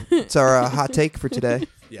sucks. Then It's our hot take for today.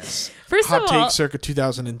 yes, First hot of take all, circa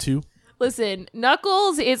 2002. listen,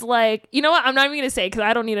 Knuckles is like, you know what? I'm not even going to say because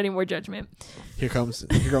I don't need any more judgment. Here comes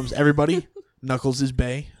everybody. Knuckles is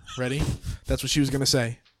bae. Ready? That's what she was gonna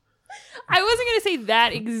say. I wasn't going to say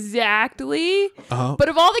that exactly, Uh-huh. but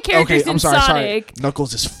of all the characters Okay, in I'm sorry. Sonic,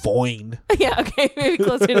 Knuckles is fine. yeah, okay, maybe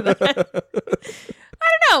closer to that. I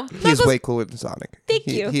don't know. He is Knuckles- way cooler than Sonic. Thank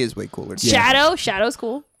you. He is way cooler. Shadow's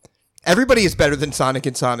cool. Everybody is better than Sonic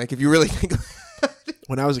in Sonic. If you really think.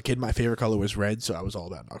 When I was a kid, my favorite color was red, so I was all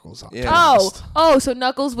about Knuckles. Yeah. Oh, so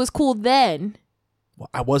Knuckles was cool then. Well,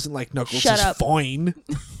 I wasn't like Knuckles Shut is up. fine.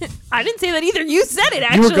 I didn't say that either. You said it, You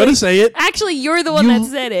actually. were gonna say it. Actually, you're the one that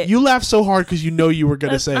said it. You laughed so hard because you know you were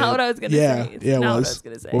gonna That's say not it. what I was gonna yeah, say. It's Yeah, it not what I was. was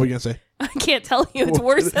gonna say. What were you gonna say? I can't tell you. It's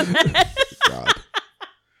worse than that. God.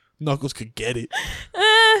 Knuckles could get it.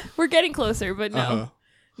 We're getting closer, but no. Uh-huh.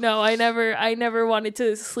 No, I never wanted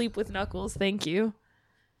to sleep with Knuckles. Thank you.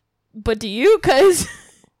 But do you? Because,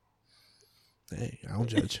 Hey, I don't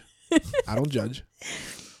judge. I don't judge.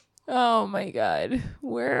 oh my God.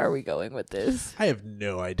 Where are we going with this? I have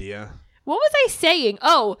no idea. What was I saying?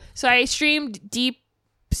 Oh, so I streamed Deep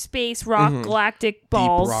Space Rock Galactic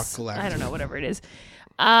Balls. Rock Galactic. I don't know, whatever it is.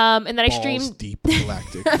 And then I Balls streamed deep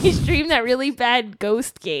galactic. I streamed that really bad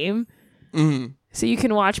ghost game. Mhm. So you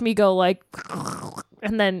can watch me go like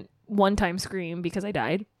and then one time scream because I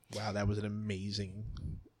died. Wow, that was an amazing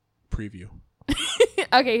preview.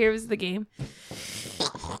 Okay, here's the game.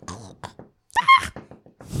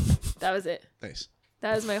 That was it. Nice,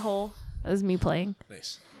 That was me playing.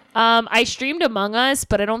 nice. I streamed Among Us,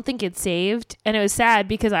 but I don't think it saved. And it was sad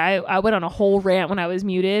because I went on a whole rant when I was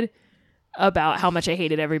muted about how much I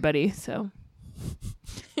hated everybody. So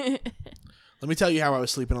Let me tell you how I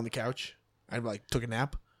was sleeping on the couch. I like took a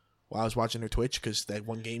nap while I was watching her Twitch because that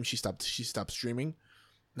one game she stopped streaming,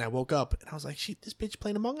 and I woke up and I was like, this bitch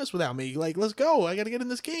playing Among Us without me. Like, let's go. I gotta get in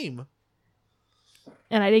this game.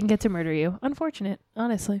 and I didn't get to murder you. Unfortunate,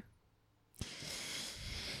 honestly.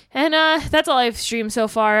 And that's all I've streamed so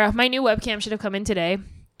far. My new webcam should have come in today.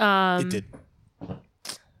 It did.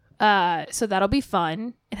 So that'll be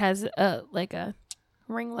fun. It has a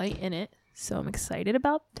ring light in it, so I'm excited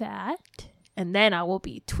about that. And then I will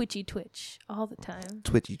be Twitch all the time.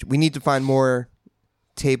 Twitchy. We need to find more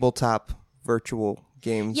tabletop virtual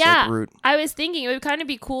games Yeah, like Root. I was thinking it would kind of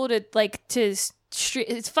be cool to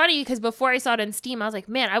it's funny because before I saw it on Steam, I was like,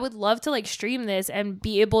 man, I would love to like stream this and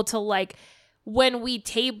be able to like when we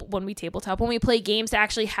tabletop, when we play games, to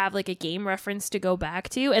actually have like a game reference to go back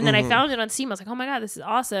to. And then I found it on Steam. I was like, oh my God, this is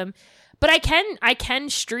awesome. But I can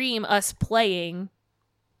stream us playing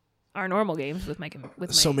our normal games with my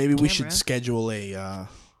So maybe we camera. should schedule a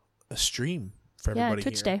stream for everybody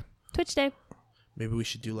here. Twitch day. Maybe we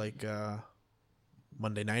should do like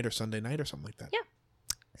Monday night or Sunday night or something like that. Yeah.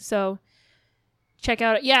 So check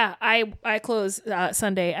out. Yeah, I close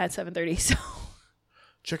Sunday at 7:30. So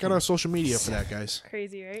Check out our social media for that, guys.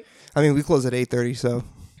 crazy, right? I mean, we close at 8:30, so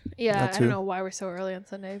Yeah, That I too. don't know why we're so early on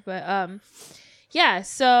Sunday, but yeah.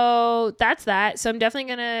 So that's that. So I'm definitely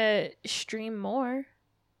gonna stream more.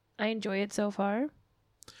 I enjoy it so far.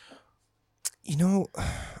 you know,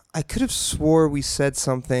 I could have swore we said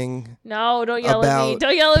something No, don't yell at me. about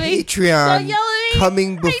Don't yell at me. Patreon Don't yell at me.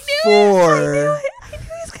 coming I before knew it. I knew he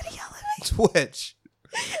was gonna yell at me. Twitch.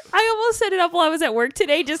 I almost set it up while I was at work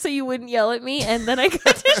today, just so you wouldn't yell at me, and then I got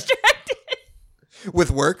distracted.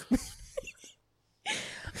 With work?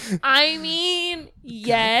 I mean,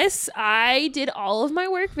 yes, I did all of my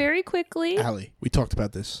work very quickly. Allie, we talked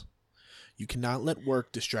about this. You cannot let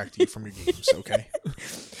work distract you from your games, okay?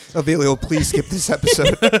 Avelio, please skip this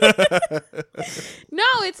episode. No,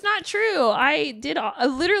 it's not true. I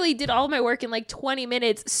literally did all of my work in like 20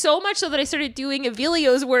 minutes, so much so that I started doing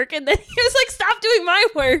Avilio's work, and then he was like, stop doing my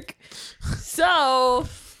work. So,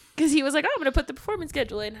 because he was like, oh, I'm going to put the performance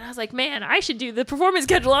schedule in. And I was like, man, I should do the performance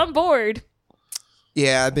schedule. I'm bored.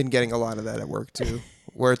 Yeah, I've been getting a lot of that at work too.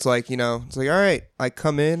 Where it's like, it's like, all right, I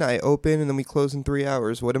come in, I open, and then we close in 3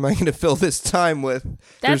 hours. What am I going to fill this time with?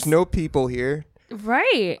 There's no people here.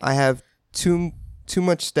 Right. I have too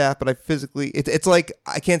much staff, but I physically, it's like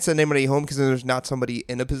I can't send anybody home because there's not somebody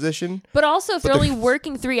in a position. But also, if they're only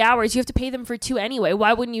working 3 hours, you have to pay them for 2 anyway.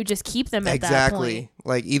 Why wouldn't you just keep them at that point?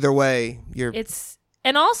 Like either way,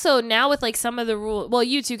 And also now with like some of the rules, well,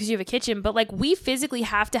 you too, because you have a kitchen, but like we physically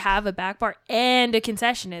have to have a back bar and a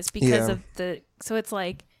concessionist because of so it's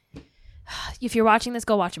like, if you're watching this,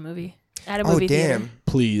 go watch a movie at a movie theater.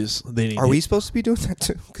 Please. They need Are we supposed to be doing that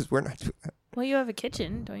too? Because we're not doing that. Well, you have a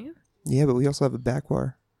kitchen, don't you? Yeah, but we also have a back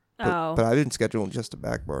bar. Oh. But I didn't schedule just a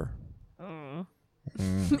back bar.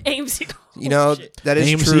 AMC. That is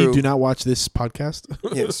AMC, true. do not watch this podcast.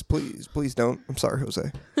 Yes, please don't. I'm sorry,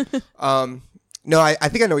 Jose. No, I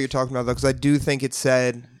think I know what you're talking about though, because I do think it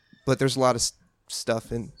said, but there's a lot of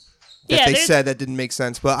stuff in that they said that didn't make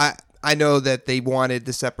sense. But I know that they wanted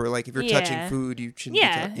the separate. Like if you're touching food, you shouldn't.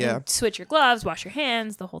 And switch your gloves, wash your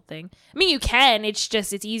hands, the whole thing. I mean, you can. It's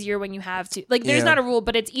easier when you have to. Like, there's not a rule,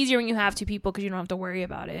 but it's easier when you have 2 people because you don't have to worry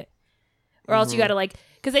about it. Or else you got to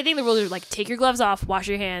because I think the rules are like take your gloves off, wash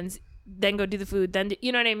your hands, then go do the food. Then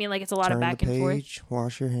you know what I mean? Like it's a lot of back and forth.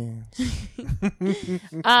 Wash your hands.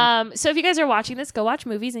 So if you guys are watching this, go watch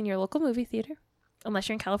movies in your local movie theater, unless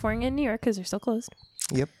you're in California and New York because they're still closed.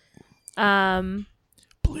 Yep.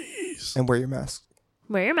 Please. And wear your mask.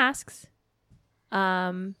 Wear your masks.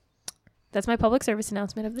 That's my public service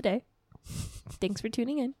announcement of the day. Thanks for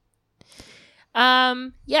tuning in.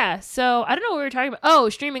 Yeah. So I don't know what we were talking about. Oh,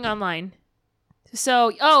 streaming online.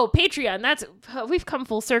 So, Patreon. We've come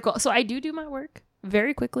full circle. So I do my work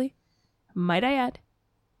very quickly, might I add.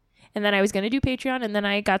 And then I was going to do Patreon, and then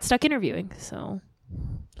I got stuck interviewing. So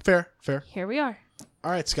Fair. here we are.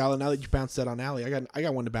 All right, Skylar, now that you bounced that on Allie, I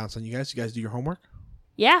got one to bounce on you guys. You guys do your homework?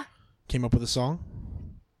 Yeah. Came up with a song?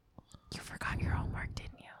 You forgot your homework,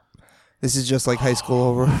 didn't you? This is just like high school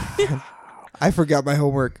over. I forgot my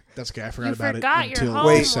homework. That's okay. I forgot You about forgot it your until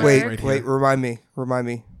homework. this second right here. Remind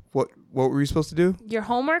me. What were you supposed to do? Your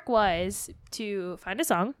homework was to find a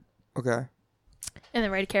song Okay. and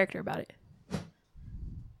then write a character about it.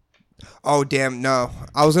 Oh damn, no.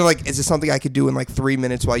 I was gonna is this something I could do in like 3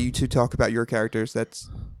 minutes while you two talk about your characters? That's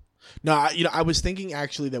No, I was thinking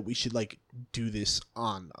actually that we should do this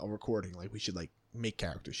on a recording. Like we should make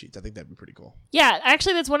character sheets. I think that'd be pretty cool. Yeah,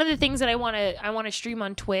 actually, that's one of the things that I want to stream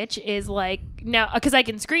on Twitch is now because I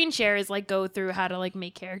can screen share is go through how to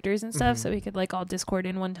make characters and stuff, so we could all Discord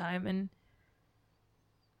in one time and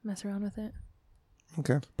mess around with it.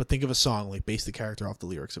 okay. But think of a song, base the character off the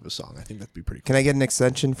lyrics of a song. I think that'd be pretty cool. Can I get an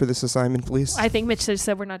extension for this assignment, please? I think Mitch just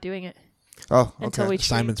said we're not doing it Oh, until okay. we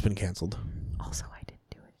stream. Assignment's been canceled. Also, I didn't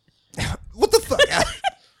do it. What the fuck?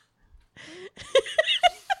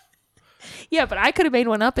 Yeah, but I could have made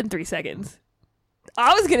one up in 3 seconds.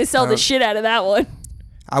 I was gonna sell the shit out of that one.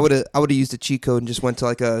 I would have used a cheat code and just went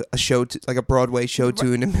to a show a Broadway show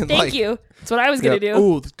tune and been Thank you. That's what I was gonna do.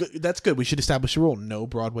 Oh, that's good. We should establish a rule: no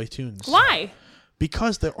Broadway tunes. Why?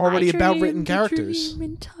 Because they're already about written characters.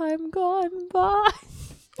 In time gone by.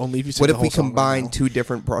 Only if you sing What the if whole we song combine right 2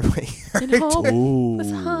 different Broadway And hope now.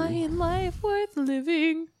 was high Ooh. in life worth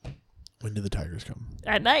living. When did the tigers come?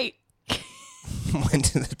 At night. When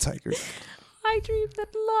did the tigers? I dreamed that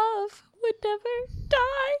love would never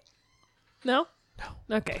die. No?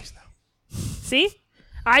 No. Okay. Please, no. See?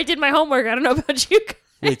 I did my homework. I don't know about you guys.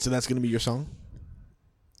 Wait, so that's going to be your song?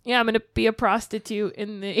 Yeah, I'm going to be a prostitute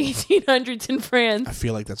in the 1800s in France. I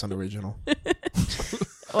feel like that's unoriginal.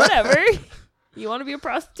 Whatever. You want to be a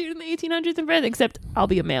prostitute in the 1800s in France? Except I'll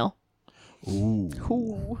be a male. Ooh.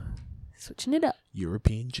 Ooh. Switching it up.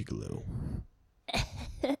 European gigolo.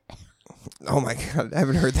 Oh my god, I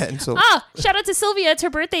haven't heard that in so. Ah, shout out to Sylvia. It's her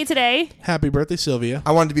birthday today. Happy birthday, Sylvia.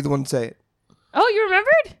 I wanted to be the one to say it. Oh, you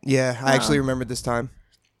remembered? Yeah, I actually remembered this time.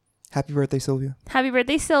 Happy birthday, Sylvia. Happy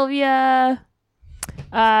birthday, Sylvia.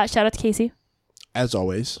 Shout out to Casey. As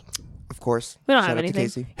always. Of course. We don't Shout have out to anything.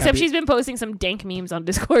 Casey. Except she's been posting some dank memes on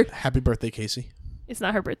Discord. Happy birthday, Casey. It's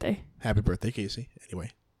not her birthday. Happy birthday, Casey.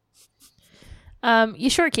 Anyway. You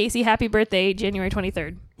sure, Casey? Happy birthday, January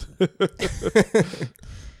 23rd.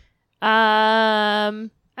 I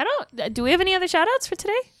don't. Do we have any other shout outs for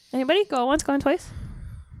today? Anybody? Go once, going twice.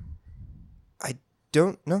 I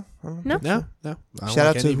don't know. No? No. I don't Shout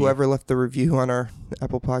out like to any of you. whoever left the review on our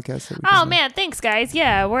Apple podcast. that we Oh did. man, thanks guys.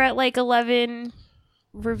 Yeah, we're at like 11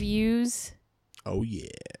 reviews Oh, yeah.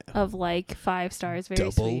 of like 5 stars. Very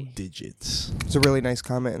Double sweet. digits. It's a really nice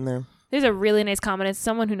comment in there. There's a really nice comment. It's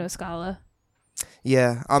someone who knows Scala.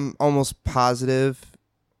 Yeah, I'm almost positive.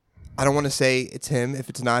 I don't want to say it's him if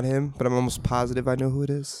it's not him, but I'm almost positive I know who it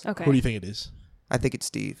is. Okay. Who do you think it is? I think it's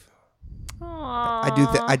Steve.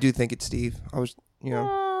 Aww. I do think it's Steve. I was,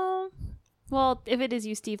 Aw. Well, if it is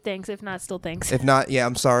you, Steve, thanks. If not, still thanks. If not, yeah,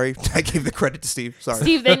 I'm sorry. I gave the credit to Steve. Sorry.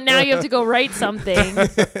 Steve, then now you have to go write something.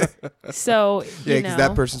 So, Yeah, you because know.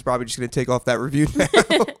 that person's probably just going to take off that review now.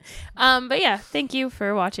 But yeah, thank you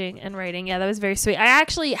for watching and writing. Yeah, that was very sweet. I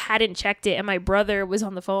actually hadn't checked it, and my brother was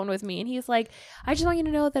on the phone with me, and he's like, I just want you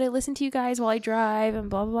to know that I listen to you guys while I drive, and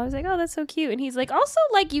blah, blah, blah. I was like, oh, that's so cute. And he's like, also,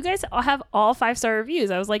 like, you guys all have all 5-star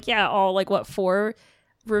reviews. I was like, yeah, all, like, what, 4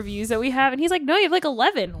 reviews that we have? And he's like, no, you have, like,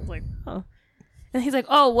 11. I was like, oh. And he's like,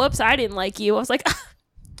 oh, whoops, I didn't like you. I was like,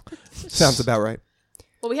 Sounds about right.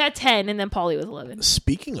 well, we had 10, and then Paulie was 11.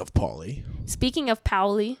 Speaking of Paulie. Speaking of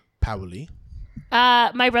Paulie, Paulie.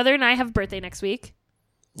 my brother and I have a birthday next week.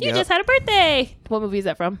 You Yep. just had a birthday. What movie is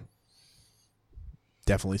that from?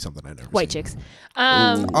 Definitely something I've never White seen. Chicks.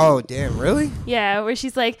 Oh, damn, really? Yeah, where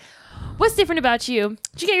she's like, what's different about you?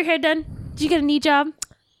 Did you get your hair done? Did you get a knee job?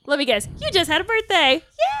 Let me guess. You just had a birthday.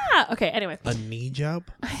 Yeah. Okay, anyway. A knee job?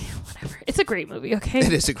 Whatever. It's a great movie, okay?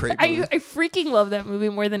 It is a great movie. I freaking love that movie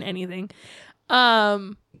more than anything.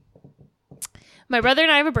 My brother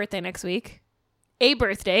and I have a birthday next week. A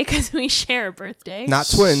birthday, because we share a birthday. Not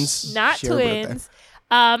twins. Not Share a birthday. twins.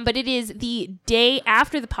 But it is the day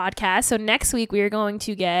after the podcast. So next week we are going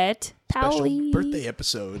to get Special Paulie. birthday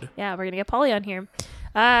episode. Yeah, we're going to get Paulie on here.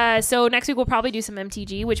 So next week we'll probably do some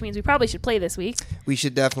MTG, which means we probably should play this week. We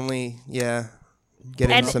should definitely, get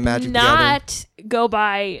And into some Magic together. not go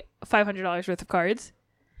buy $500 worth of cards.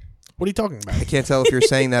 What are you talking about? I can't tell if you're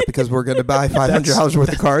saying that because we're going to buy $500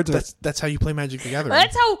 worth of cards. That's how you play Magic the Gathering.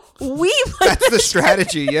 That's how we play. That's the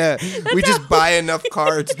strategy, yeah. We just buy enough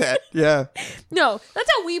cards that, yeah. No, that's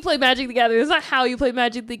how we play Magic the Gathering. That's not how you play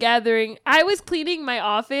Magic the Gathering. I was cleaning my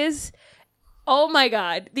office. Oh my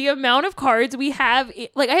god, the amount of cards we have.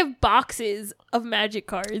 Like, I have boxes of Magic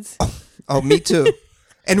cards. Oh, me too.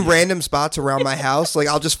 And random spots around my house. Like,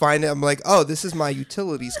 I'll just find it. I'm like, oh, this is my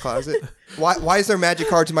utilities closet. Why is there Magic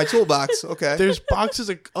cards in my toolbox? Okay. There's boxes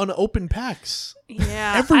of unopened packs.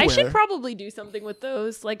 Yeah, I Everywhere. should probably do something with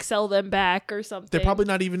those, like sell them back or something. They're probably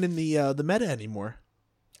not even in the meta anymore.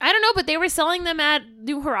 I don't know, but they were selling them at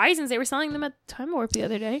New Horizons. They were selling them at Time Warp the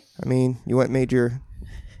other day. I mean, you went and made your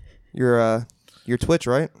Twitch,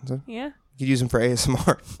 right? So Yeah. you could use them for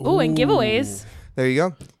ASMR. Oh, and giveaways. There you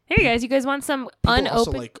go. Here, guys, you guys want some People unopened?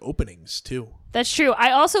 also like openings too. That's true.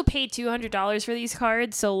 I also paid $200 for these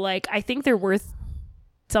cards, so like I think they're worth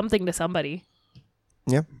something to somebody.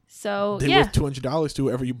 Yeah. So They're yeah, worth $200 to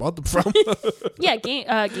whoever you bought them from. yeah.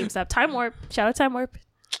 GameStop, Time Warp. Shout out Time Warp.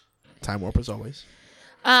 Time Warp as always.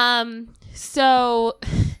 So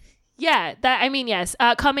yeah, yes.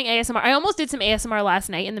 Coming ASMR. I almost did some ASMR last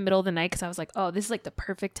night in the middle of the night because I was like, oh, this is like the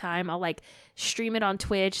perfect time. I'll like stream it on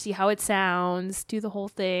Twitch, see how it sounds, do the whole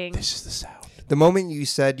thing. This is the sound. The moment you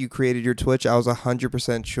said you created your Twitch, I was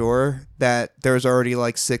 100% sure that there's already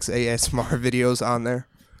like 6 ASMR videos on there.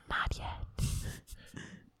 Not yet.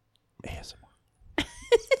 ASMR.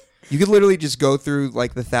 You could literally just go through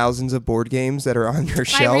like the thousands of board games that are on your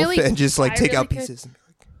shelf really- and just like I take really out could. pieces. And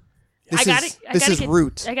be like, I gotta this is get,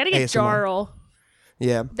 root. I gotta get ASMR. Jarl.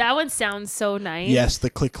 Yeah. That one sounds so nice. Yes, the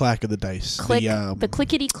click clack of the dice. Click the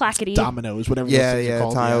clickety clackety. Dominoes, whatever. Yeah, those things are yeah.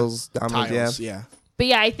 called. Tiles, Yeah. dominoes, Yeah. But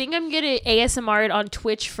yeah, I think I'm gonna ASMR it on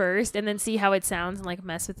Twitch first, and then see how it sounds and like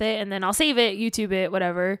mess with it, and then I'll save it, YouTube it,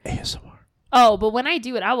 whatever. ASMR. Oh, but when I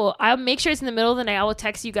do it, I'll make sure it's in the middle of the night. I will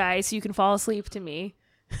text you guys so you can fall asleep to me.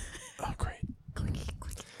 Oh, great.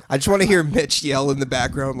 I just want to hear Mitch yell in the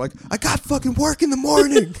background like, I got fucking work in the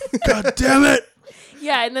morning. God damn it.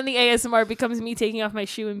 Yeah, and then the ASMR becomes me taking off my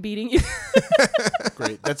shoe and beating you.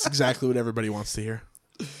 Great. That's exactly what everybody wants to hear.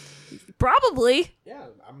 Probably, Yeah,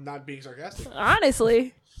 I'm not being sarcastic.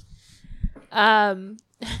 honestly.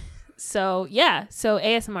 So yeah, so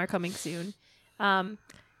ASMR coming soon.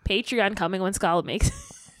 Patreon coming when Scala makes.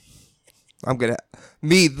 I'm going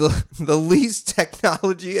to, the least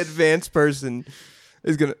technology advanced person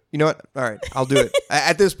is going to, you know what? All right, I'll do it.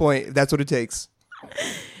 At this point, that's what it takes.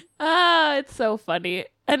 It's so funny.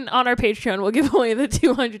 And on our Patreon, we'll give away the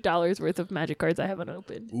 $200 worth of magic cards I haven't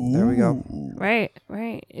opened. There we go. Right.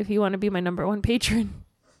 If you want to be my number one patron.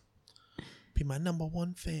 Be my number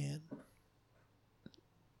one fan.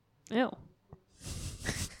 Ew.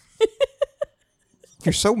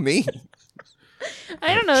 You're so mean.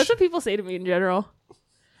 I don't know. That's what people say to me in general.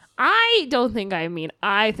 I don't think I'm mean.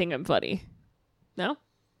 I think I'm funny. No?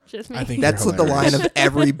 Just me. I think That's you're the line hilarious. of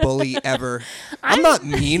every bully ever. I'm not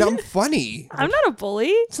mean. I'm funny. I'm not a bully.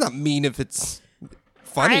 It's not mean if it's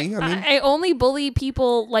funny. I mean, I only bully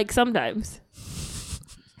people like sometimes.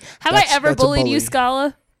 Have That's- I ever that's a bullied you, bully.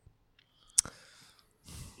 Scala?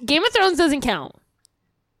 Game of Thrones doesn't count.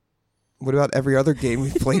 what about every other game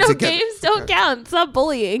we've played No, together? games don't count. It's not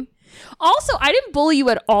bullying. Also, I didn't bully you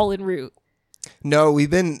at all in Root. No, we've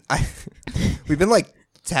been like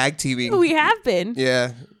tag teaming. We have been.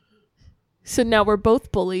 Yeah, So now we're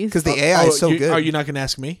both bullies. because the AI is so you- good. Are you not going to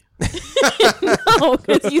ask me? No,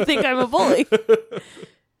 because you think I'm a bully.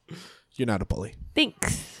 You're not a bully.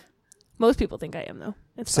 Thanks. Most people think I am, though.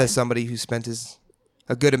 It's Says fine. somebody who spent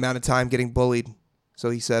a good amount of time getting bullied. So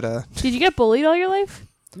he said, Did you get bullied all your life?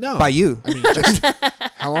 No. by you. I mean, just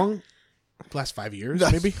how long? Last 5 years,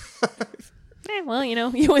 maybe? Well, you know,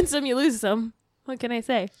 you win some, you lose some. What can I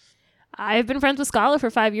say? I've been friends with Scala for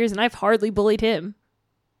 5 years, and I've hardly bullied him.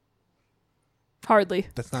 Hardly.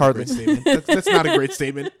 That's not Hardly. a great statement. That's not a great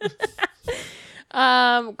statement.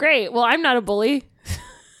 Great. Well, I'm not a bully.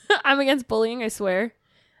 I'm against bullying, I swear.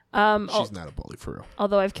 She's not a bully, for real.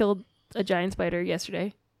 Although I've killed a giant spider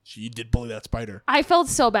yesterday. You did bully that spider. I felt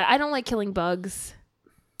so bad. I don't like killing bugs.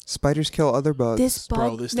 Spiders kill other bugs. This bug?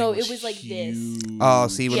 Bro, this thing no, was it was like this. huge. Oh,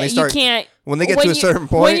 see, when Yeah, they start, you can't. when they get when to a you- certain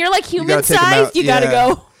point, when you're like you human gotta take 'em sized, out. you gotta Yeah.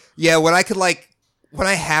 go. Yeah, when I could when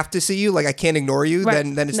I have to see you, like I can't ignore you, Right.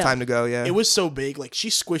 then it's No. time to go. Yeah, It was so big, like she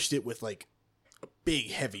squished it with like a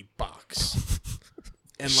big heavy box.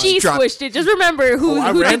 And She drop- squished it. Just remember who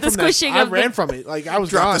I did ran the from that. squishing I of ran the. from it. Like I was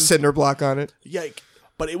drop gone. a cinder block on it. Yeah,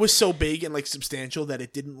 but it was so big and like substantial that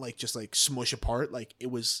it didn't like just like smush apart. Like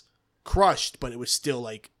it was crushed, but it was still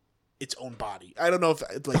like its own body. I don't know if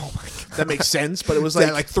that makes sense, but it was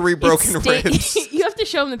Like 3 broken ribs. You have to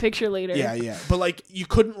show him the picture later. yeah. But like you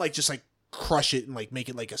couldn't like just like crush it and like make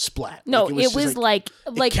it like a splat. No, Like, it just, was like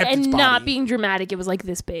kept and its not body. being dramatic. It was like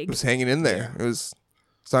this It big. was hanging in there. It was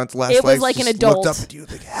on its last It was legs, like an just adult. Looked up at you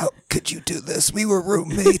like, how could you do this? We were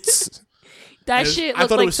roommates. That And shit I looked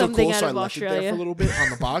thought like it was so something cool, out so I of left it there for a Australia. little bit on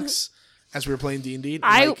the box as we were playing D&D. And,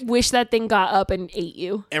 I like, wish that thing got up and ate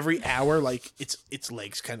you. every hour, like its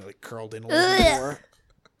legs kind of like curled in a little bit more,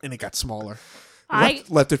 and it got smaller.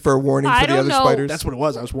 left it for a warning I for the don't other know. spiders. That's what it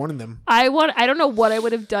was. I was warning them, I don't know what I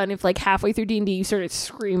would have done if like halfway through D&D you started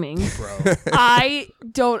screaming. bro. I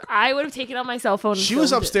would have taken out my cell phone and She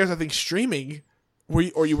was filmed it. upstairs, I think, streaming.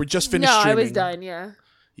 Or you were just finished No, streaming. I was done, yeah.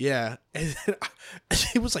 Yeah, and then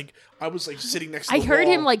it was like I was like sitting next to I the heard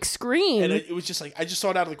wall, him like scream. and it was just like I just saw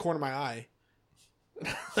it out of the corner of my eye.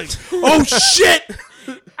 Like, oh shit!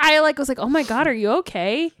 I was like, "Oh my god, are you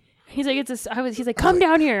okay?" He's like, he's like, "Come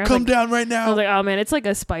down here." I was Come like, down right I now. was like, "Oh man, it's like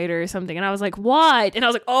a spider or something." And I was like, "What?" And I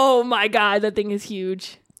was like, "Oh my god, that thing is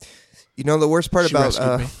huge." You know, the worst part She about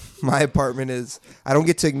rescued me. my apartment is I don't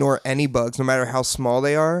get to ignore any bugs, no matter how small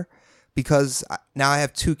they are, because now I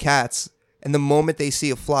have 2 cats, and the moment they see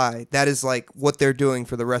a fly, that is like what they're doing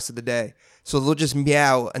for the rest of the day. So they'll just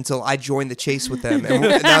meow until I join the chase with them. And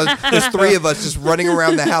now there's 3 of us just running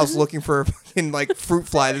around the house looking for a fucking like fruit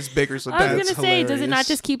fly that's big or something. I was That's gonna say, does it not hilarious.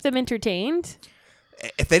 just keep them entertained?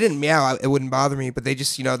 If they didn't meow, it wouldn't bother me, but they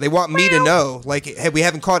just, they want me to know, like, hey, we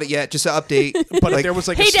haven't caught it yet, just an update. But if like, there was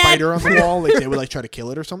like Hey, a Dad. spider on the wall, like they would like try to kill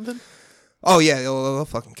it or something. Oh yeah, they'll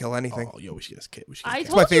fucking kill anything. Oh, yo, we should get a cat. We should I get a cat.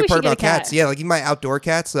 told That's my you we favorite part should get about a cat. cats. Yeah, like even my outdoor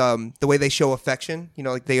cats, the way they show affection,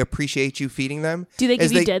 like they appreciate you feeding them. Do they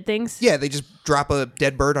is give you dead things? Yeah, they just drop a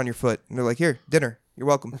dead bird on your foot and they're like, "Here, dinner. You're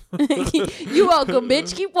welcome." You welcome,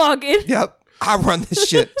 bitch. Keep walking. Yep, I run this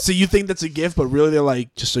shit. So you think that's a gift, but really they're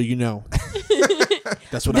like, just so you know.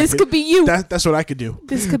 That's what This could be you. That's what I could do.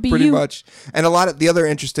 This could be Pretty you. much. And a lot of the other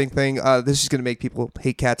interesting thing, this is going to make people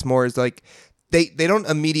hate cats more, is like they don't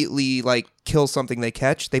immediately like kill something they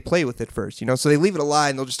catch. They play with it first, So they leave it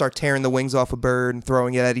alive and they'll just start tearing the wings off a bird and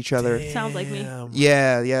throwing it at each other. Sounds like me. Damn.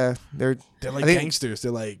 Yeah. They're They're like I think- gangsters.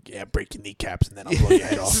 They're like, yeah, break your kneecaps and then I'll blow your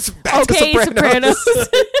head off. Back to Okay, Sopranos.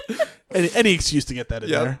 Any excuse to get that in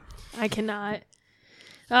Yep. there. I cannot.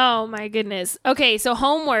 Oh my goodness. Okay, so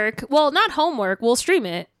homework. Well, not homework. We'll stream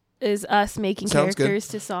it. Is us making Sounds good. characters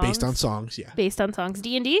to songs Based on songs, yeah. Based on songs.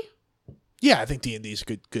 D&D. Yeah, I think D&D is a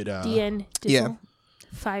good DN. yeah.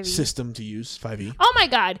 5e. system to use, 5e. Oh my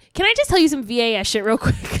god. Can I just tell you some VAS shit real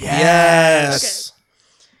quick? Yes.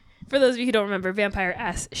 For those of you who don't remember, vampire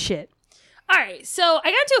ass shit. All right, so I got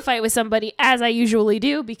into a fight with somebody, as I usually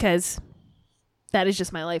do, because that is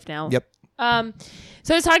just my life now. Yep.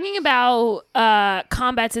 So I was talking about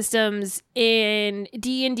combat systems in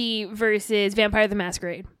D&D versus Vampire the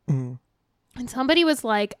Masquerade. Mhm. And somebody was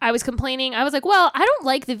like, I was complaining. I was like, well, I don't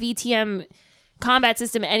like the VTM combat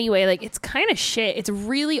system anyway. Like, it's kind of shit. It's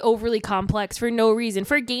really overly complex for no reason,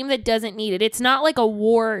 for a game that doesn't need it. It's not like a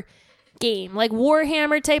war game, like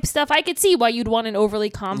Warhammer type stuff. I could see why you'd want an overly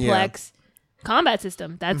complex combat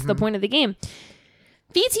system. That's the point of the game.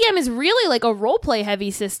 VTM is really like a roleplay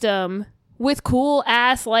heavy system with cool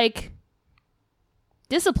ass like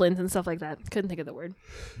disciplines and stuff like that. Couldn't think of the word.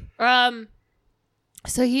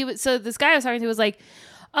 So this guy I was talking to was like,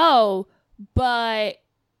 "Oh, but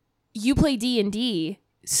you play D&D,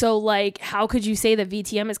 so like how could you say that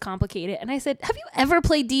VTM is complicated?" And I said, "Have you ever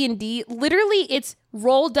played D&D? Literally, it's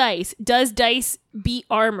roll dice. Does dice beat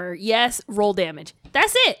armor? Yes, roll damage.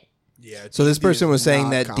 That's it." Yeah. So this D&D person is was saying not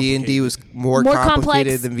that D&D complicated. was more More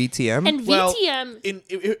complicated complex. than VTM. And Well, VTM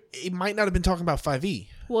It might not have been talking about 5e.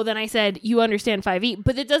 Well, then I said, you understand 5e,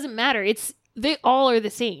 but it doesn't matter. They all are the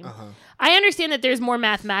same. Uh-huh. I understand that there's more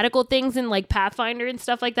mathematical things in like Pathfinder and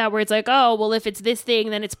stuff like that, where it's like, oh, well, if it's this thing,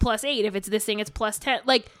 then it's +8. If it's this thing, it's +10.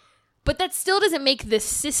 Like, but that still doesn't make the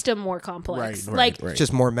system more complex. Right. It's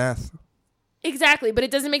just more math. Exactly, but it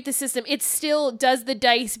doesn't make the system. It's still, does the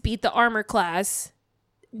dice beat the armor class?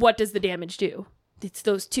 What does the damage do? It's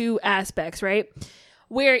those two aspects, right?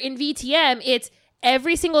 Where in VTM, it's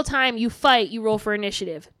every single time you fight, you roll for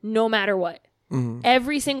initiative, no matter what.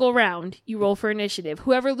 Every single round, you roll for initiative.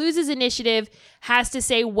 Whoever loses initiative has to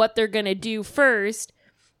say what they're going to do first,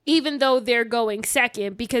 even though they're going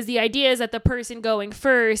second, because the idea is that the person going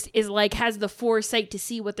first is like, has the foresight to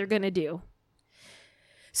see what they're going to do.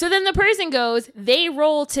 So then the person goes, they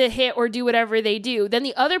roll to hit or do whatever they do. Then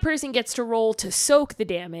the other person gets to roll to soak the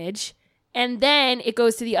damage. And then it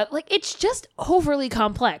goes to the other. Like, it's just overly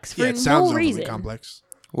complex for Yeah, it sounds no overly reason. complex.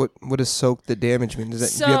 What does soak the damage mean? Does that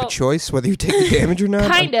So- you have a choice whether you take the damage or not?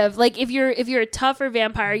 Kind of. Like, if you're a tougher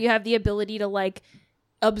vampire, you have the ability to, like,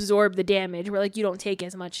 absorb the damage. Where, like, you don't take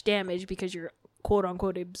as much damage because you're,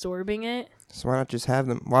 quote-unquote, absorbing it. So why not just have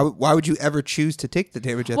them? Why would you ever choose to take the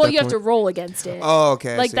damage at Well, that you have to point? roll against it. Oh,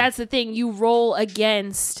 okay. I Like, see. that's the thing. You roll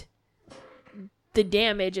against the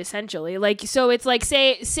damage, essentially. Like, so it's like,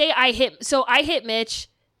 say I hit Mitch.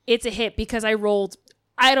 It's a hit because I rolled,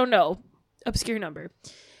 I don't know, obscure number.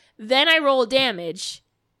 Then I roll damage,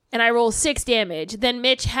 and I roll 6 damage. Then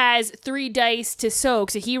Mitch has 3 dice to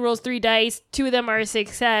soak, so he rolls 3 dice. 2 of them are a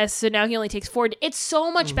success, so now he only takes 4. It's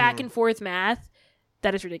so much back and forth math.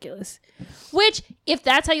 That is ridiculous. Which, if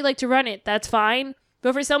that's how you like to run it, that's fine.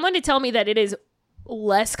 But for someone to tell me that it is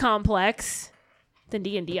less complex than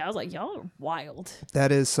D&D, I was like, y'all are wild.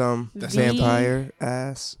 That is some vampire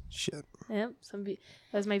ass shit. Yep. That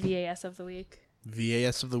was my VAS of the week.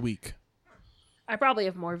 VAS of the week. I probably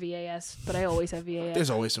have more VAS, but I always have VAS. There's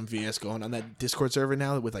always some VS going on that Discord server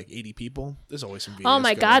now with like 80 people. There's always some VS. Oh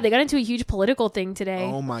my going. god, they got into a huge political thing today.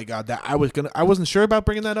 Oh my god, that I wasn't sure about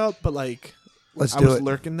bringing that up, but like Let's I do was it.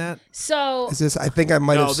 lurking that. So Is this? I think I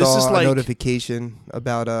might No, have this saw is a like- notification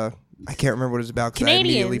about I can't remember what it was about because I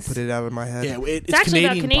immediately Canadians. put it out of my head. Yeah, it's actually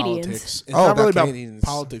about Canadian Canadians. politics. It's Oh, not really about about Canadians.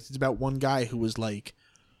 politics. It's about one guy who was like,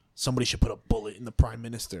 somebody should put a bullet in the prime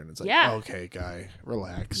minister, and it's like, Yeah. okay, guy,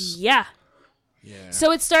 relax. yeah. Yeah.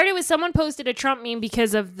 So it started with someone posted a Trump meme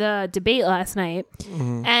because of the debate last night.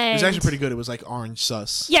 And It was actually pretty good. It was like orange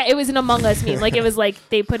sus. Yeah, it was an Among Us meme. Like, it was like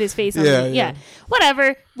they put his face on Yeah, it. yeah. Yeah.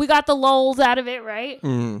 Whatever. We got the lulz out of it, right?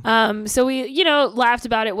 So we, laughed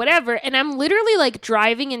about it, whatever. And I'm literally like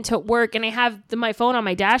driving into work and I have my phone on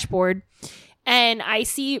my dashboard and I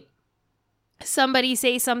see somebody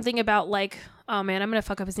say something about like, oh man, I'm going to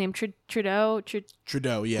fuck up his name. Trudeau.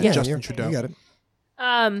 Trudeau, yeah. Yeah. Justin Trudeau. You got it.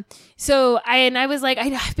 So I was like,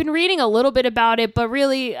 I've been reading a little bit about it, but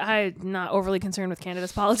really I'm not overly concerned with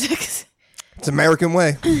Canada's politics. It's American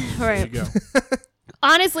way. There you Right. go.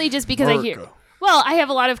 Honestly, just because America. I have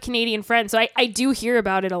a lot of Canadian friends, so I do hear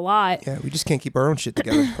about it a lot. Yeah, we just can't keep our own shit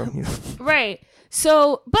together. Right.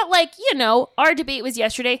 So, but like, our debate was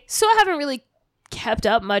yesterday, so I haven't really kept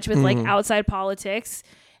up much with like outside politics.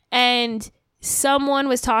 And someone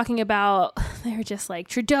was talking about, they were just like,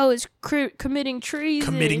 Trudeau is committing treason.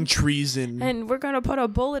 Committing treason. And we're going to put a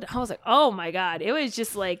bullet. I was like, oh my God. It was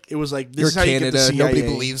just like, It was like, this You're is how you get the Canada. CIA. Nobody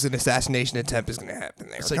believes an assassination attempt is going to happen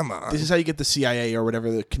there. It's like, Come on. This is how you get the CIA or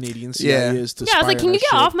whatever the Canadian CIA is to yeah, I was like, spy can on you our get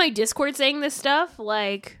shit. off my Discord saying this stuff?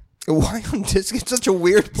 Like, Why on this? It's such a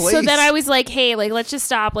weird place. so then I was like, hey, like, let's just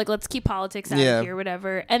stop. Like, let's keep politics out Yeah. of here,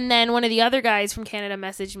 whatever. And then one of the other guys from Canada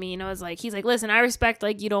messaged me and I was like, he's like, listen, I respect,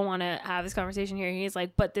 like, you don't want to have this conversation here. He's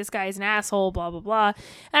like, but this guy's an asshole, blah, blah, blah.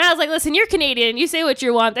 And I was like, listen, you're Canadian. You say what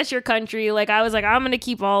you want. That's your country. Like, I was like, I'm going to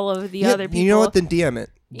keep all of the other people. You know what? Then DM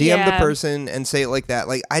it. DM the Yeah. person and say it like that.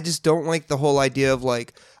 Like, I just don't like the whole idea of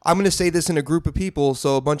like, I'm going to say this in a group of people,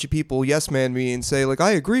 so a bunch of people yes man me and say like,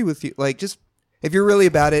 I agree with you. Like, just if you're really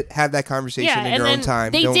about it, have that conversation in and your then own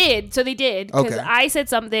time. They Don't- did. So they did. Because Okay. I said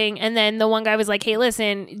something, and then the one guy was like, hey,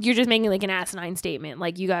 listen, you're just making like an asinine statement.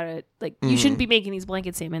 Like, you gotta, like, you shouldn't be making these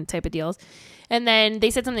blanket statement type of deals. And then they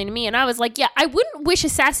said something to me, and I was like, yeah, I wouldn't wish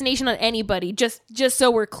assassination on anybody, just so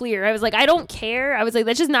we're clear. I was like, I don't care. I was like,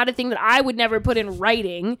 that's just not a thing that I would never put in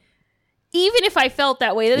writing. Even if I felt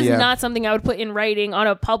that way, that is Yeah. not something I would put in writing on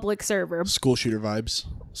a public server. School shooter vibes.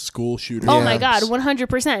 School shooter Oh vibes. my God,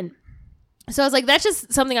 100%. So I was like, that's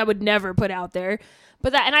just something I would never put out there.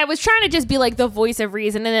 But that, and I was trying to just be like the voice of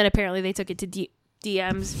reason, and then apparently they took it to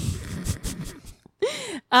DMs,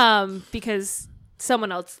 because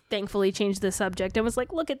someone else thankfully changed the subject and was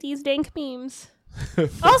like, look at these dank memes.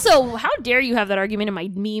 Also, how dare you have that argument in my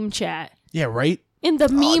meme chat? Yeah, right? In the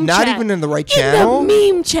meme not chat. even in the right In channel.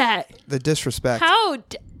 the meme chat. The disrespect. How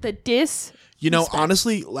the diss. You know, Respect.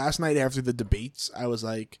 honestly, last night after the debates, I was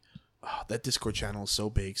like, oh, that Discord channel is so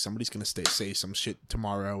big. Somebody's going to say some shit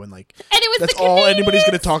tomorrow. And like, And it was that's the all Canadians. anybody's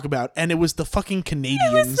going to talk about. And it was the fucking Canadians.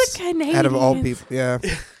 It was the Canadians. Out of all people, yeah.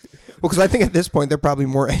 Well, because I think at this point they're probably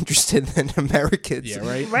more interested than Americans. Yeah,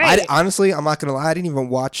 right? Right. Honestly, I'm not gonna lie. I didn't even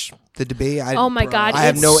watch the debate. Oh my God, I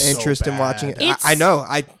have it's no so interest in bad. watching it. It's- I know.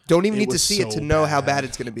 I don't even It need to was see it so to know how bad. bad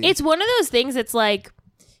it's gonna be. It's one of those things that's like,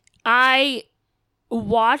 I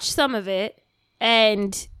watched some of it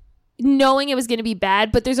and knowing it was going to be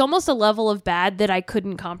bad, but there's almost a level of bad that I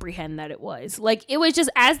couldn't comprehend that it was. Like, it was just,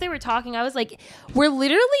 as they were talking, I was like, we're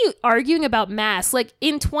literally arguing about masks. Like,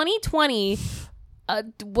 in 2020,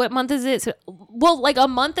 what month is it? So, well, like a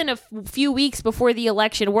month and a few weeks before the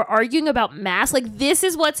election, we're arguing about masks. Like, this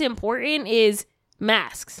is what's important, is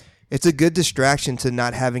masks. It's a good distraction to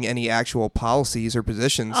not having any actual policies or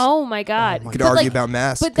positions. Oh my God. You could But, argue like, about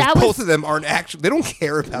masks. but 'cause that both was- of them aren't actually. They don't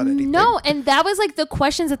care about anything. No, and that was like the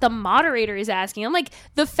questions that the moderator is asking. I'm like,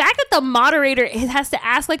 the fact that the moderator has to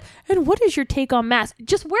ask, like, and what is your take on masks?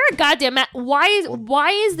 Just wear a goddamn mask. Why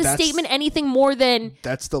is the that's- statement anything more than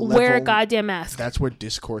That's the level. wear a goddamn mask? That's where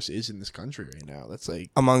discourse is in this country right now. That's like,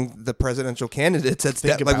 Among the presidential candidates, that's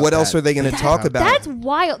Think that, like about what else that. are they going to talk about? That's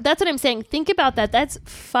wild. That's what I'm saying. Think about that. That's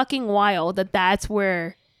fucking wild. That's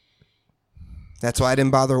where. That's why I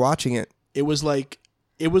didn't bother watching it. it was like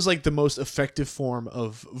the most effective form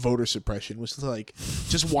of voter suppression was to like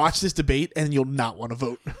just watch this debate and you'll not want to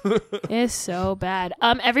vote. It's so bad.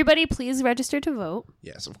 Everybody, please register to vote.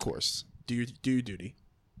 Yes, of course. Do your duty.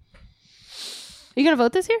 Are you gonna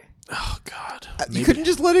vote this year? Oh God. You couldn't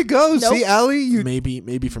just let it go. Nope. See, Allie, you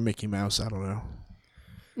maybe for Mickey Mouse. I don't know.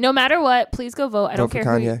 No matter what, please go vote. I don't Vote for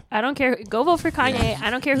care. Kanye. I don't care. Go vote for Kanye. I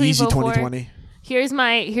don't care who Easy you vote 2020. for. Here's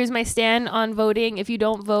my stand on voting. If you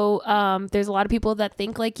don't vote, there's a lot of people that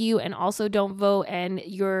think like you and also don't vote, and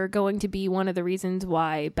you're going to be one of the reasons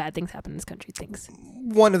why bad things happen in this country. Things.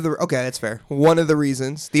 that's fair. One of the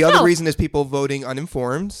reasons. The other No. reason is people voting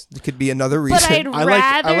uninformed. It could be another But reason. I'd I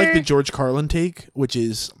rather. like the George Carlin take, which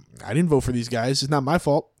is I didn't vote for these guys. It's not my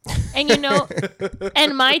fault. And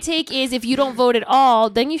and my take is, if you don't vote at all,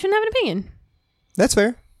 then you shouldn't have an opinion. That's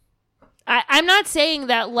fair. I'm not saying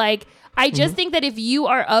that, like, I just think that if you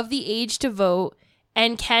are of the age to vote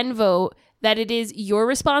and can vote, that it is your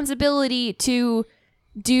responsibility to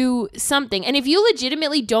do something. And if you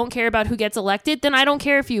legitimately don't care about who gets elected, then I don't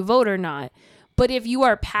care if you vote or not. But if you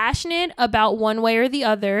are passionate about one way or the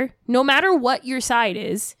other, no matter what your side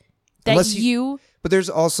is, that But there's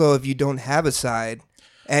also, if you don't have a side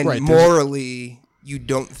and Right, morally you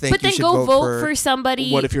don't think but you then should go vote for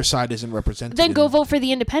somebody. What if your side isn't represented? Then go vote for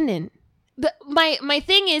the independent. My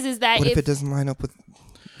thing is that what if it doesn't line up with...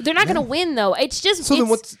 they're not going to win, though. It's just So then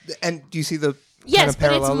what's... And do you see the kind of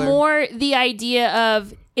but it's parallel there? more the idea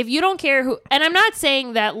of if you don't care who, and I'm not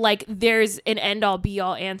saying that like there's an end all be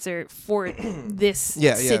all answer for this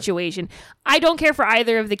situation. I don't care for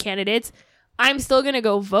either of the candidates. I'm still going to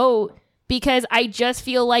go vote because I just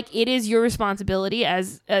feel like it is your responsibility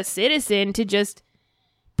as a citizen to just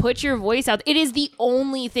put your voice out. It is the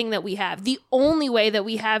only thing that we have, the only way that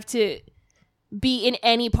we have to be in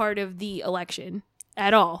any part of the election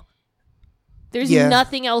at all. There's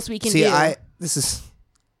nothing else we can do. This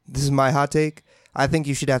is my hot take. I think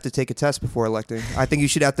you should have to take a test before electing. I think you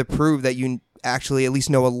should have to prove that you actually at least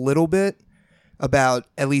know a little bit about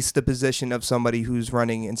at least the position of somebody who's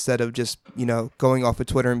running, instead of just, going off of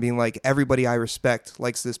Twitter and being like, everybody I respect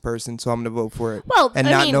likes this person, so I'm going to vote for it. Well, and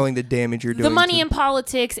not knowing the damage you're doing. The money in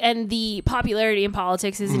politics and the popularity in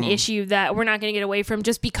politics is an issue that we're not going to get away from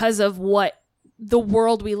just because of what the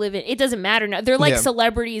world we live in. It doesn't matter now. They're like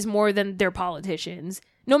celebrities more than they're politicians,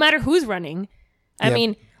 no matter who's running. I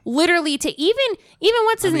mean, literally to even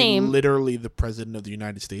what's his name? Literally, the president of the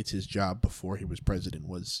United States, his job before he was president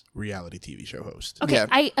was reality TV show host. Okay, Yeah.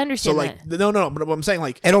 I understand that. No, but I'm saying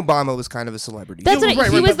like, And Obama was kind of a celebrity. That's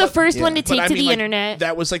what he was the first but- one to but take I to mean, the like, internet.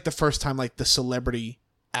 That was like the first time like the celebrity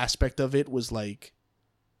aspect of it was like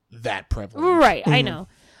that prevalent. Right, I know.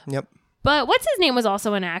 Yep. But what's his name was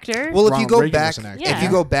also an actor. Well, if you Ronald go Reagan back, was an actor. Yeah. if you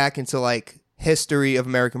go back into like history of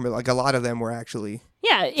American, like a lot of them were actually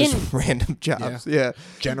yeah, just random jobs. Yeah.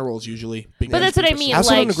 Generals usually. Big But that's what I newspaper mean, I also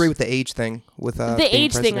like- don't agree with the age thing. With the being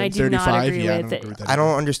age thing I president. do not 35, agree yeah, I with. don't agree with that. I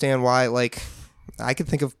don't understand why. Like, I could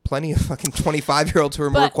think of plenty of fucking 25-year-olds who are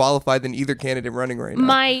more But qualified than either candidate running right now.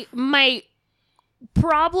 My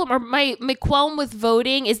problem or my qualm with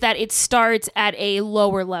voting is that it starts at a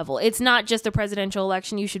lower level. It's not just a presidential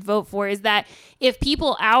election you should vote for. Is that if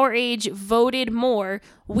people our age voted more,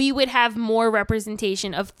 we would have more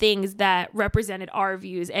representation of things that represented our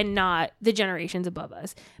views and not the generations above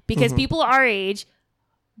us. Because people our age,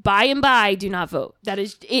 by and by, do not vote. That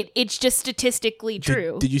is it. It's just statistically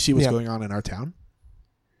true. Did you see what's going on in our town?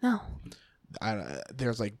 No.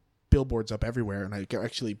 There's like billboards up everywhere, and I've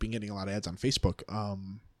actually been getting a lot of ads on Facebook.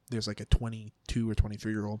 There's like a 22 or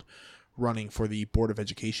 23-year-old running for the Board of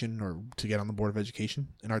Education, or to get on the Board of Education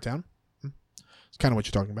in our town. It's kind of what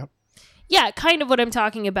you're talking about. Yeah, kind of what I'm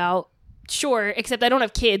talking about. Sure, except I don't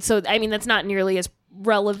have kids, so I mean that's not nearly as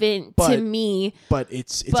relevant to me. But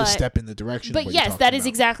it's a step in the direction. But of what yes, you're that talking is about.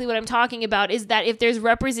 exactly what I'm talking about. Is that if there's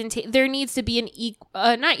representation, there needs to be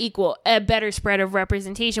a better spread of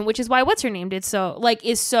representation. Which is why what's her name did so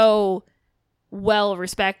is so well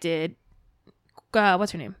respected.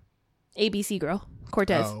 What's her name? ABC girl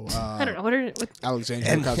Cortez. I don't know what Alexandria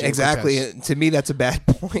and Ocasio-Cortez. exactly, to me, that's a bad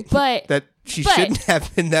point. But that she shouldn't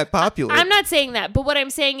have been that popular. I'm not saying that, but what I'm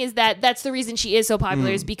saying is that that's the reason she is so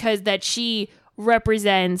popular is because that she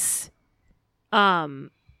represents, a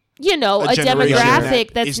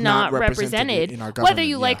demographic that's not represented, in our whether government,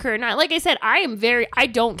 you like her or not. Like I said, I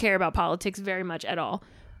don't care about politics very much at all.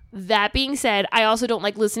 That being said, I also don't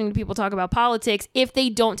like listening to people talk about politics if they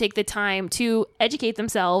don't take the time to educate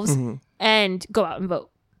themselves and go out and vote.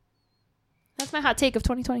 That's my hot take of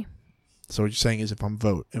 2020. So what you're saying is, if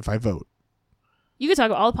I vote, You can talk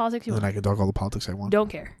about all the politics you then want. I can talk all the politics I want. Don't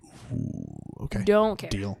care. Okay. Don't care.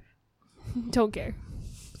 Deal. Don't care.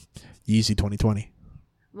 Easy 2020.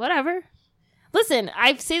 Whatever. Listen,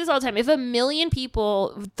 I say this all the time. If 1 million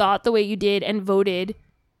people thought the way you did and voted,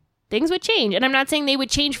 things would change. And I'm not saying they would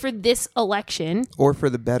change for this election. or for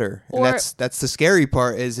the better. And Or- that's the scary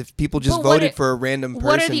part, is if people just But what voted are- for a random person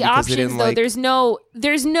What are the because they options, didn't though? like...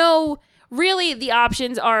 There's no, really, the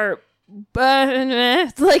options are,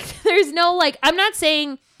 there's no, I'm not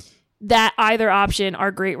saying that either option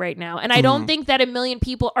are great right now. And I don't think that 1 million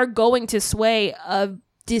people are going to sway a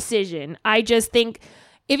decision. I just think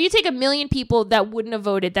if you take 1 million people that wouldn't have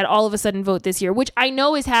voted, that all of a sudden vote this year, which I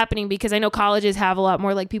know is happening because I know colleges have a lot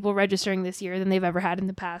more people registering this year than they've ever had in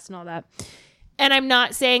the past and all that. And I'm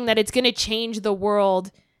not saying that it's going to change the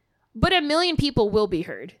world, but 1 million people will be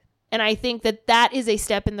heard. And I think that that is a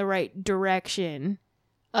step in the right direction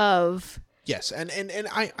of... Yes, and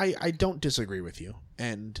I don't disagree with you.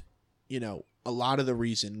 And, a lot of the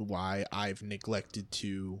reason why I've neglected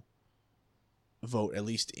to vote, at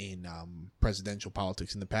least in presidential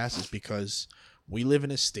politics in the past, is because we live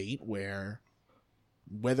in a state where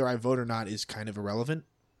whether I vote or not is kind of irrelevant.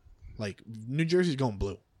 Like, New Jersey's going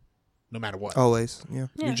blue, no matter what. Always, yeah.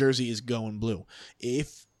 New Jersey is going blue.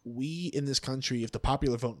 If we in this country, if the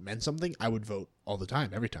popular vote meant something, I would vote all the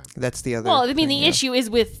time, every time. That's the other. Well, I mean, thing, the yeah. issue is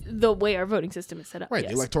with the way our voting system is set up. Right,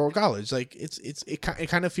 yes. the Electoral College. Like, it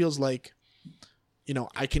kind of feels like, you know,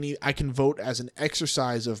 I can vote as an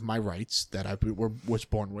exercise of my rights that I was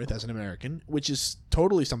born with as an American, which is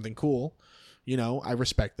totally something cool. You know, I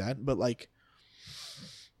respect that, but like,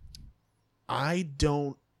 I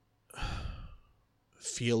don't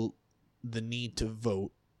feel the need to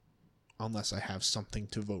vote unless I have something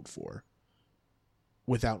to vote for.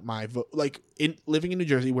 Without my vote, like living in New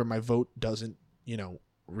Jersey, where my vote doesn't, you know,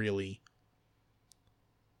 really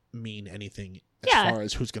mean anything as far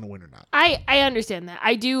as who's going to win or not. I understand that.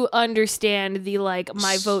 I do understand the, like,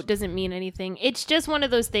 my vote doesn't mean anything. It's just one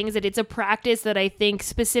of those things that it's a practice that I think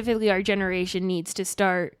specifically our generation needs to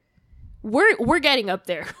start. We're getting up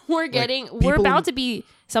there. We're about to be,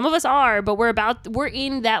 some of us are, but we're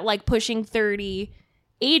in that, like, pushing 30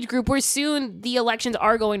 age group where soon the elections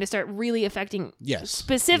are going to start really affecting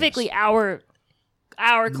specifically our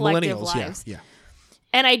collective lives. Yeah.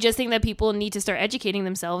 And I just think that people need to start educating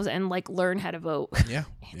themselves and, like, learn how to vote. Yeah.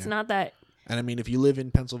 It's not that. And I mean, if you live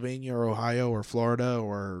in Pennsylvania or Ohio or Florida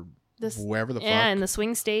or wherever the fuck. Yeah, in the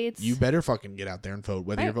swing states. You better fucking get out there and vote,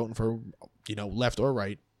 whether you're voting for, you know, left or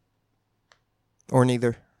right. Or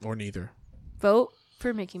neither. Or neither. Vote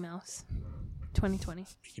for Mickey Mouse 2020.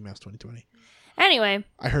 Mickey Mouse 2020. Anyway.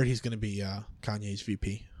 I heard he's going to be Kanye's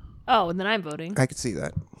VP. Oh, and then I'm voting. I could see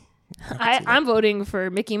that. I'm voting for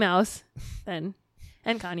Mickey Mouse then.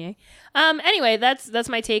 And Kanye. Anyway, that's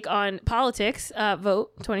my take on politics.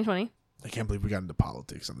 Vote 2020. I can't believe we got into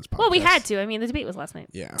politics on this podcast. Well, we had to. I mean, the debate was last night.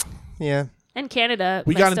 Yeah. Yeah. And Canada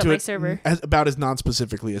we messed got up into my it server. about as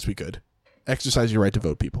non-specifically as we could. Exercise your right to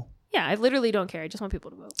vote, people. Yeah, I literally don't care. I just want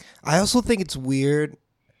people to vote. I also think it's weird.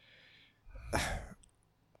 I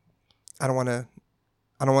don't want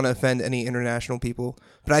to offend any international people,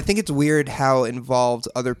 but I think it's weird how involved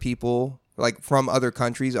other people, like from other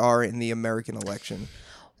countries, are in the American election.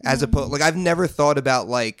 As opposed, like, I've never thought about,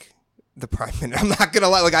 like, the prime minister. I'm not gonna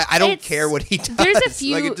lie, like, I don't care what he does. There's a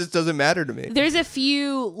few, like, it just doesn't matter to me. There's a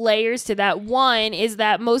few layers to that. One is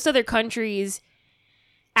that most other countries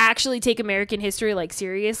actually take American history, like,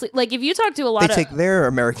 seriously. Like, if you talk to a lot they take their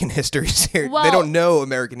American history seriously. Well, they don't know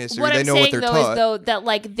American history. They know what they're taught. Is, though, that,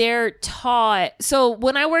 like, they're taught. So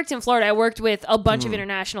when I worked in Florida, I worked with a bunch of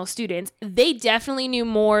international students. They definitely knew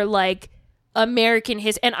more, like, American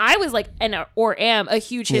history. And I was, like, am a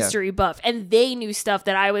huge history buff. And they knew stuff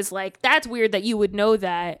that I was like, that's weird that you would know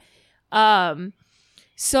that.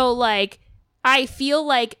 So, like, I feel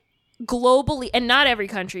like globally, and not every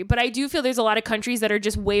country, but I do feel there's a lot of countries that are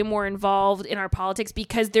just way more involved in our politics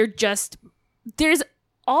because there's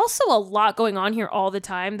also a lot going on here all the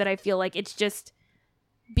time that I feel like it's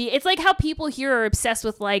like how people here are obsessed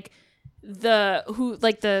with, like,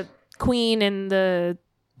 the Queen and the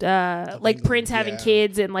like Prince having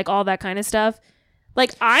kids and, like, all that kind of stuff.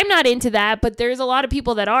 Like, I'm not into that, but there's a lot of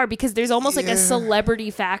people that are because there's almost like a celebrity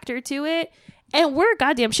factor to it, and we're a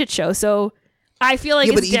goddamn shit show, so I feel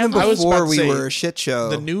like but even before we were a shit show,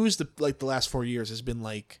 the news, the last 4 years has been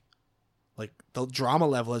like the drama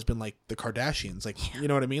level has been like the Kardashians. Like, you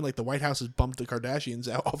know what I mean? Like, the White House has bumped the Kardashians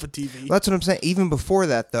out off of TV. That's what I'm saying. Even before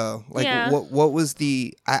that, though, like, what was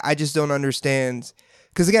the? I just don't understand.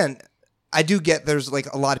 Because again, I do get there's,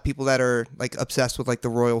 like, a lot of people that are, like, obsessed with, like, the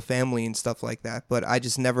royal family and stuff like that, but I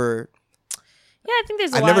just never. Yeah, I think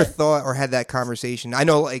there's. I've never thought or had that conversation. I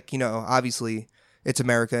know, like, you know, obviously it's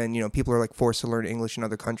America, and, you know, people are, like, forced to learn English in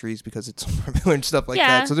other countries because it's popular and stuff like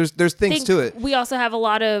that. So there's things to it. We also have a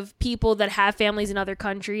lot of people that have families in other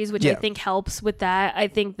countries, which I think helps with that. I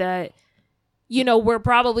think that, you know, we're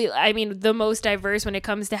probably, I mean, the most diverse when it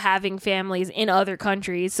comes to having families in other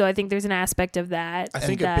countries. So I think there's an aspect of that. I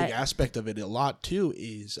think a big aspect of it a lot too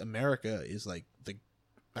is America is like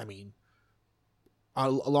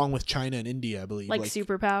along with China and India, I believe, like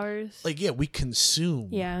superpowers. Like, yeah, we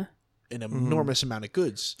consume an enormous amount of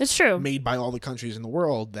goods. It's true. Made by all the countries in the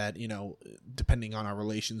world that, you know, depending on our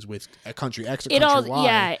relations with a country X or country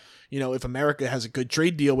Y, you know, if America has a good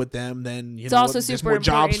trade deal with them, then, you it's know, also there's super more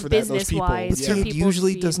jobs for those people. But it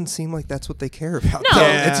usually doesn't seem like that's what they care about. No.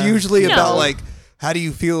 It's usually about, like, how do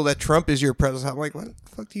you feel that Trump is your president? I'm like, what the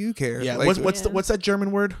fuck do you care? Yeah, like, what's that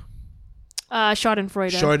German word?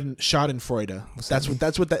 Schadenfreude. Schadenfreude.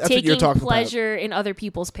 That's what you're talking Taking about. pleasure in other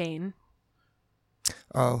people's pain.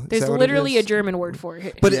 Oh, is There's that what it literally a is? German word for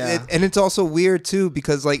it. But Yeah. and it's also weird too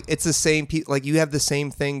because like it's the same like you have the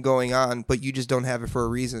same thing going on, but you just don't have it for a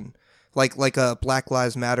reason. Like a Black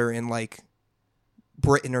Lives Matter in like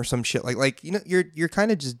Britain or some shit. Like you know you're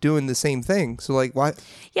kind of just doing the same thing. So like why?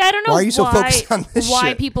 Yeah, I don't know Why are you so focused on this why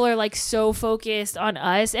shit? people are like so focused on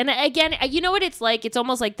us. And again, you know what it's like? It's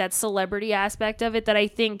almost like that celebrity aspect of it that I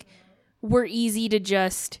think we're easy to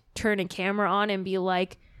just turn a camera on and be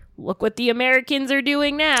like, look what the Americans are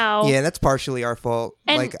doing now. Yeah, that's partially our fault.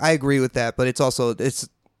 And- like I agree with that, but it's also it's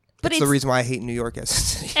But the reason why I hate New York as a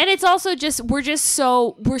city. And it's also just we're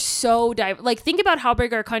so like think about how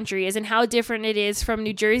big our country is and how different it is from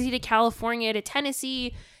New Jersey to California to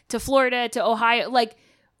Tennessee to Florida to Ohio. Like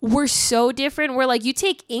we're so different. We're like you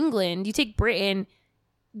take England, you take Britain,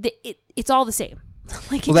 it's all the same.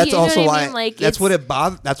 Like Well, that's you know also what I why mean? Like that's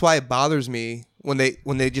it's- that's why it bothers me when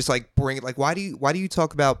they just like bring it like why do you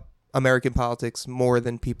talk about American politics more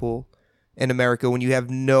than people in America when you have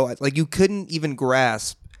no like you couldn't even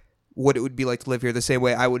grasp what it would be like to live here the same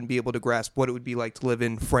way I wouldn't be able to grasp what it would be like to live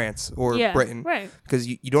in France or Yeah, Britain right. because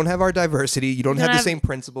you don't have our diversity, you don't have the same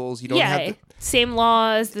principles, you don't have the, same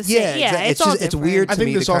laws, the same Yeah, exactly. it's all It's different. weird I to think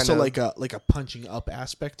me there's to also kinda- like a punching up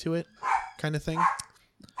aspect to it, kind of thing.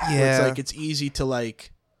 Where yeah it's like it's easy to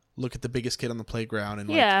like look at the biggest kid on the playground and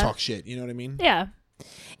like Yeah. talk shit. You know what I mean? Yeah.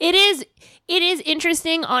 It is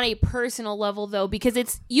interesting on a personal level though because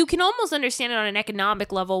it's you can almost understand it on an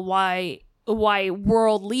economic level why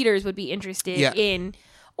world leaders would be interested Yeah. in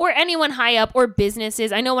or anyone high up or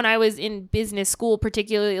businesses. I know when I was in business school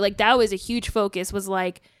particularly like that was a huge focus was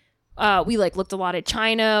like we like looked a lot at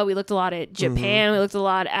China, we looked a lot at Japan, we looked a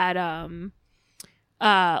lot at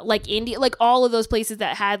like India, like all of those places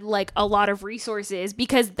that had like a lot of resources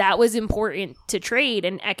because that was important to trade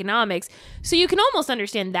and economics. So you can almost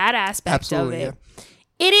understand that aspect Absolutely, of it.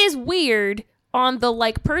 It is weird on the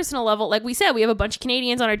like personal level. Like we said, we have a bunch of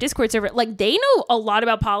Canadians on our Discord server. Like they know a lot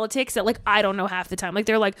about politics that like I don't know half the time. Like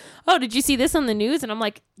they're like, "Oh, did you see this on the news?" And I'm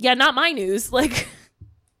like, "Yeah, not my news." Like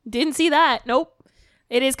didn't see that. Nope.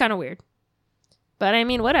 It is kind of weird. But I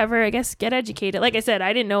mean, whatever. I guess get educated. Like I said,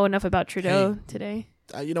 I didn't know enough about Trudeau today.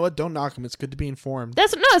 You know what? Don't knock him. It's good to be informed.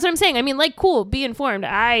 That's what I'm saying. I mean, like, cool, be informed.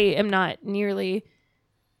 I am not nearly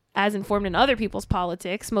as informed in other people's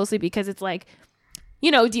politics, mostly because it's like,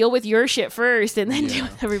 you know, deal with your shit first and then deal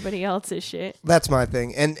with everybody else's shit. that's my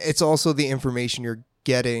thing, and it's also the information you're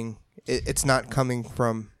getting. It's not coming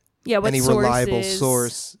from Yeah, what any sources? reliable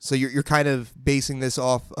source. So you're kind of basing this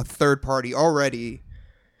off a third party already,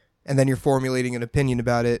 and then you're formulating an opinion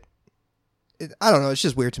about it. I don't know. It's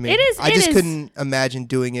just weird to me. It is- I it just is. couldn't imagine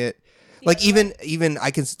doing it. Like even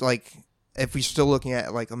I can like if we're still looking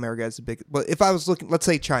at like America as a big. But if I was looking, let's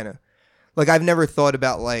say China. Like I've never thought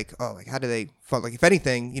about like like how do they like if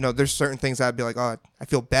anything, you know, there's certain things I'd be like, oh, I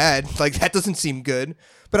feel bad. Like that doesn't seem good.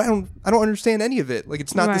 But I don't understand any of it. Like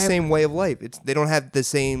it's not the Right. same way of life. They don't have the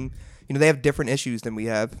same, you know, they have different issues than we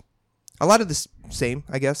have. A lot of the same,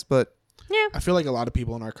 I guess, but Yeah. I feel like a lot of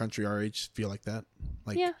people in our country, our age, feel like that.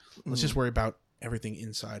 Like, Yeah. let's just worry about everything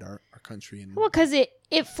inside our country. And Well, because it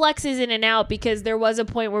flexes in and out because there was a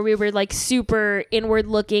point where we were like super inward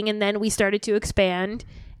looking and then we started to expand.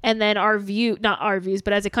 And then not our views,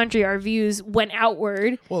 but as a country, our views went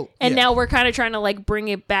outward. well, And yeah, now we're kind of trying to like bring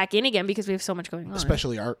it back in again because we have so much going on.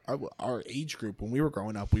 especially our age group, when we were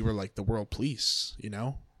growing up, we were like the world police, you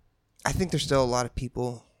know? I think there's still a lot of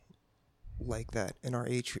people like that in our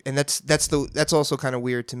age, and that's also kind of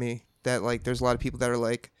weird to me. That like there's a lot of people that are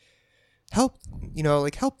like, help, you know,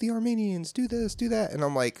 like help the Armenians, do this, do that, and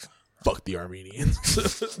I'm like, Fuck the Armenians.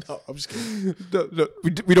 No, I'm just kidding. no,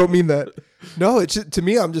 we don't mean that. No, it's just, to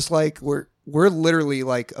me, I'm just like we're literally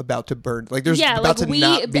like about to burn. Like there's Yeah, about like to we-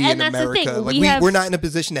 not be and in that's the America. thing, Like we're not in a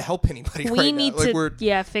position to help anybody we right need now. Like we're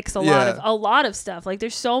to fix a Yeah. lot of stuff. Like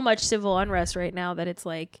there's so much civil unrest right now that it's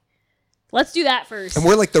like, let's do that first. and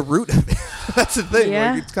we're like the root of it. That's the thing.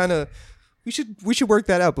 Yeah. Like it's kind of we should work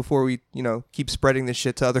that out before we keep spreading this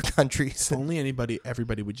shit to other countries. If only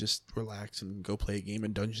everybody would just relax and go play a game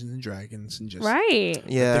of Dungeons and Dragons and just Right. let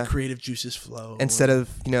Yeah. the creative juices flow. Instead of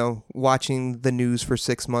watching the news for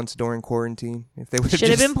 6 months during quarantine, if they would Should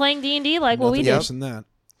have been playing D&D like what we Nothing did. worse than that.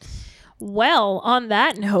 Well, on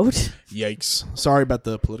that note, Yikes. Sorry about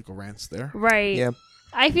the political rants there. right. Yeah.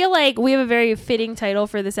 I feel like we have a very fitting title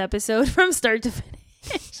for this episode from start to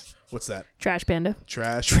finish. What's that? Trash Panda.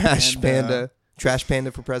 Trash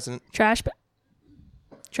Panda for president. Trash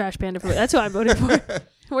Panda. That's who I'm voting for.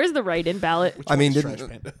 Where's the write-in ballot? I mean, Trash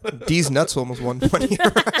Panda. D's nuts almost won money.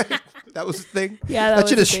 Right? That was the thing. Yeah, that that was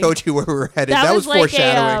should the have thing. showed you where we were headed. That was like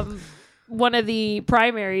foreshadowing. one of the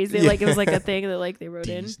primaries. They like it was like a thing that like they wrote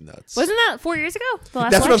in. These nuts. Wasn't that 4 years ago? The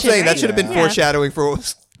last That's what I'm election, saying. right? That should have been Yeah. foreshadowing for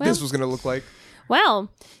what Well- this was going to look like.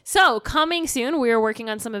 Well, so coming soon, we are working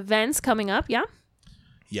on some events coming up. Yeah.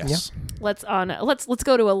 Yes. Let's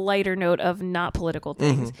go to a lighter note of not political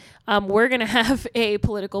things. We're gonna have a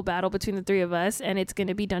political battle between the three of us, and it's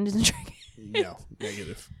gonna be Dungeons and Dragons. No.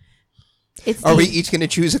 Negative. It's Are we the- each going to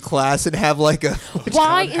choose a class and have like a...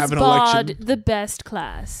 Why have is an BOD election? the best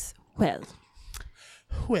class? Well,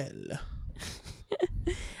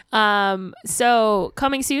 so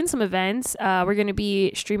coming soon, some events. We're gonna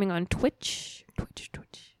be streaming on Twitch.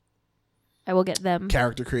 I will get them.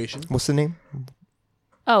 Character creation. What's the name?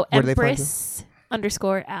 Oh, Where do they find Empress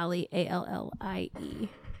 _ Allie ALLIE.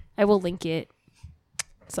 I will link it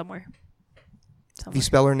somewhere. If you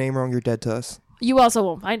spell her name wrong, you're dead to us. You also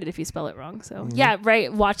won't find it if you spell it wrong. So yeah,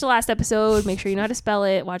 right. Watch the last episode. Make sure you know how to spell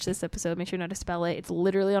it. Watch this episode. Make sure you know how to spell it. It's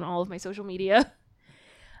literally on all of my social media.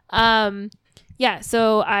 Yeah.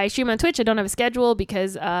 So I stream on Twitch. I don't have a schedule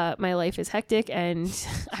because my life is hectic and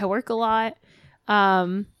I work a lot.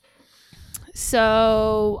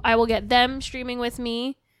 So I will get them streaming with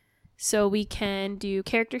me so we can do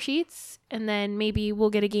character sheets, and then maybe we'll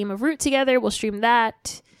get a game of Root together. We'll stream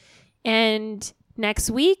that. And next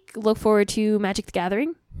week, look forward to Magic the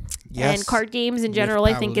Gathering. Yes. And card games in With general,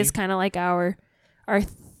 I think Paoli. is kind of like our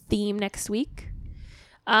theme next week.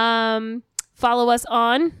 Follow us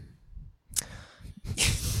on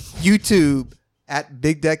YouTube at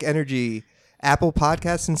Big Deck Energy, Apple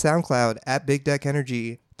Podcasts and SoundCloud at Big Deck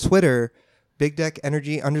Energy, Twitter, Big Deck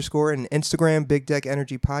Energy _ and Instagram, Big Deck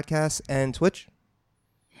Energy Podcast, and Twitch.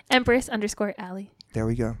 Empress _ Allie. There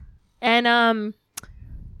we go. And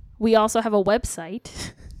we also have a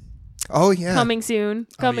website Oh, yeah. coming soon.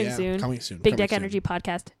 Coming yeah. soon. Coming soon. Big Coming Deck soon. Energy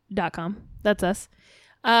Podcast.com. That's us.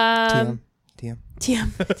 TM.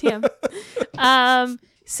 TM.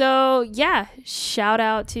 So yeah, shout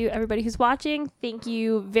out to everybody who's watching. Thank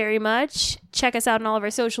you very much. Check us out on all of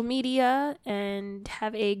our social media and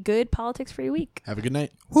have a good politics free week. Have a good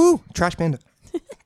night. Woo! Trash Panda.